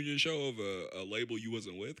a reunion show of a label you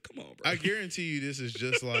wasn't with? Come on, bro. I guarantee you this is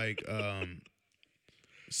just like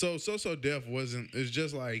So Def wasn't. It's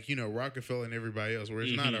just like, Rockefeller and everybody else, where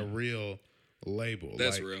it's not a real label.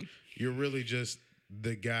 That's like, real. You're really just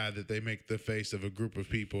the guy that they make the face of a group of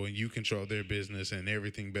people, and you control their business, and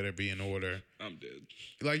everything better be in order. I'm dead.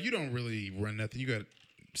 Like, you don't really run nothing. You got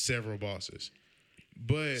several bosses,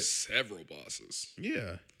 but several bosses.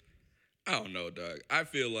 Yeah. I don't know, dog. I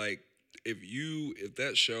feel like if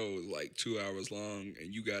that show is like 2 hours long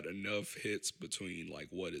and you got enough hits between, like,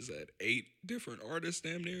 what is that, 8 different artists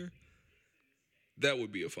damn near, that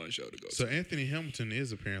would be a fun show to go to. So Anthony Hamilton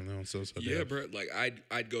is apparently on So Def. Yeah, bro. Like,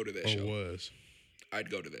 I'd go to that show. Was. I'd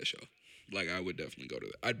go to that show. Like, I would definitely go to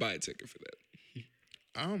that. I'd buy a ticket for that.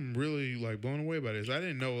 I'm really, like, blown away by this. I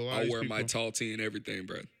didn't know a lot of these people. I'll wear my tall tee and everything,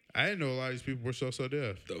 bro. I didn't know a lot of these people were So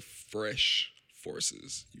Def. The fresh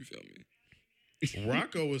forces, you feel me?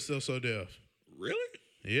 Rocco was So Def. Really?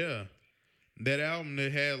 Yeah. That album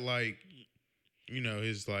that had, like,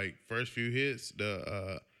 his, like, first few hits,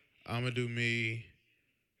 the I'ma Do Me.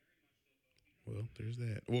 Well, there's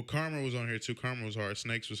that. Well, Karma was on here, too. Karma was hard.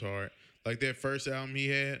 Snakes was hard. Like, that first album he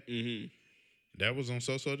had, that was on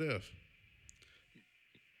So Def.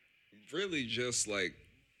 Really just, like,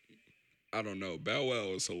 I don't know. Bow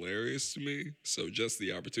Wow is hilarious to me, so just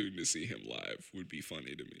the opportunity to see him live would be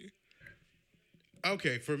funny to me.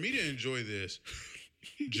 Okay, for me to enjoy this,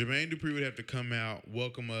 Jermaine Dupri would have to come out,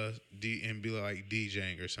 welcome us, and be like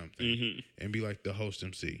DJing or something, and be like the host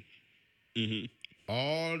MC.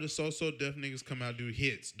 All the So Def niggas come out, do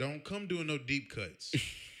hits. Don't come doing no deep cuts.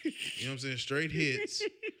 You know what I'm saying? Straight hits,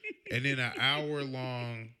 and then an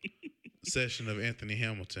hour-long session of Anthony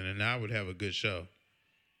Hamilton, and I would have a good show.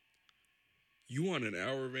 You want an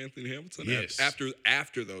hour of Anthony Hamilton? Yes.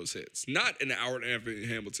 After those hits. Not an hour of Anthony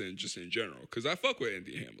Hamilton just in general. Because I fuck with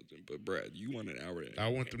Anthony Hamilton. But, Brad, you want an hour of I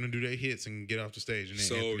want them to do their hits and get off the stage. And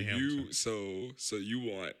then Anthony Hamilton. So you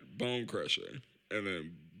want Bone Crusher and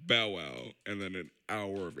then Bow Wow and then an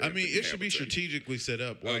hour of Anthony it should be strategically set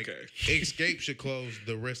up. Like, okay. Escape should close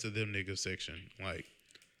the rest of them niggas section. Like,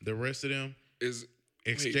 the rest of them.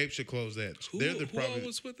 Escape should close that. Who all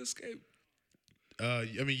was with Escape?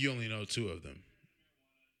 You only know 2 of them.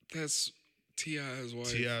 That's T.I.'s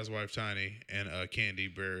wife. T.I.'s wife, Tiny, and Candy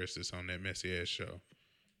Barris is on that messy ass show.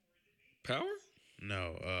 Power?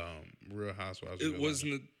 No, Real Housewives. It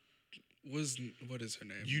wasn't. What is her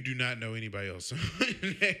name? You do not know anybody else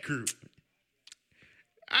in that group.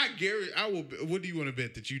 I will. What do you want to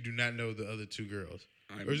bet that you do not know the other 2 girls?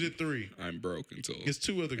 Or is it 3? I'm broke until. It's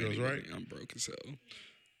 2 other girls, right? I'm broke as hell.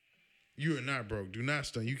 You are not broke. Do not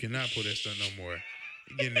stunt. You cannot pull that stunt no more.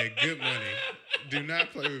 You're getting that good money. Do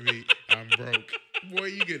not play with me. I'm broke. Boy,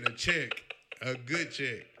 you getting a check. A good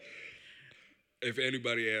check. If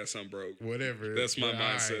anybody asks, I'm broke. Whatever. That's my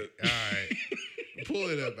mindset. All right. Pull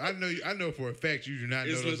it up. I know for a fact you do not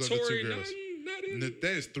know those other 2 girls. Not in? That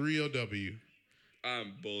is 3LW.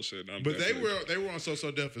 I'm bullshit. But they were on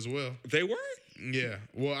So Def as well. They were? Yeah.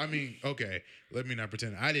 Well, okay. Let me not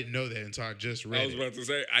pretend. I didn't know that until I just read it. I was about to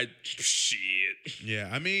say, shit. Yeah.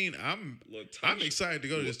 I'm excited to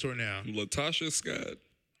go to this tour now. Latasha Scott.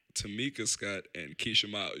 Tamika Scott and Keisha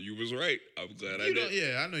Miles. You was right. I'm glad I You did. don't,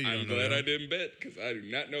 yeah, I know you I'm don't know glad them. I didn't bet because I do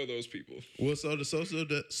not know those people. Well, so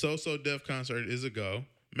the So Def concert is a go.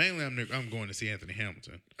 Mainly, I'm going to see Anthony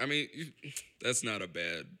Hamilton. I mean, that's not a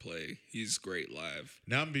bad play. He's great live.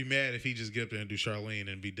 Now I'm gonna be mad if he just get up there and do Charlene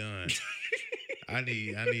and be done. I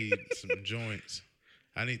need some joints.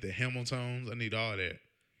 I need the Hamiltons. I need all that.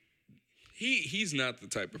 He's not the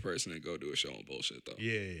type of person to go do a show and bullshit though.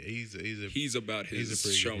 Yeah, He's about his he's a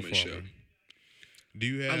pretty good showmanship. performer. Do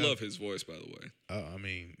you have? I love his voice, by the way. I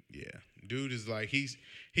mean, yeah, dude is like he's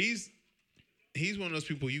one of those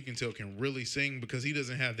people you can tell can really sing because he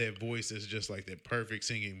doesn't have that voice that's just like that perfect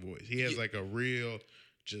singing voice. He has like a real,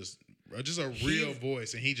 just a real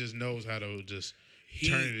voice, and he just knows how to just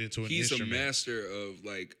turn it into an instrument. He's a master of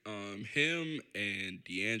like him and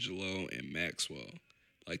D'Angelo and Maxwell.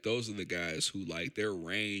 Like those are the guys who like their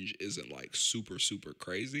range isn't like super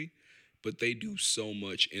crazy, but they do so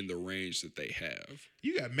much in the range that they have.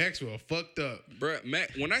 You got Maxwell fucked up, Bruh,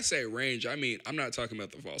 when I say range, I mean I'm not talking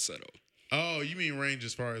about the falsetto. Oh, you mean range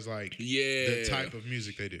as far as like the type of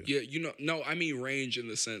music they do? Yeah, no, I mean range in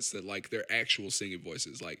the sense that like their actual singing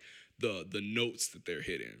voices, like the notes that they're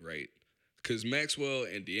hitting, right? Because Maxwell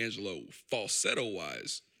and D'Angelo,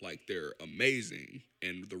 falsetto-wise, like they're amazing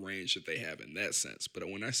in the range that they have in that sense. But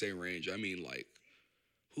when I say range, I mean like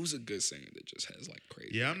who's a good singer that just has like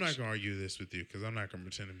crazy? Yeah, I'm range? not gonna argue this with you because I'm not gonna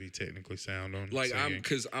pretend to be technically sound on like singing.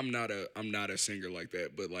 I'm not a singer like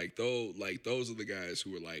that. But like those are the guys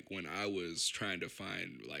who were like when I was trying to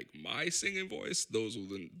find like my singing voice, those were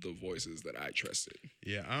the voices that I trusted.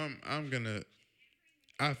 Yeah, I'm gonna.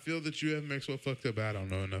 I feel that you have Maxwell fucked up. But I don't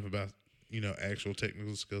know enough about actual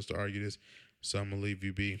technical skills to argue this, so I'm gonna leave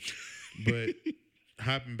you be. But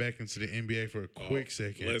hopping back into the NBA for a quick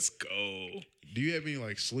second. Let's go. Do you have any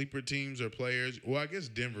like sleeper teams or players? Well, I guess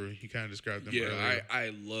Denver. You kind of described them. Yeah, earlier.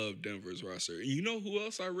 I love Denver's roster. And you know who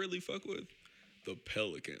else I really fuck with? The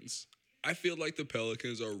Pelicans. I feel like the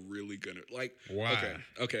Pelicans are really gonna like. Why?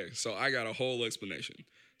 Okay. So I got a whole explanation.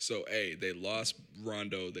 So they lost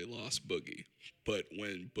Rondo, they lost Boogie, but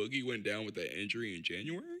when Boogie went down with that injury in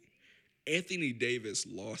January, Anthony Davis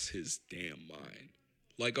lost his damn mind.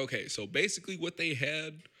 Like, okay, so basically what they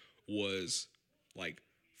had was like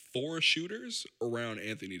 4 shooters around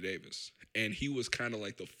Anthony Davis, and he was kind of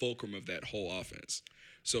like the fulcrum of that whole offense.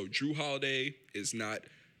 So Drew Holiday is not.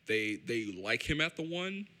 They like him at the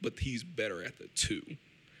 1, but he's better at the 2.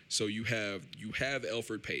 So you have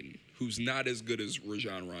Elfrid Payton, who's not as good as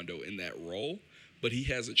Rajon Rondo in that role, but he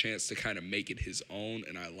has a chance to kind of make it his own.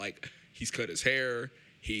 And he's cut his hair.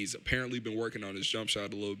 He's apparently been working on his jump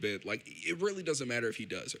shot a little bit. Like, it really doesn't matter if he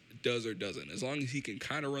does or doesn't. As long as he can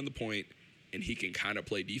kind of run the point and he can kind of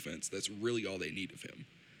play defense, that's really all they need of him.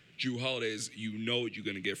 Drew Holiday's, you know what you're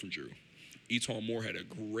going to get from Drew. Etuan Moore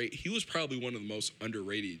he was probably one of the most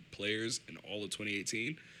underrated players in all of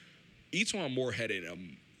 2018. Etuan Moore had a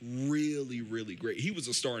really, really great. He was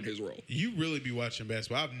a star in his role. You really be watching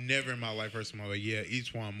basketball. I've never in my life heard somebody like, yeah,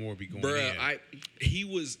 Etuan Moore be going Bruh,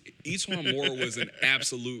 in. Etuan Moore was an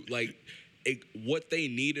absolute, like, what they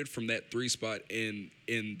needed from that 3 spot in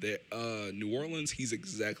the New Orleans, he's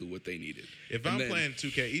exactly what they needed. If I'm playing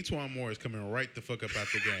 2K, Etuan Moore is coming right the fuck up out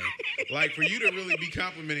the game. Like, for you to really be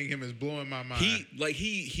complimenting him is blowing my mind.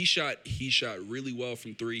 He shot really well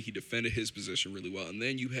from 3. He defended his position really well. And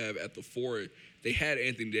then you have at the 4, they had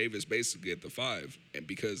Anthony Davis basically at the 5, and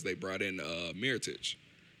because they brought in Mirotic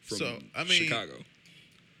from Chicago.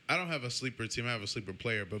 I don't have a sleeper team. I have a sleeper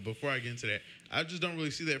player. But before I get into that, I just don't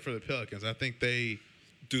really see that for the Pelicans. I think they...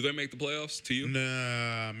 Do they make the playoffs to you?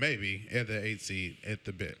 Nah, maybe at the 8th seed.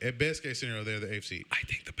 At best case scenario, they're the 8th seed. I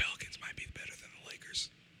think the Pelicans might be better than the Lakers.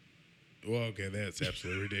 Well, okay, that's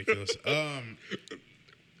absolutely ridiculous.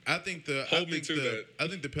 I think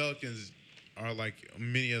the Pelicans are like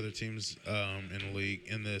many other teams in the league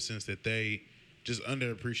in the sense that they just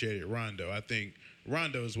underappreciated Rondo. I think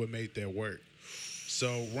Rondo is what made that work.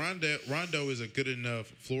 So Rondo is a good enough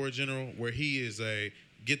floor general where he is a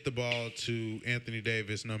get the ball to Anthony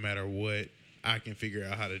Davis no matter what. I can figure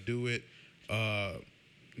out how to do it.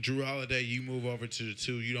 Drew Holiday, you move over to the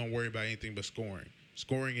 2. You don't worry about anything but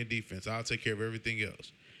scoring and defense. I'll take care of everything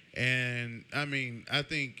else. And I mean, I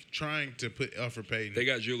think trying to put Elfrid Payton. They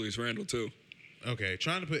got Julius Randle too. Okay,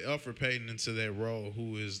 trying to put Elfrid Payton into that role,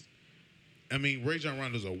 who is, I mean, Rajon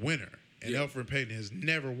Rondo's a winner. And Elfrid Payton has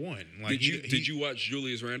never won. Like, did you watch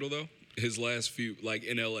Julius Randle though? His last few, like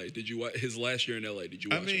in LA. Did you watch his last year in LA? Did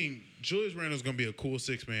you watch? I mean, Julius Randle's gonna be a cool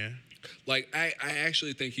 6-man. Like, I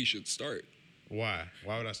actually think he should start. Why?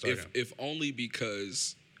 Why would I start him? If only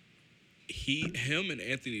because him and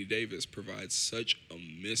Anthony Davis provide such a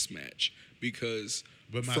mismatch. Because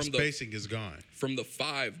But my spacing is gone. From the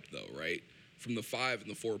 5, though, right? From the 5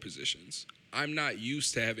 and the 4 positions, I'm not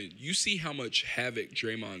used to having. You see how much havoc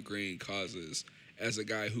Draymond Green causes as a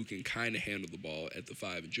guy who can kind of handle the ball at the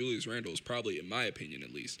 5. And Julius Randle is probably, in my opinion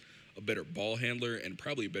at least, a better ball handler and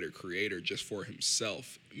probably a better creator just for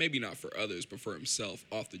himself. Maybe not for others, but for himself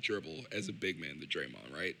off the dribble as a big man, the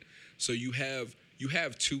Draymond, right? So you have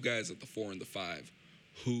 2 guys at the 4 and the 5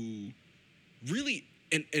 who really,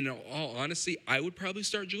 in all honesty, I would probably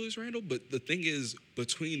start Julius Randle. But the thing is,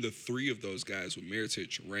 between the 3 of those guys with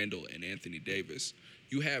Mirotic, Randle, and Anthony Davis,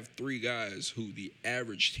 you have 3 guys who the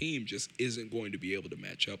average team just isn't going to be able to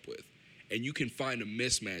match up with. And you can find a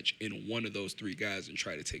mismatch in one of those 3 guys and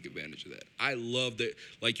try to take advantage of that. I love that.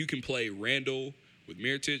 Like, you can play Randle with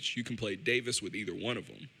Mirotic. You can play Davis with either one of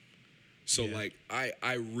them. So, like,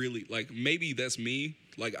 I really, like, maybe that's me.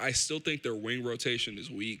 Like, I still think their wing rotation is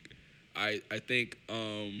weak. I think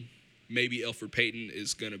maybe Elfrid Payton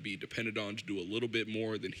is going to be depended on to do a little bit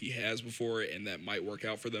more than he has before, and that might work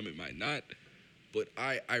out for them. It might not. But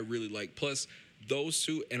I really like, plus those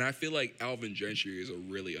 2, and I feel like Alvin Gentry is a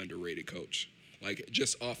really underrated coach, like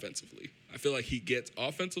just offensively. I feel like he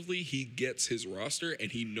gets his roster,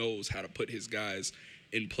 and he knows how to put his guys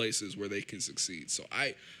in places where they can succeed. So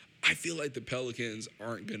I feel like the Pelicans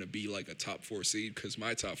aren't going to be like a top 4 seed, because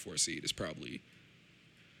my top 4 seed is probably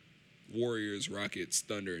Warriors, Rockets,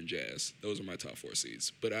 Thunder, and Jazz. Those are my top 4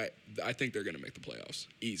 seeds. But I think they're going to make the playoffs.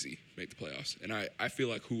 Easy, make the playoffs. And I feel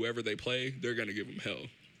like whoever they play, they're going to give them hell.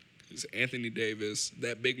 Because Anthony Davis,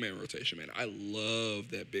 that big man rotation, man. I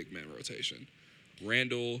love that big man rotation.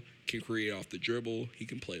 Randle can create off the dribble. He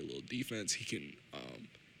can play a little defense. He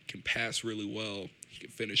can pass really well. He can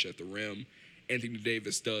finish at the rim. Anthony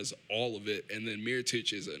Davis does all of it. And then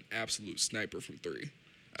Mirotic is an absolute sniper from 3.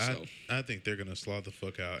 So. I think they're going to slaughter the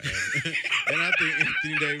fuck out. And I think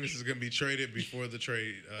Anthony Davis is going to be traded before the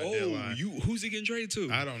trade deadline. Who's he getting traded to?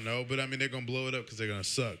 I don't know, but I mean, they're going to blow it up because they're going to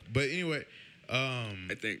suck. But anyway.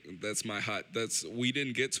 I think that's my we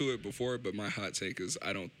didn't get to it before, but my hot take is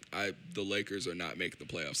the Lakers are not making the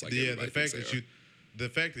playoffs like everybody thinks they are. The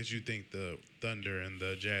fact that you think the Thunder and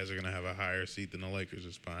the Jazz are going to have a higher seed than the Lakers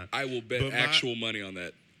is fine. I will bet actual money on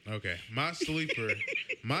that. Okay. My sleeper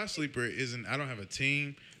isn't, I don't have a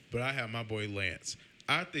team, but I have my boy Lance.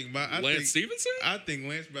 Lance Stevenson? I think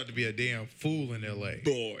Lance about to be a damn fool in LA.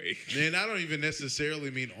 Boy. And I don't even necessarily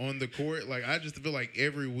mean on the court. Like, I just feel like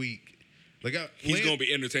every week, he's going to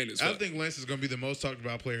be entertaining as hell. I think Lance is going to be the most talked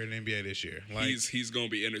about player in the NBA this year. Like, he's going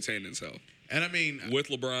to be entertaining as hell. And I mean, with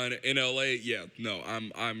LeBron in LA,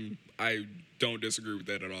 I don't disagree with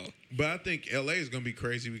that at all. But I think LA is going to be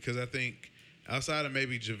crazy because I think outside of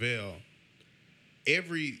maybe JaVale,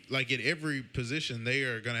 at every position they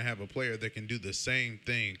are going to have a player that can do the same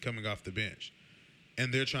thing coming off the bench.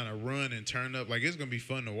 And they're trying to run and turn up. Like, it's going to be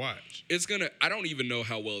fun to watch. I don't even know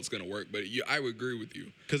how well it's going to work, but I would agree with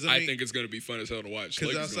you. I think it's going to be fun as hell to watch.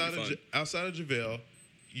 Because outside of JaVale,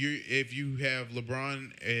 if you have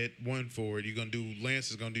LeBron at one forward,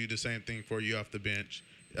 Lance is going to do the same thing for you off the bench.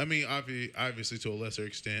 I mean, obviously to a lesser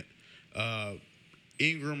extent.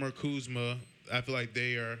 Ingram or Kuzma, I feel like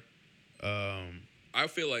they are. I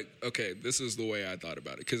feel like, okay, this is the way I thought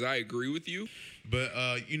about it, because I agree with you. But,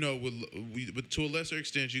 with to a lesser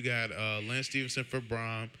extent, you got Lance Stevenson for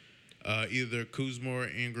Braun, either Kuzma or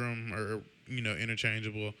Ingram or,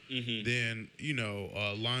 interchangeable. Mm-hmm. Then,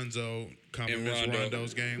 Lonzo complements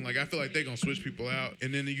Rondo's game. Like, I feel like they're going to switch people out.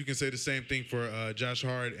 And then you can say the same thing for Josh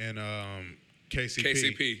Hart and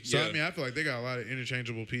KCP. So, I mean, I feel like they got a lot of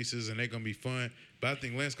interchangeable pieces, and they're going to be fun. But I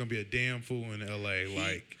think Lance going to be a damn fool in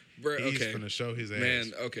L.A. He's going to show his ass.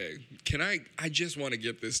 Man, okay. I just want to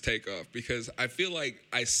get this take off because I feel like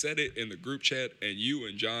I said it in the group chat and you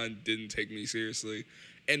and John didn't take me seriously.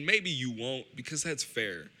 And maybe you won't because that's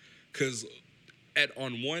fair. Because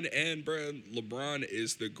on one end, bro, LeBron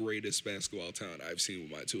is the greatest basketball talent I've seen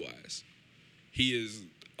with my 2 eyes. He is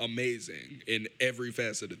amazing in every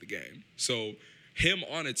facet of the game. So him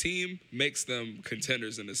on a team makes them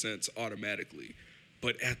contenders in a sense automatically.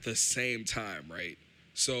 But at the same time, right?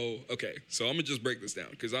 So, okay. So I'm going to just break this down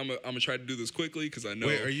because I'm going to try to do this quickly because I know.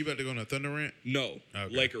 Wait, are you about to go on a Thunder rant? No.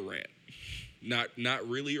 Okay. Laker rant. Not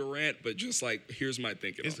really a rant, but just like, here's my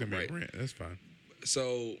thinking. It's going to be a rant. That's fine.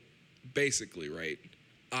 So, basically, right,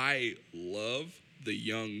 I love the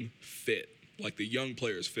young fit, like the young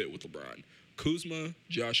players fit with LeBron. Kuzma,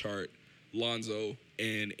 Josh Hart, Lonzo,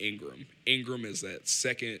 and Ingram. Ingram is that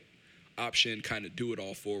second option, kind of do it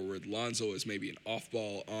all forward. Lonzo is maybe an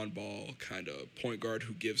off-ball, on-ball kind of point guard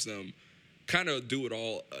who gives them kind of do it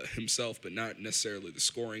all himself, but not necessarily the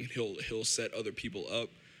scoring. He'll set other people up.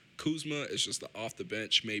 Kuzma is just the off the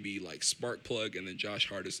bench, maybe like spark plug, and then Josh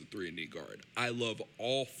Hart is the 3-and-D guard. I love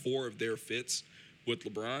all 4 of their fits with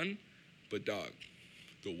LeBron, but dog,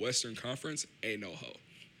 the Western Conference ain't no hoe.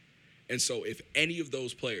 And so if any of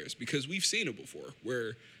those players, because we've seen it before,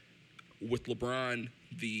 where with LeBron,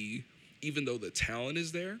 even though the talent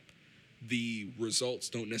is there, the results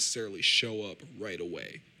don't necessarily show up right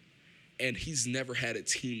away. And he's never had a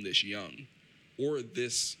team this young or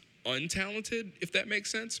this untalented, if that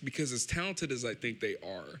makes sense, because as talented as I think they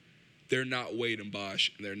are, they're not Wade and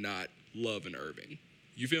Bosh, and they're not Love and Irving.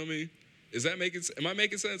 You feel me? Am I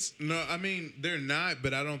making sense? No, I mean, they're not,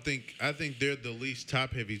 but I think they're the least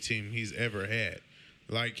top-heavy team he's ever had.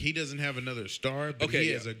 Like, he doesn't have another star, but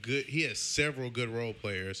he has several good role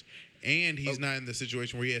players, and he's not in the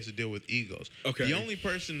situation where he has to deal with egos. Okay. The only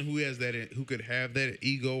person who could have that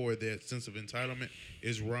ego or that sense of entitlement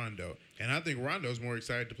is Rondo. And I think Rondo's more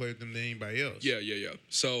excited to play with them than anybody else. Yeah.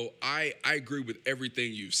 So I agree with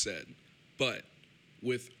everything you've said, but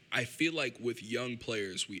I feel like with young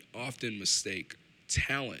players, we often mistake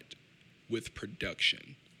talent with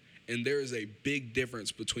production. And there is a big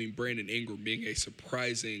difference between Brandon Ingram being a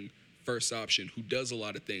surprising first option who does a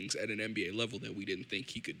lot of things at an NBA level that we didn't think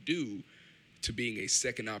he could do, to being a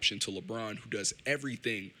second option to LeBron who does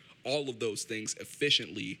everything, all of those things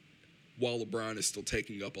efficiently, while LeBron is still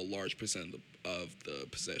taking up a large percent of the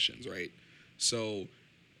possessions, right? So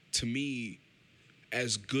to me,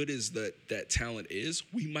 as good as that talent is,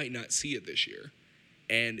 we might not see it this year.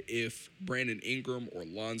 And if Brandon Ingram or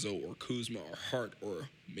Lonzo or Kuzma or Hart or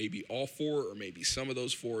maybe all 4 or maybe some of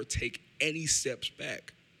those 4 take any steps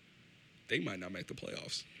back, they might not make the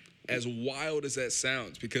playoffs. As wild as that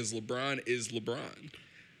sounds, because LeBron is LeBron.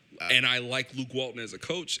 And I like Luke Walton as a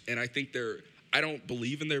coach, and I think I don't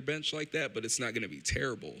believe in their bench like that, but it's not going to be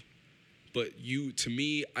terrible. But to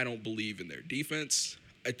me, I don't believe in their defense.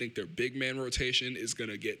 I think their big man rotation is going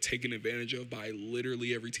to get taken advantage of by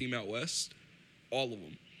literally every team out west. All of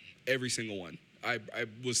them. Every single one. I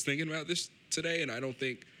was thinking about this today, and I don't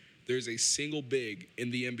think there's a single big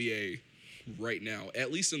in the NBA right now,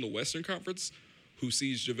 at least in the Western Conference, who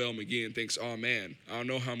sees JaVale McGee and thinks, oh, man, I don't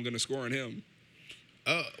know how I'm going to score on him.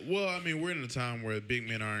 Well, I mean, we're in a time where big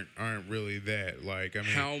men aren't really that. Like, I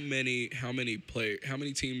mean, how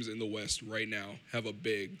many teams in the West right now have a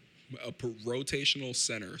rotational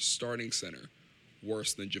center, starting center,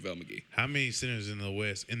 worse than JaVale McGee? How many centers in the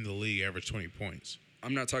West in the league average 20 points?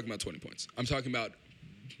 I'm not talking about 20 points. I'm talking about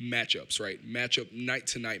matchups, right?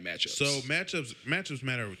 Night-to-night matchups. So matchups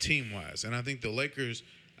matter team-wise, and I think the Lakers.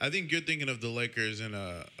 I think you're thinking of the Lakers in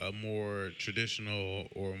a more traditional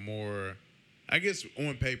or more, I guess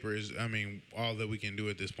on paper is, I mean, all that we can do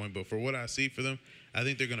at this point. But for what I see for them, I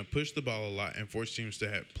think they're going to push the ball a lot and force teams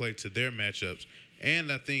to play to their matchups.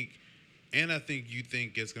 And I think you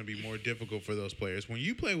think it's going to be more difficult for those players when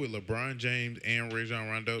you play with LeBron James and Rajon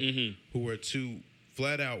Rondo, who are 2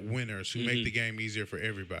 flat-out winners who make the game easier for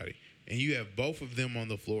everybody. And you have both of them on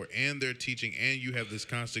the floor, and they're teaching, and you have this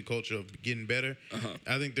constant culture of getting better.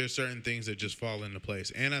 I think there's certain things that just fall into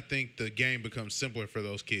place, and I think the game becomes simpler for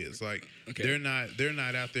those kids. Like they're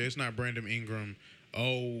not out there. It's not Brandon Ingram.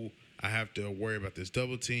 Oh, I have to worry about this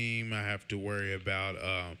double team. I have to worry about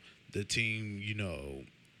the team,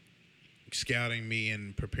 scouting me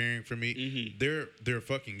and preparing for me. They're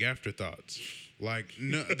fucking afterthoughts. Like,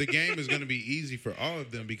 no, the game is going to be easy for all of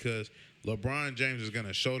them because LeBron James is going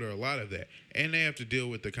to shoulder a lot of that. And they have to deal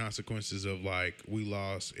with the consequences of, like, we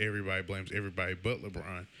lost, everybody blames everybody but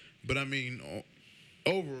LeBron. But, I mean,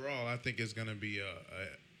 overall, I think it's going to be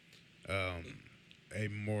a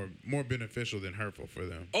more beneficial than hurtful for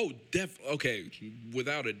them. Oh, okay,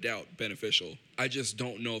 without a doubt, beneficial. I just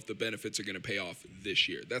don't know if the benefits are going to pay off this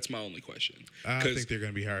year. That's my only question. I think they're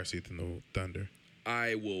going to be higher seed than the Thunder. I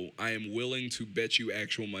am willing to bet you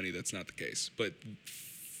actual money that's not the case, but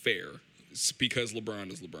fair. It's because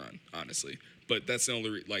LeBron is LeBron, honestly. But that's the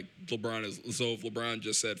only LeBron is. So if LeBron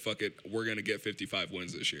just said, "Fuck it, we're gonna get 55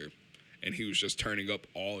 wins this year," and he was just turning up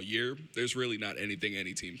all year, there's really not anything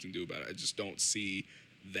any team can do about it. I just don't see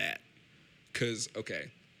that. Cause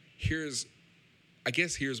here's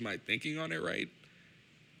my thinking on it. Right,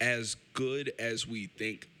 as good as we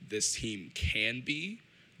think this team can be,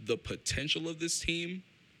 the potential of this team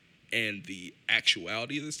and the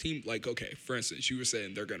actuality of this team, for instance, you were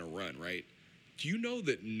saying they're going to run, right? Do you know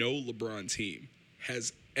that no LeBron team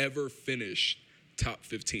has ever finished top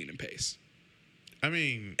 15 in pace? I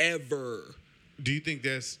mean, ever. Do you think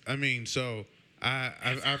that's, so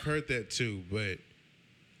I've heard that too, but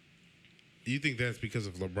do you think that's because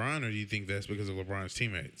of LeBron or do you think that's because of LeBron's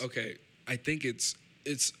teammates? Okay, I think it's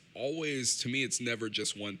always, to me, it's never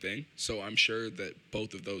just one thing. So I'm sure that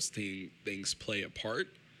both of those things play a part.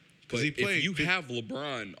 But if you have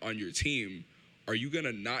LeBron on your team, are you going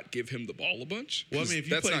to not give him the ball a bunch? Well, I mean, if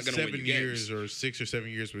you play 7 years or 6 or 7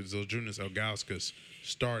 years with Zydrunas Ilgauskas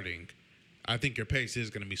starting, I think your pace is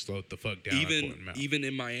going to be slowed the fuck down. Even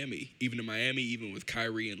in Miami, even with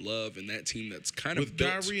Kyrie and Love and that team that's kind of with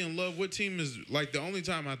Kyrie and Love, what team is like the only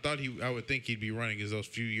time I thought I would think he'd be running is those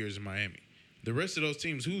few years in Miami. The rest of those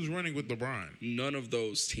teams, who's running with LeBron? None of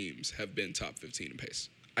those teams have been top 15 in pace.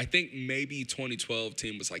 I think maybe 2012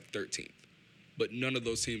 team was like 13th, but none of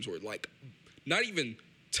those teams were like not even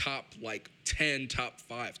top like 10, top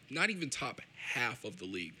 5, not even top half of the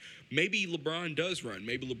league. Maybe LeBron does run.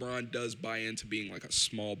 Maybe LeBron does buy into being like a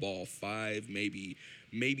small ball 5. Maybe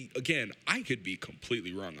again, I could be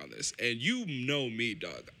completely wrong on this. And you know me,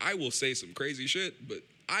 dog. I will say some crazy shit, but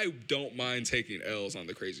I don't mind taking L's on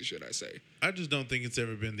the crazy shit I say. I just don't think it's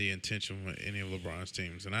ever been the intention with any of LeBron's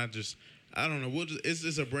teams, and I don't know. It's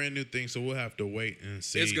just a brand new thing, so we'll have to wait and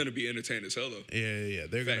see. It's gonna be entertaining as hell, though. Yeah.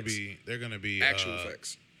 They're gonna be actual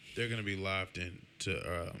facts. They're gonna be lived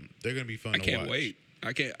into. They're gonna be fun. I can't wait.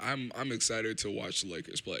 I'm excited to watch the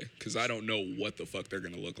Lakers play because I don't know what the fuck they're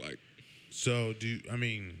gonna look like. So who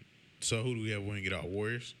do we have winning it all?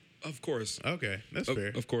 Warriors? Of course. Okay, that's fair.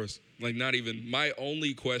 Of course. Like, not even my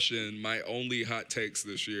only question, my only hot takes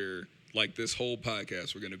this year, like this whole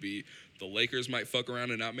podcast, were gonna be the Lakers might fuck around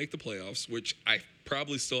and not make the playoffs, which I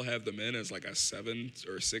probably still have them in as like a 7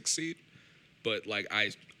 or 6 seed. But like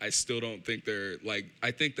I still don't think they're like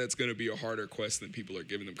I think that's gonna be a harder quest than people are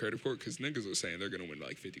giving them credit for because niggas are saying they're gonna win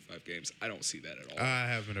like 55 games. I don't see that at all. I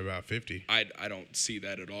have been about 50. I don't see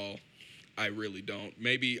that at all. I really don't.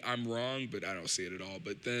 Maybe I'm wrong, but I don't see it at all.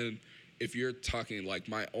 But then if you're talking like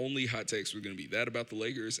my only hot takes were gonna be that about the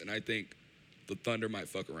Lakers, and I think the Thunder might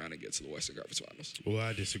fuck around and get to the Western Conference Finals. Well,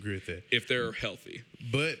 I disagree with that. If they're healthy.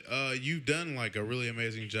 But you've done like a really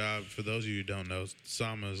amazing job. For those of you who don't know,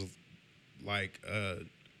 Saama's like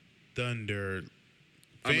Thunder.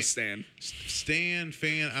 I'm a stan.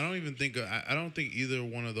 Fan. I don't think either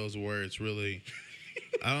one of those words really.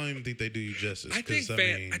 I don't even think they do you justice. I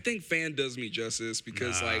think fan does me justice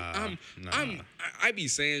because I be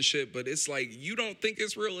saying shit, but it's like you don't think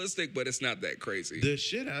it's realistic, but it's not that crazy. The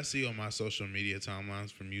shit I see on my social media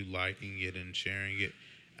timelines from you liking it and sharing it.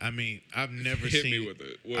 I mean, I've never Hit seen. me with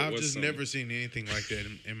it. I've just never seen anything like that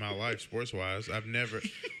in my life, sports wise. I've never,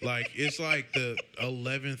 like, it's like the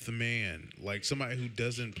 11th man, like somebody who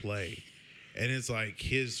doesn't play, and it's like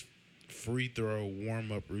his free throw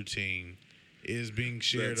warm up routine is being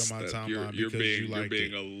shared on my timeline because you like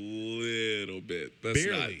it. You're being a little bit.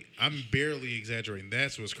 Barely. I'm barely exaggerating.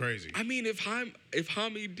 That's what's crazy. I mean, if Jaime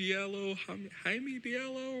Diallo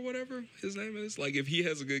or whatever his name is, like if he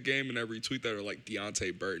has a good game and I retweet that, or like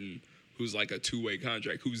Deontay Burton, who's like a 2-way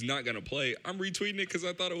contract, who's not gonna play, I'm retweeting it because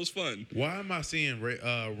I thought it was fun. Why am I seeing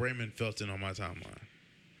Raymond Felton on my timeline?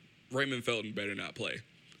 Raymond Felton better not play.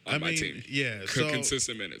 My team. Yeah. So,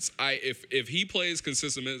 consistent minutes. If he plays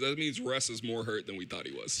consistent minutes, that means Russ is more hurt than we thought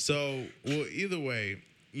he was. So, well, either way,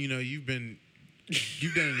 you've done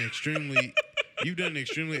an extremely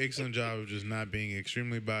excellent job of just not being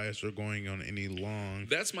extremely biased or going on any long.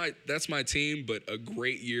 That's my team, but a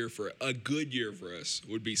good year for us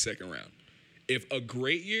would be second round. If a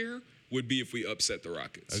great year would be if we upset the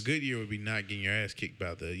Rockets. A good year would be not getting your ass kicked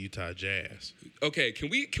by the Utah Jazz. Okay, can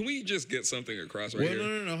we just get something across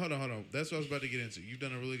here? No, hold on. That's what I was about to get into. You've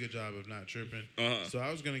done a really good job of not tripping. So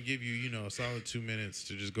I was gonna give you, a solid 2 minutes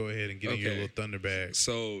to just go ahead and get in your little Thunder bag.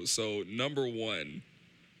 So number one,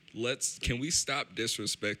 can we stop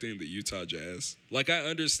disrespecting the Utah Jazz? Like, I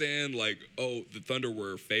understand, the Thunder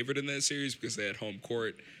were favored in that series because they had home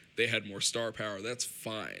court, they had more star power. That's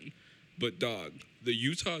fine, but dog, the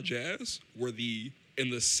Utah Jazz were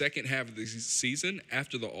in the second half of the season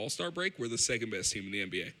after the All-Star break, were the second best team in the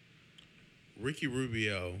NBA. Ricky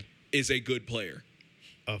Rubio is a good player.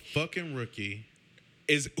 A fucking rookie.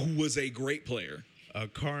 Who was a great player. A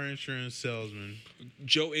car insurance salesman.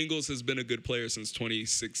 Joe Ingles has been a good player since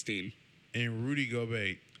 2016. And Rudy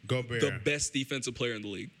Gobert. The best defensive player in the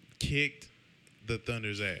league. Kicked the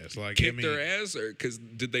Thunder's ass. Their ass? Or because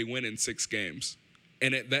did they win in 6 games?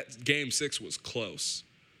 And that game 6 was close.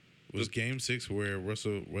 Was game 6 where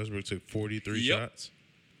Russell Westbrook took 43 shots?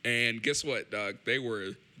 And guess what, dog?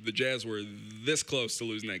 The Jazz were this close to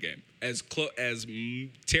losing that game. As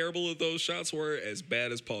terrible as those shots were, as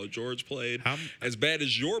bad as Paul George played, as bad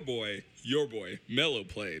as your boy Melo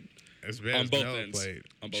played. As bad on as both Melo ends. played.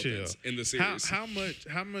 On both ends in the series. How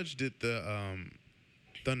much did the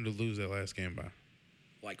Thunder lose that last game by?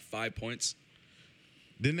 Like 5 points.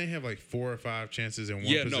 Didn't they have like 4 or 5 chances in one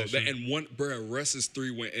Yeah, possession? no, and one, bro, Russ's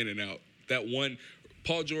 3 went in and out. That one,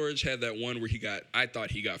 Paul George had that one where I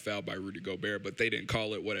thought he got fouled by Rudy Gobert, but they didn't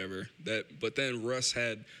call it, whatever. But then Russ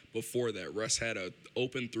had a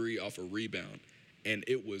open 3 off a rebound, and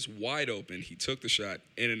it was wide open. He took the shot,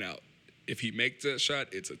 in and out. If he makes that shot,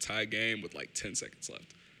 it's a tie game with like 10 seconds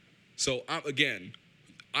left. So, I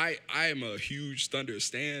am a huge Thunder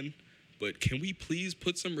stan, but can we please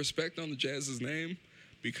put some respect on the Jazz's name?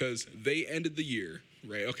 Because they ended the year,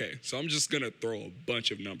 right? Okay, so I'm just going to throw a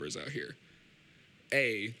bunch of numbers out here.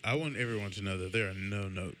 I want everyone to know that there are no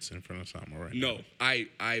notes in front of Saama right now. No, I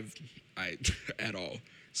at all.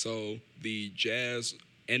 So the Jazz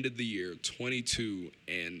ended the year 22-6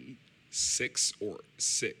 or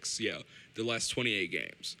 6. Yeah, the last 28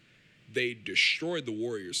 games. They destroyed the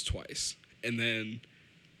Warriors twice, and then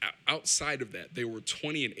outside of that, they were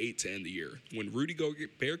 20-8 to end the year. When Rudy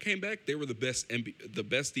Gobert came back, they were the best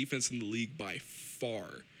defense in the league by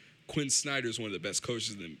far. Quinn Snyder's one of the best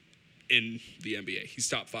coaches in the NBA. He's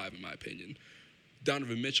top 5 in my opinion.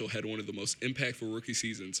 Donovan Mitchell had one of the most impactful rookie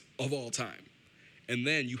seasons of all time. And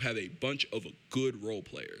then you have a bunch of good role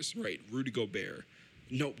players, right? Rudy Gobert.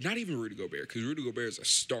 No, not even Rudy Gobert, because Rudy Gobert is a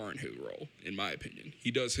star in his role, in my opinion.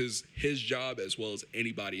 He does his job as well as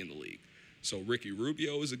anybody in the league. So Ricky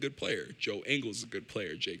Rubio is a good player. Joe Ingles is a good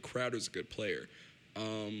player. Jay Crowder's a good player.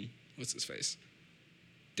 What's his face?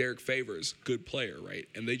 Derek Favors, good player, right?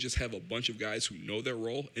 And they just have a bunch of guys who know their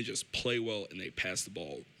role and just play well, and they pass the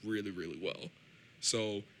ball really, really well.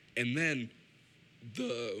 So, and then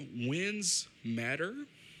the wins matter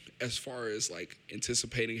as far as like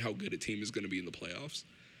anticipating how good a team is going to be in the playoffs.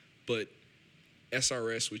 But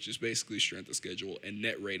SRS, which is basically strength of schedule, and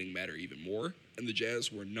net rating matter even more. And the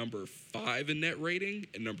Jazz were number 5 in net rating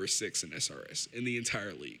and number 6 in SRS in the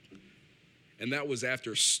entire league. And that was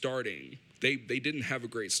after starting. They didn't have a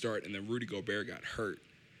great start, and then Rudy Gobert got hurt.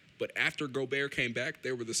 But after Gobert came back,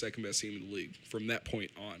 they were the second best team in the league from that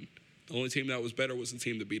point on. The only team that was better was the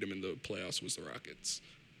team that beat them in the playoffs was the Rockets.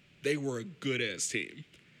 They were a good-ass team.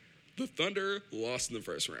 The Thunder lost in the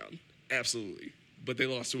first round, absolutely. But they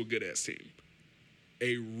lost to a good-ass team.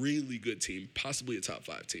 A really good team, possibly a top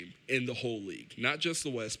 5 team in the whole league. Not just the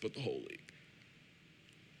West, but the whole league.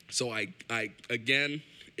 So I again,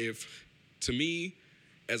 if to me,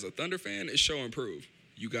 as a Thunder fan, it's show and prove.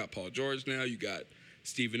 You got Paul George now. You got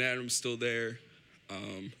Steven Adams still there.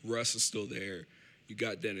 Russ is still there. You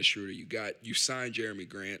got Dennis Schroeder. You signed Jeremy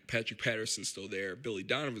Grant. Patrick Patterson's still there. Billy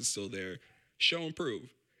Donovan's still there. Show and prove.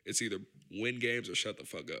 It's either win games or shut the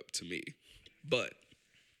fuck up to me. But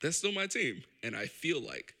that's still my team. And I feel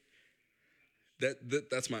like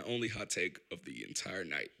that's my only hot take of the entire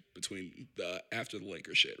night after the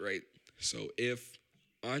Lakers shit, right? So if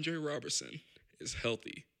Andre Robertson is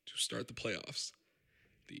healthy to start the playoffs,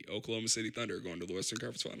 the Oklahoma City Thunder are going to the Western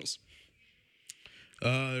Conference Finals.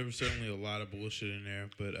 There was certainly a lot of bullshit in there,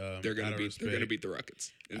 but they're gonna beat the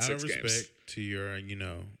Rockets in 6 games. Out of respect to your,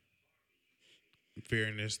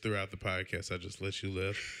 fairness throughout the podcast, I just let you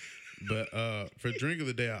live. But for drink of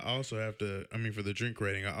the day, for the drink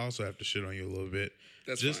rating, I also have to shit on you a little bit.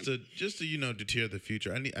 That's just fine. to deter the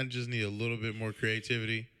future. I just need a little bit more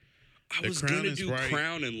creativity. I was gonna do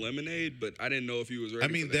Crown and Lemonade, but I didn't know if you was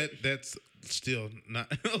ready. For that. That's still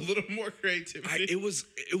not a little more creativity. It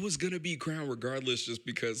was gonna be Crown regardless, just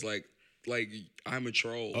because like I'm a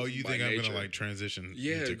troll. Oh, you think nature. I'm gonna Transition?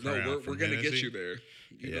 Yeah, into Crown we're gonna Hennessy? get you there.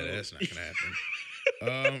 That's not gonna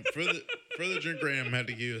happen. For the drink rating, I'm gonna have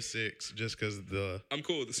to give you a 6 just because of the I'm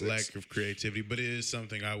cool with the 6. lack of creativity. But it is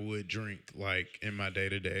something I would drink like in my day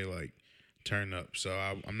to day, like turn up. So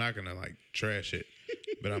I'm not gonna like trash it,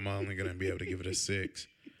 but I'm only gonna be able to give it a 6.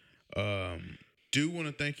 Do want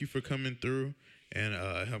to thank you for coming through and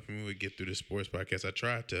helping me get through the sports podcast. I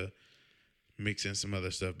tried to mix in some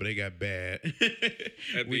other stuff, but it got bad.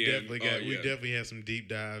 We definitely had some deep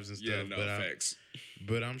dives and stuff. Yeah, facts.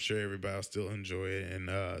 But I'm sure everybody will still enjoy it.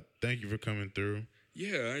 And thank you for coming through.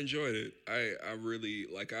 Yeah, I enjoyed it. I really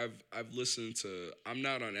I've listened to. I'm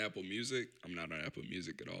not on Apple Music. I'm not on Apple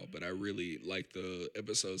Music at all. But I really like the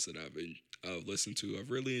episodes that I've listened to.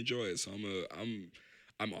 I've really enjoyed it. So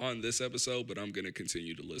I'm on this episode, but I'm gonna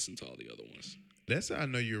continue to listen to all the other ones. That's how I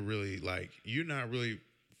know you're really you're not really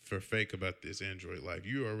for fake about this Android life.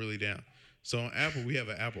 You are really down. So on Apple, we have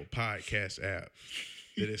an Apple Podcast app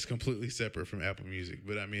that is completely separate from Apple Music.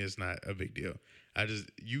 But I mean, it's not a big deal.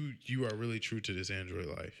 You are really true to this Android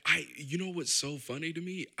life. You know what's so funny to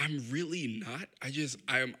me? I'm really not.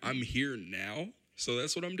 I'm here now. So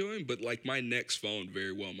that's what I'm doing. But like my next phone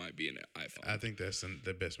very well might be an iPhone. I think that's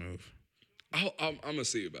the best move. I'm gonna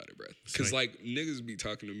see about it, bro. Because like niggas be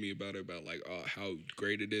talking to me about it, about like how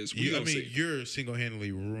great it is. You're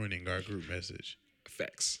single-handedly ruining our group message.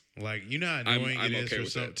 Facts. Like, you know how annoying I'm it is okay for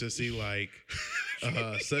some to see like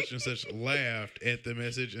such and such laughed at the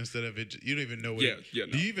message instead of it. You don't even know what. No.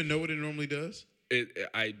 Do you even know what it normally does?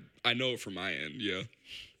 I know it from my end. Yeah.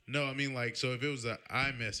 No, I mean, like, so if it was an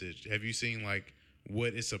iMessage, have you seen like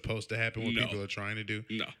what is supposed to happen? What people are trying to do?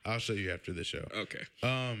 No. I'll show you after the show. Okay.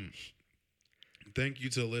 Thank you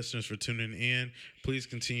to the listeners for tuning in. Please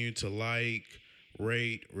continue to like,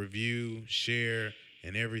 rate, review, share,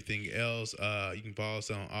 and everything else. You can follow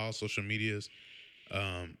us on all social media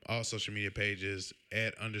pages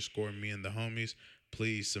 @_me and the homies.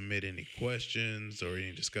 Please submit any questions or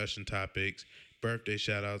any discussion topics, birthday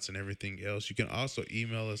shout outs, and everything else. You can also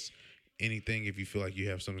email us anything if you feel like you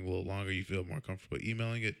have something a little longer, you feel more comfortable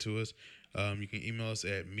emailing it to us. You can email us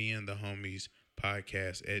at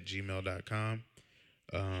meandthehomiespodcast@gmail.com.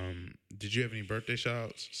 Did you have any birthday shout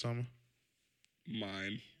outs, Saama?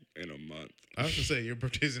 Mine in a month. I was gonna say your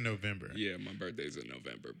birthday's in November. Yeah, my birthday's in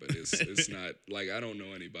November, but it's not like I don't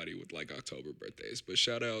know anybody with like October birthdays. But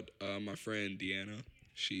shout out my friend Deanna.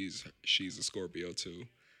 She's a Scorpio too.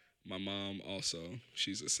 My mom also,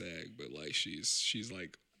 she's a Sag, but like she's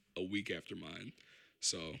like a week after mine.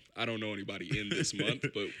 So I don't know anybody in this month,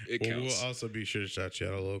 but it counts. We'll also be sure to shout you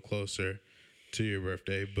out a little closer to your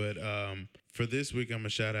birthday. But for this week, I'm gonna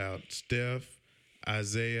shout out Steph,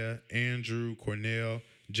 Isaiah, Andrew, Cornell,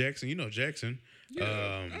 Jackson. You know Jackson.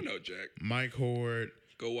 Yeah, I know Jack. Mike Horde.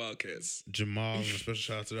 Go Wildcats. Jamal, and a special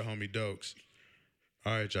shout out to the homie Dokes.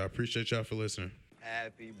 All right, y'all. Appreciate y'all for listening.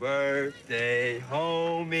 Happy birthday,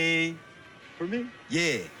 homie. For me?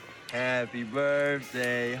 Yeah. Happy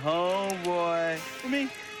birthday, homeboy. For me?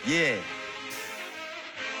 Yeah.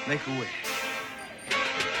 Make a wish.